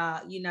of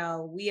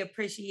y'all. We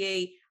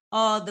appreciate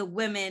all the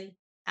women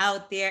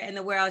out there in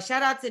the world.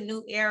 Shout out to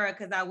New Era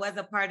because I was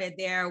a part of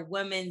their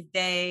Women's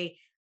Day,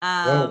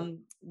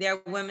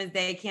 their Women's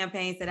Day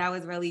campaign. So that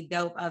was really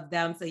dope of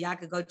them. So y'all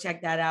could go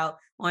check that out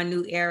on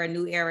New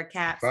Era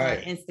Caps on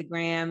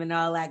Instagram and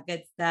all that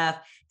good stuff.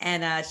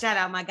 And shout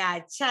out my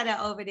guy Cheddar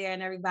over there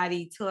and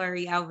everybody,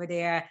 Tori over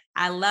there.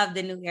 I love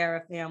the New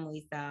Era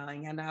family. So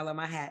and y'all know I love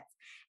my hats.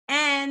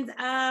 And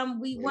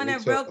we want to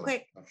real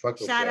quick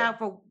shout out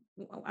for.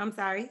 I'm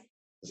sorry.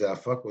 I said, I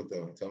fuck with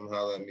them. Tell them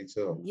holler at me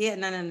too. Yeah,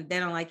 no, they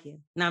don't like you.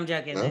 No, I'm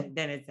joking. No? They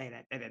didn't say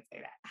that.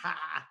 Ha.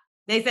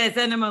 They said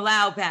send them a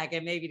loud pack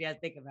and maybe they'll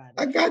think about it.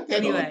 I got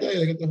that all day.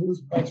 I got the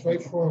Who's Packs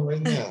right for them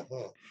right now.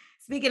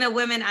 Speaking of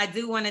women, I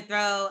do want to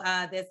throw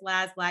this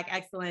last Black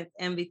excellence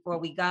in before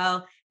we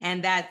go.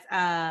 And that's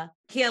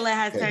Keela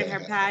has turned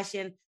her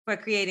passion for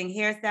creating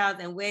hairstyles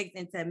and wigs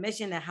into a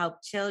mission to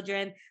help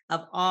children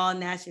of all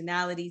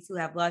nationalities who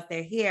have lost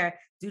their hair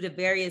due to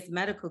various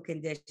medical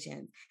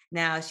conditions.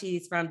 Now,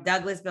 she's from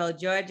Douglasville,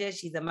 Georgia.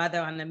 She's a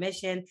mother on a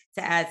mission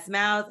to add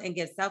smiles and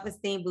give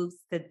self-esteem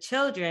boosts to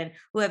children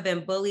who have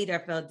been bullied or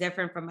feel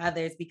different from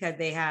others because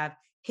they have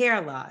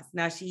hair loss.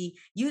 Now, she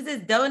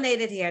uses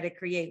donated hair to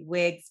create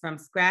wigs from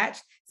scratch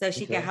so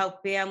she can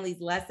help families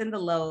lessen the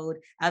load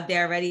of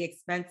their already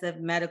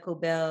expensive medical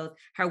bills.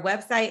 Her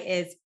website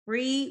is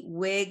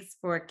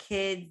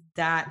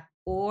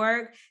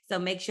freewigsforkids.org. So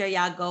make sure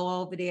y'all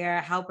go over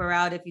there, help her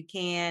out if you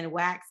can,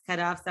 wax, cut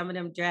off some of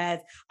them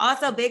dreads.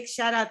 Also, big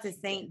shout out to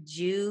St.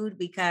 Jude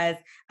because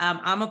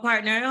I'm a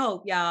partner in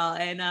Hope, y'all.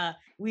 And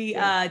we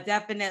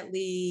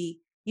definitely,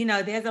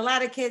 there's a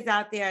lot of kids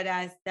out there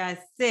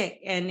that's sick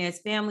and there's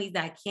families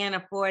that can't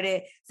afford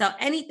it. So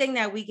anything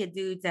that we could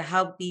do to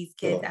help these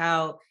kids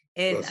out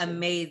is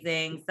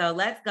amazing. So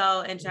let's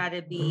go and try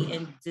to be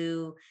and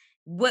do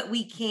what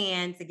we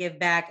can to give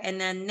back.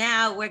 And then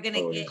now we're going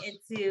to get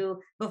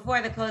into,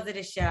 before the close of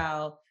the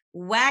show,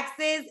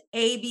 Wax's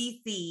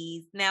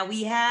ABCs. Now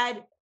we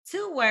had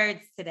 2 words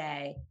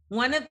today.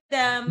 One of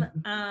them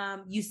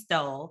you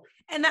stole,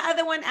 and the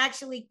other one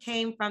actually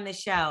came from the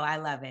show. I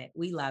love it.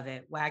 We love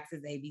it.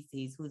 Wax's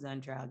ABCs, Who's on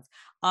Drugs,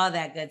 all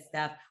that good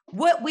stuff.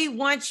 What we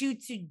want you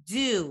to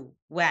do,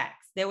 Wax,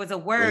 there was a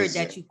word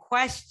that you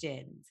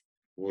questioned.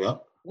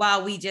 Yep.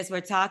 While we just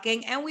were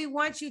talking, and we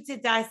want you to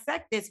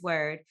dissect this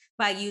word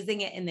by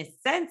using it in the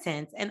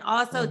sentence and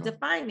also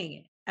defining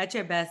it at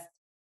your best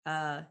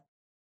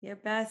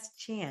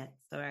chance.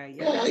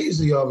 I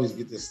usually always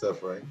get this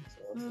stuff right.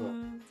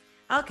 So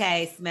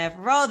okay, Smith,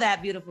 roll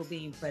that beautiful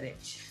beam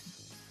footage.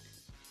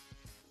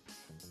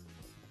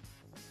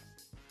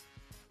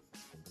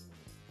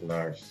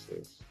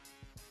 Narcissist.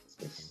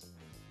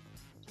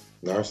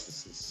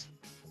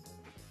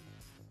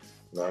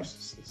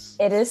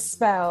 It is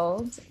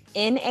spelled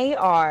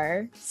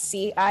NARCISSIST.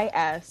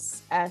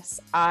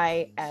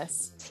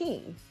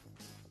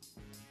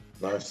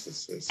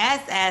 Narcissist.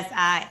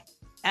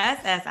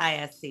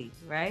 SSIST,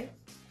 right?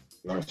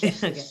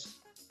 Narcissist.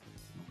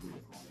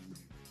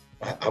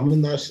 I'm a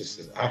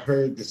narcissist. I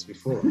heard this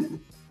before. I'm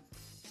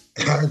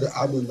a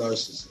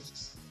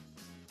narcissist.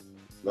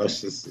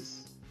 Narcissist.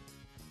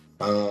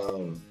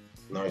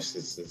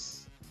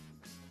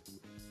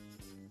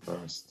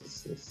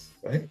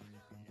 Right?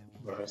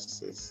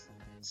 Narcissist.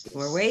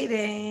 We're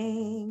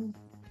waiting.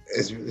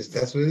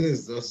 That's what it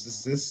is.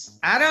 Narcissist.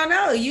 I don't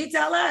know. You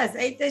tell us.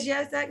 Ain't this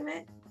your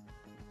segment?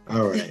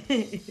 All right.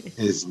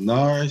 It's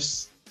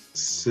narcissist.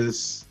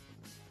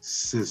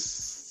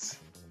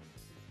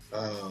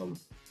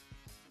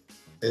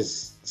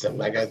 It's something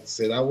like I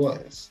said I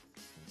was.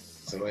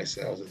 Somebody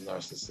said I was a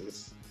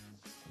narcissist.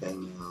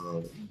 And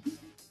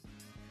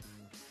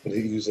they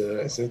use it in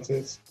that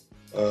sentence.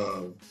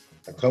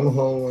 I come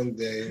home one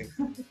day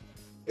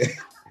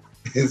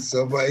and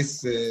somebody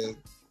said,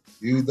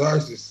 "You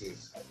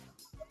narcissist."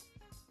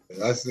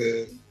 And I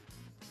said,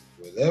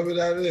 whatever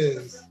that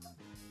is,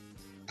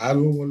 I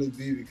don't want to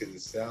be because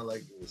it sounds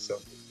like it was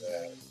something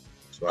bad.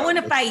 So I want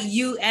to fight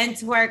you and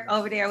Twerk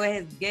over there with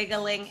his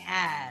giggling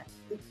ass.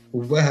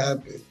 What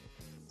happened?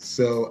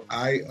 So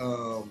I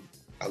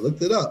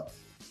looked it up,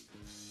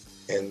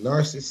 and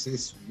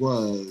narcissist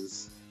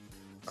was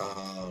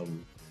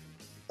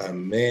a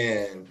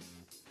man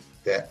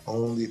that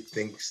only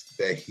thinks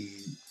that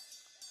he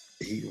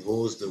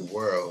rules the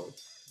world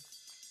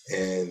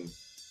and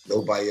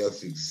nobody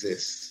else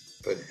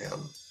exists but him.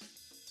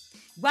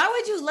 Why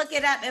would you look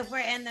it up if we're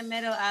in the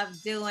middle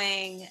of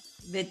doing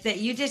that?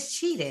 You just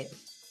cheated,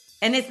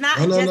 and it's not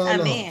a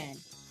man.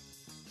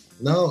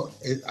 No,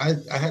 I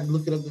had to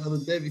look it up the other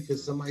day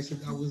because somebody said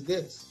I was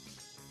this.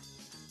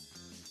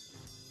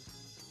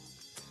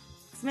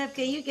 Smith,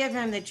 can you give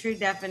him the true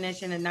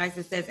definition of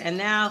narcissist? And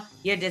now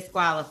you're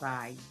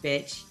disqualified,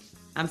 bitch.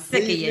 I'm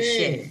sick of your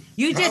shit.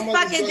 You just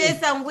fucking did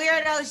some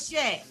weirdo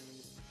shit.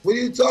 What are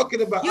you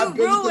talking about? You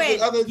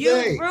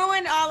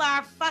ruined all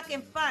our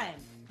fucking fun.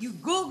 You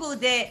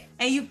Googled it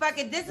and you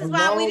fucking, this is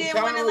why we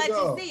didn't want to let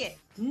you see it.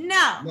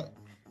 No.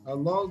 A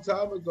long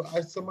time ago,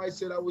 somebody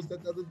said I was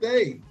that the other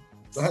day.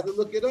 So I had to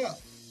look it up.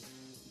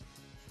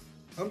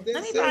 Let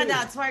me find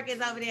out Twerk is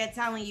over there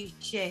telling you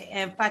shit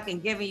and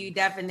fucking giving you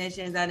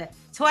definitions on it.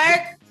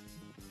 Twerk,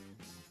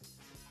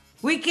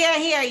 we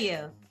can't hear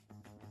you.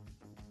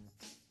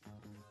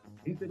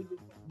 He said he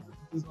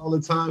was all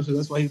the time, so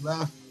that's why he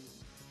laughed.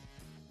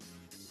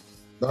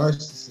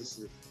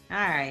 Narcissist. All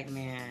right,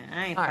 man.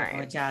 I ain't fucking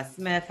with y'all.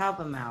 Smith, help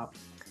him out.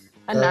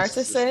 A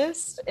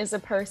narcissist is a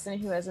person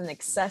who has an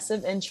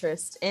excessive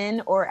interest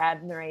in or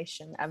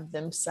admiration of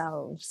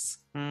themselves.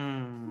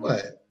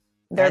 What?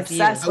 They're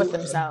obsessed with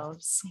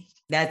themselves.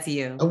 That's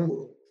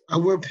you. I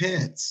wear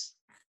pants.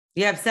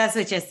 You're obsessed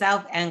with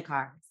yourself and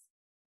cars.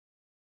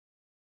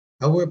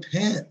 I wear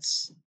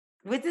pants.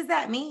 What does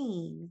that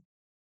mean?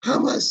 How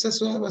am I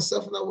obsessed with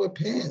myself and I wear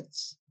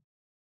pants?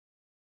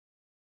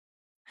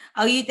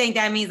 Oh, you think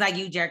that means like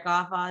you jerk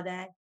off all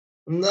day?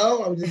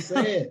 No, I'm just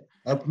saying.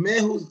 A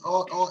man who's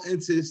all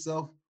into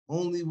himself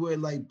only wear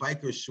like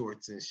biker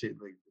shorts and shit.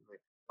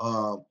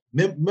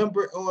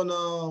 Remember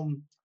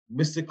on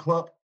Mr.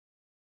 Clump?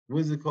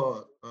 What is it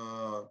called?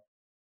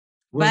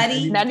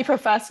 Nutty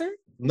Professor?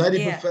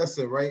 Nutty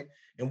Professor, right?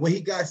 And when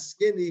he got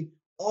skinny,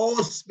 all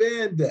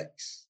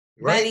spandex,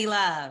 right? Buddy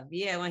Love.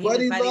 Yeah, when he was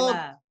Buddy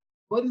Love.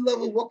 Buddy Love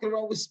was walking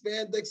around with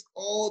spandex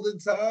all the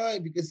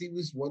time because he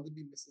was wanted to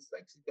be Mr.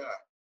 Sexy Guy.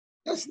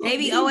 That's not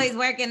Maybe always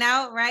working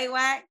out, right,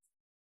 Wax?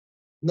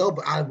 No,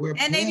 but I wear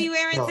pants. And they be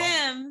wearing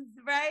Timbs,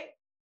 right?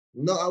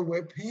 No, I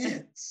wear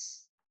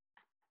pants.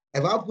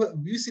 If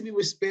you see me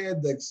with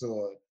spandex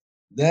on,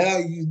 now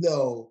you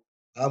know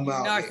I'm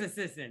out.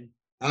 Narcissism.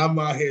 I'm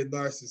out here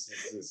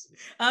narcissism.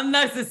 I'm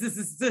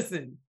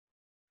narcissism.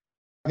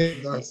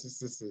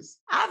 Narcissist.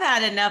 I've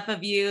had enough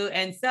of you,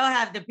 and so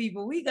have the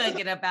people. We gonna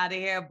get up out of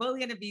here.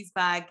 Bully and the Beast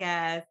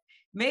podcast.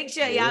 Make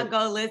sure y'all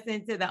go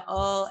listen to the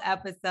old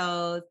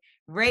episodes.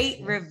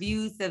 Rate,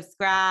 review,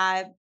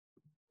 subscribe.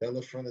 Tell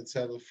a friend and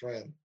tell a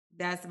friend.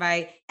 That's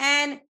right.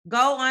 And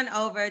go on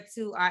over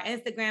to our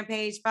Instagram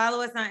page.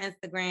 Follow us on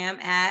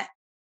Instagram at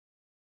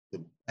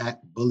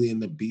Bully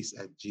and the Beast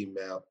at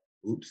Gmail.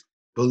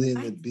 Bully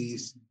and the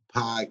Beast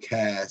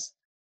podcast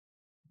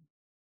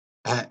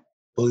at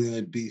Bully and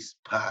the Beast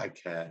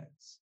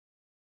podcast.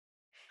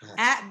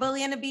 At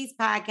Bully and the Beast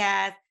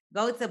podcast.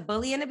 Go to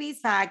Bully and the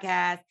Beast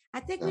podcast. I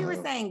think we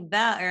were saying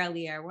the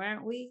earlier,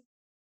 weren't we?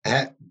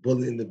 At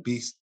Bully and the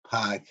Beast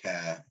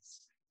podcast.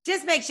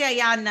 Just make sure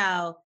y'all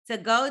know to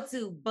go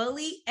to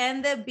Bully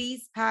and the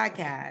Beast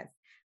podcast.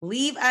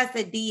 Leave us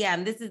a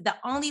DM. This is the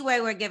only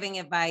way we're giving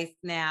advice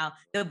now.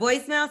 The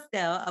voicemail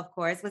still, of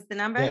course. What's the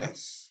number?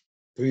 Yes.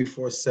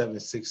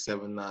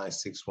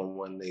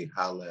 347-679-6118.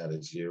 Holla at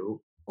us,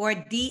 you. Or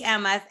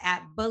DM us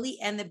at Bully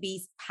and the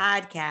Beast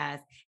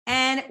podcast.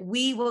 And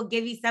we will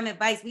give you some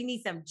advice. We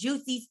need some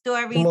juicy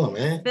stories. Come on,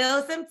 man.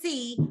 Spill some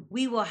tea.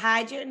 We will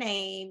hide your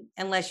name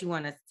unless you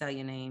want us to tell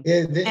your name.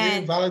 Yeah,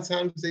 and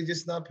Valentine's Day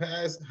just not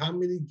passed. How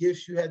many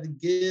gifts you had to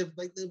give?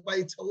 Like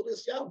nobody told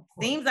us, y'all.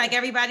 Seems like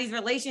everybody's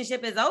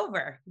relationship is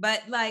over.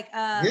 But let's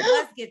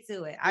get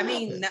to it. I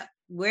mean,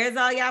 where's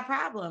all y'all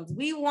problems?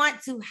 We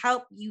want to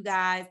help you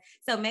guys.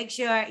 So make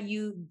sure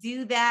you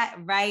do that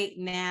right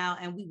now.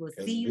 And we will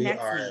see you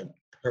next week. We are in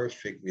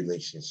perfect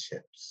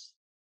relationships.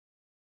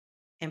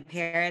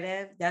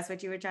 Imperative. That's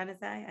what you were trying to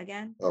say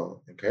again?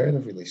 Oh,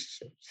 imperative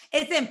relationships.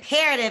 It's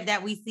imperative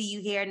that we see you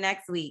here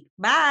next week.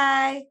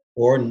 Bye.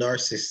 Or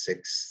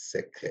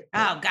narcissistic.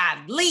 Oh,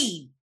 God,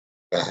 leave.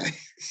 Bye.